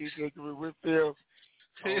Andre DJ Groove Whitfield.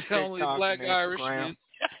 He's the only black Irishman.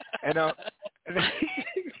 And on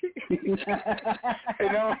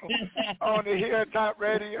the Hilltop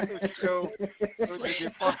Radio Show with the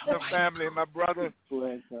Dysfunctional Family, my brother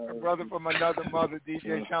from another mother,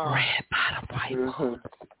 DJ Sean. Red bottom, white bottom.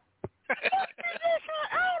 I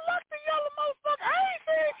don't like the yellow motherfucker. I ain't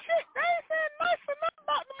saying shit. They ain't saying nice or nothing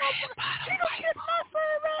about the motherfucker. He gonna kiss my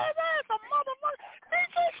son ass, a motherfucker.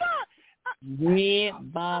 DJ Sean. Red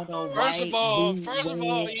bottle, First of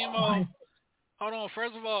all, Emo. Hold on.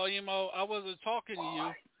 First of all, Emo, I wasn't talking to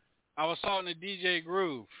you. I was talking to DJ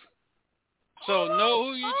Groove. So know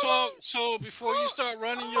who you talk. So before you start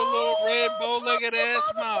running your little red bow-legged ass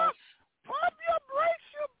mouth. Pump your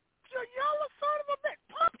brakes, you yellow son of a bitch.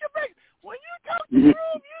 Pump your brakes. When you talk to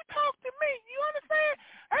Groove, you talk to me. You understand?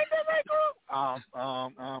 Ain't that right, Groove?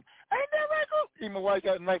 Ain't that right, Groove? Emo, why you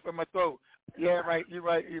got a knife in my throat? Yeah, right. You're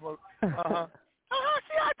right, Emo. See,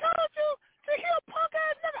 I told you. See, he a punk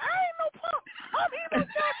ass nigga. I ain't no punk. I'm Emo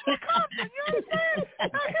Johnson Compton. You understand?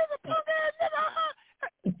 Now here's a punk ass nigga.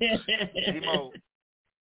 Emo.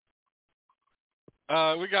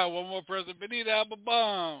 We got one more person. Benita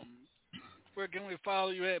Applebomb. Where can we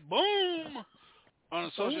follow you at? Boom! On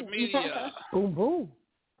the social media. Boom, boom.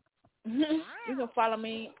 You can follow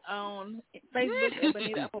me on Facebook at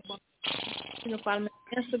Benita Applebomb. You can follow me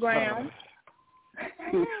on Instagram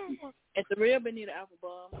at The Real Benita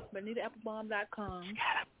Applebomb, BenitaApplebomb.com.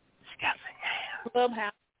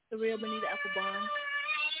 Clubhouse, The Real Benita Applebomb.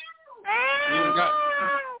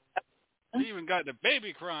 You even got the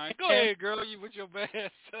baby crying. Go ahead, girl. You with your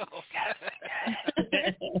bad self.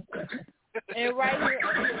 And right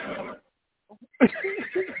here.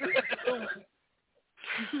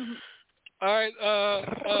 All right,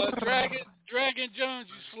 Dragon Jones,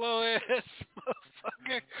 you slow ass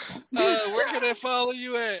motherfucker. Where can they follow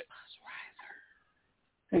you at?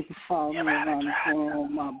 They can follow me around the corner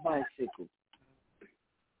on my bicycle.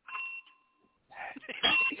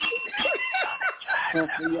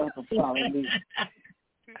 Hopefully y'all can follow me.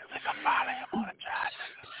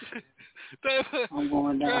 I'm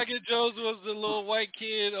going down. Dragon Jones was the little white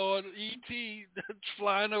kid on E.T.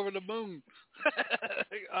 flying over the moon.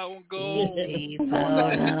 I won't go.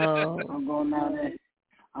 I'm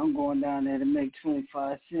going down there to make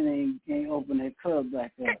 25 cents. Ain't open that club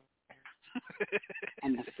back up.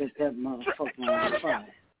 I'm gonna set that motherfucker on fire.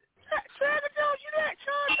 Dragon Jones, you that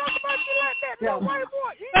Sean talk about you like that little white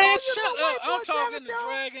boy. Man, shut up. I'm talking to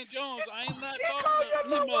Dragon Jones. I am not talking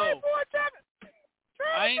to Emo.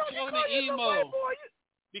 I ain't talking to Emo.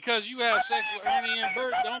 Because you have sex with Ernie and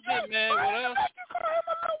Bert, don't get mad with us. You call him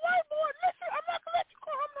a little white boy. Listen, I'm not gonna let you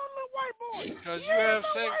call him no little white boy. Because you have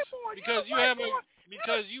sex.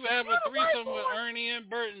 Because you have a threesome with Ernie and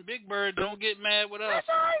Bert and Big Bird, don't get mad with us. That's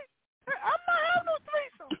all right. I'm not having no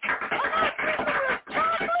threesome.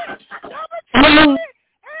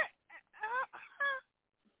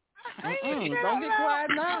 Don't get quiet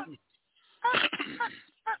now.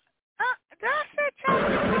 That's it,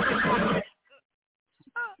 chocolate.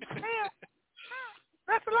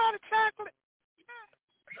 That's a lot of chocolate.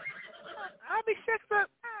 I'll be sick of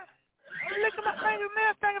I'm licking my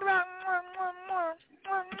fingernails thinking about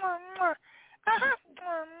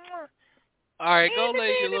All right, go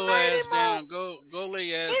lay your little ass down. Go lay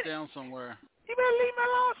your ass down somewhere. You better leave me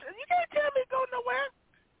alone. You can't tell me to go nowhere.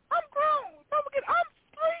 I'm grown. Don't forget, I'm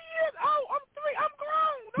 3 years old. I'm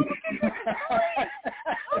grown. Don't forget this is 3.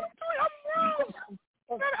 I'm grown.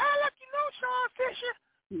 You better act like you know Sean Fisher.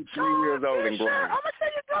 3 years old and grown. I'm going to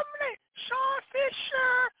tell your government name. Sean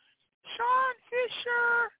Fisher. Sean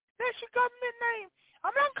Fisher. That's your government name.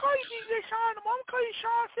 I'm not going to call you DJ Sean. I'm going to call you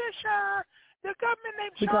Sean Fisher. The government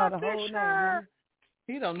name Sean Fisher.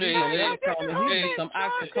 He don't need no electronic. He needs some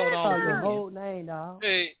oxycodone on your whole name, dog.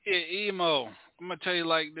 Hey, Emo, I'm going to tell you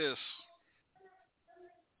like this.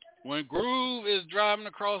 When Groove is driving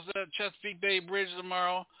across that Chesapeake Bay Bridge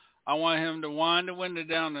tomorrow, I want him to wind the window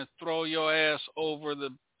down and throw your ass over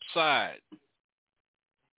the side.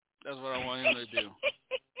 That's what I want him to do.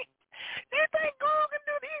 You think Groove can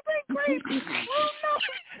do this? He think crazy.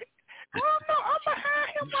 Groove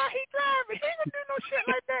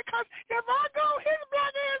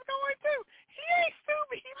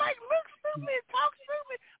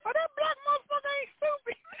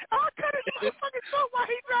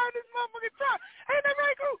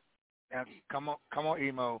Come on,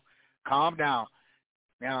 emo. Calm down.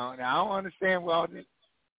 Now I don't understand what all this.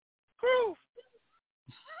 Groove.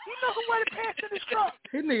 You know who wanted to pass to this truck?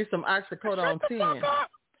 He needs some oxycodone 10.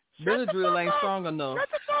 Benadryl ain't strong enough. Shut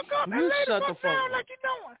the fuck up. You shut the fuck up. Like you're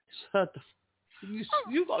doing. Shut the.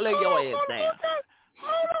 You gonna lay your ass down.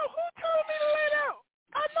 Hold on. Who told me to lay down?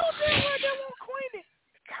 I know damn well they won't Queenie.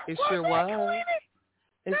 It sure was.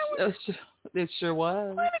 It sure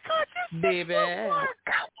was. Baby.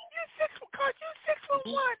 You 6'1"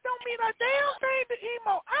 don't mean a damn thing to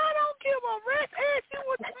emo. I don't give a rat's ass. You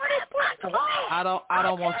was 20 foot. I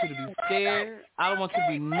don't want you to be scared. I don't want you to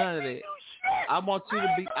be none of that. I want you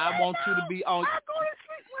to be on.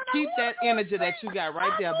 Keep that energy that you got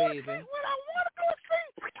right there, baby. When I want to go to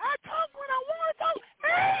sleep, I talk when I want to talk.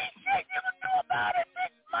 Hey, shit, you can know about it,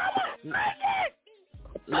 big mama.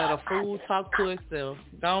 Let a fool talk to itself.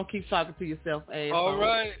 Don't keep talking to yourself, asshole. All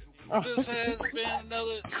right. This has been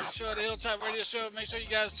another show, the Hilltop Radio Show. Make sure you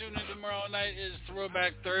guys tune in tomorrow night. It's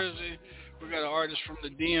Throwback Thursday. We got an artist from the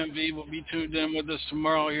DMV. Will be tuned in with us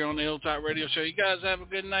tomorrow here on the Hilltop Radio Show. You guys have a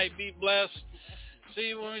good night. Be blessed. See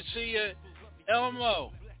you when we see you.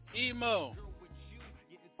 Elmo. Emo.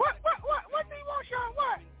 What do you want, Sean?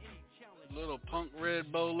 What? Little punk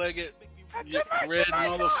red bow-legged red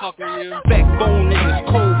motherfucker you. Backbone in this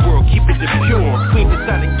cold world, keeping it pure. Queen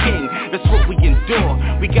beside a king, that's what we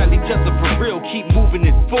endure. We got each other for real, keep moving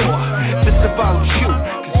it forward. This about you,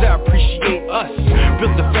 cause I appreciate us.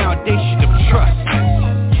 Built the foundation of trust.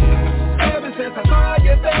 Ever since I saw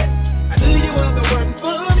you back, I knew you were the one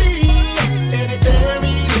for me. And it's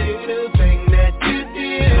every little thing that you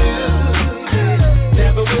do.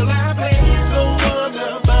 Never will I place no one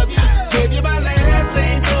above you. Give you my last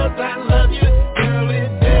name, cause I love you. Girl,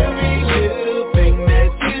 it's every little thing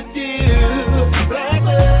that you do. Black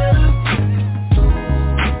love.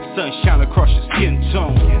 Sunshine across your skin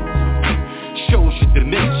tone shows your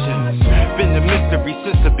dimensions. Been the mystery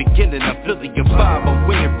since the beginning. I'm feeling your vibe, I'm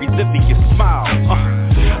winning, reliving your smile.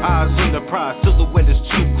 Eyes on the prize, silhouette is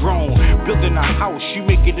too grown. Building a house, you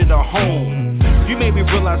making it a home. You made me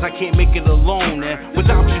realize I can't make it alone, and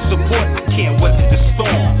without your support, I can't weather the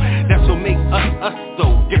storm. That's what makes us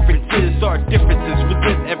though. Differences are differences. We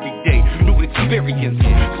live every day, new experience.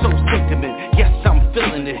 So sentiment, yes I'm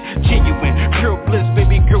feeling it. Genuine, pure bliss,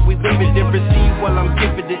 baby girl, we live it and receive while I'm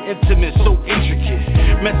giving it intimate, so intricate.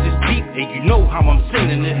 Message deep, and you know how I'm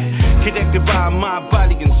sending it. Connected by mind,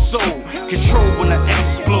 body, and soul. Control when I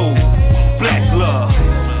explode. Black love.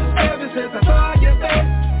 Ever since I saw you back,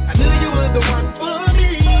 I knew you were the one for me.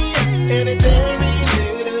 And it's every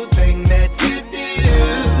little thing that you do.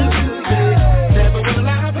 Never will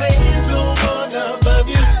I place no one above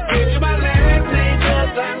you. Give you my last name,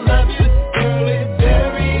 cause I love you. Girl, it's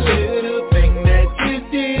every little thing that you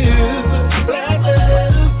do. Black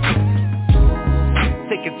love.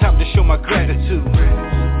 Taking time to show my gratitude.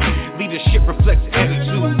 Leadership reflects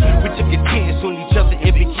attitude. We took a chance on each other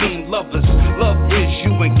and became lovers. Love is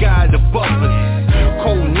you and God above us.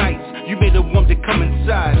 Cold nights, you made a warm to come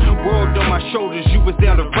inside. World on my shoulders, you was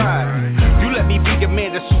down to ride. You let me be a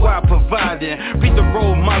man, that's who I provided. Be the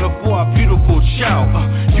role model for our beautiful child.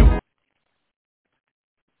 You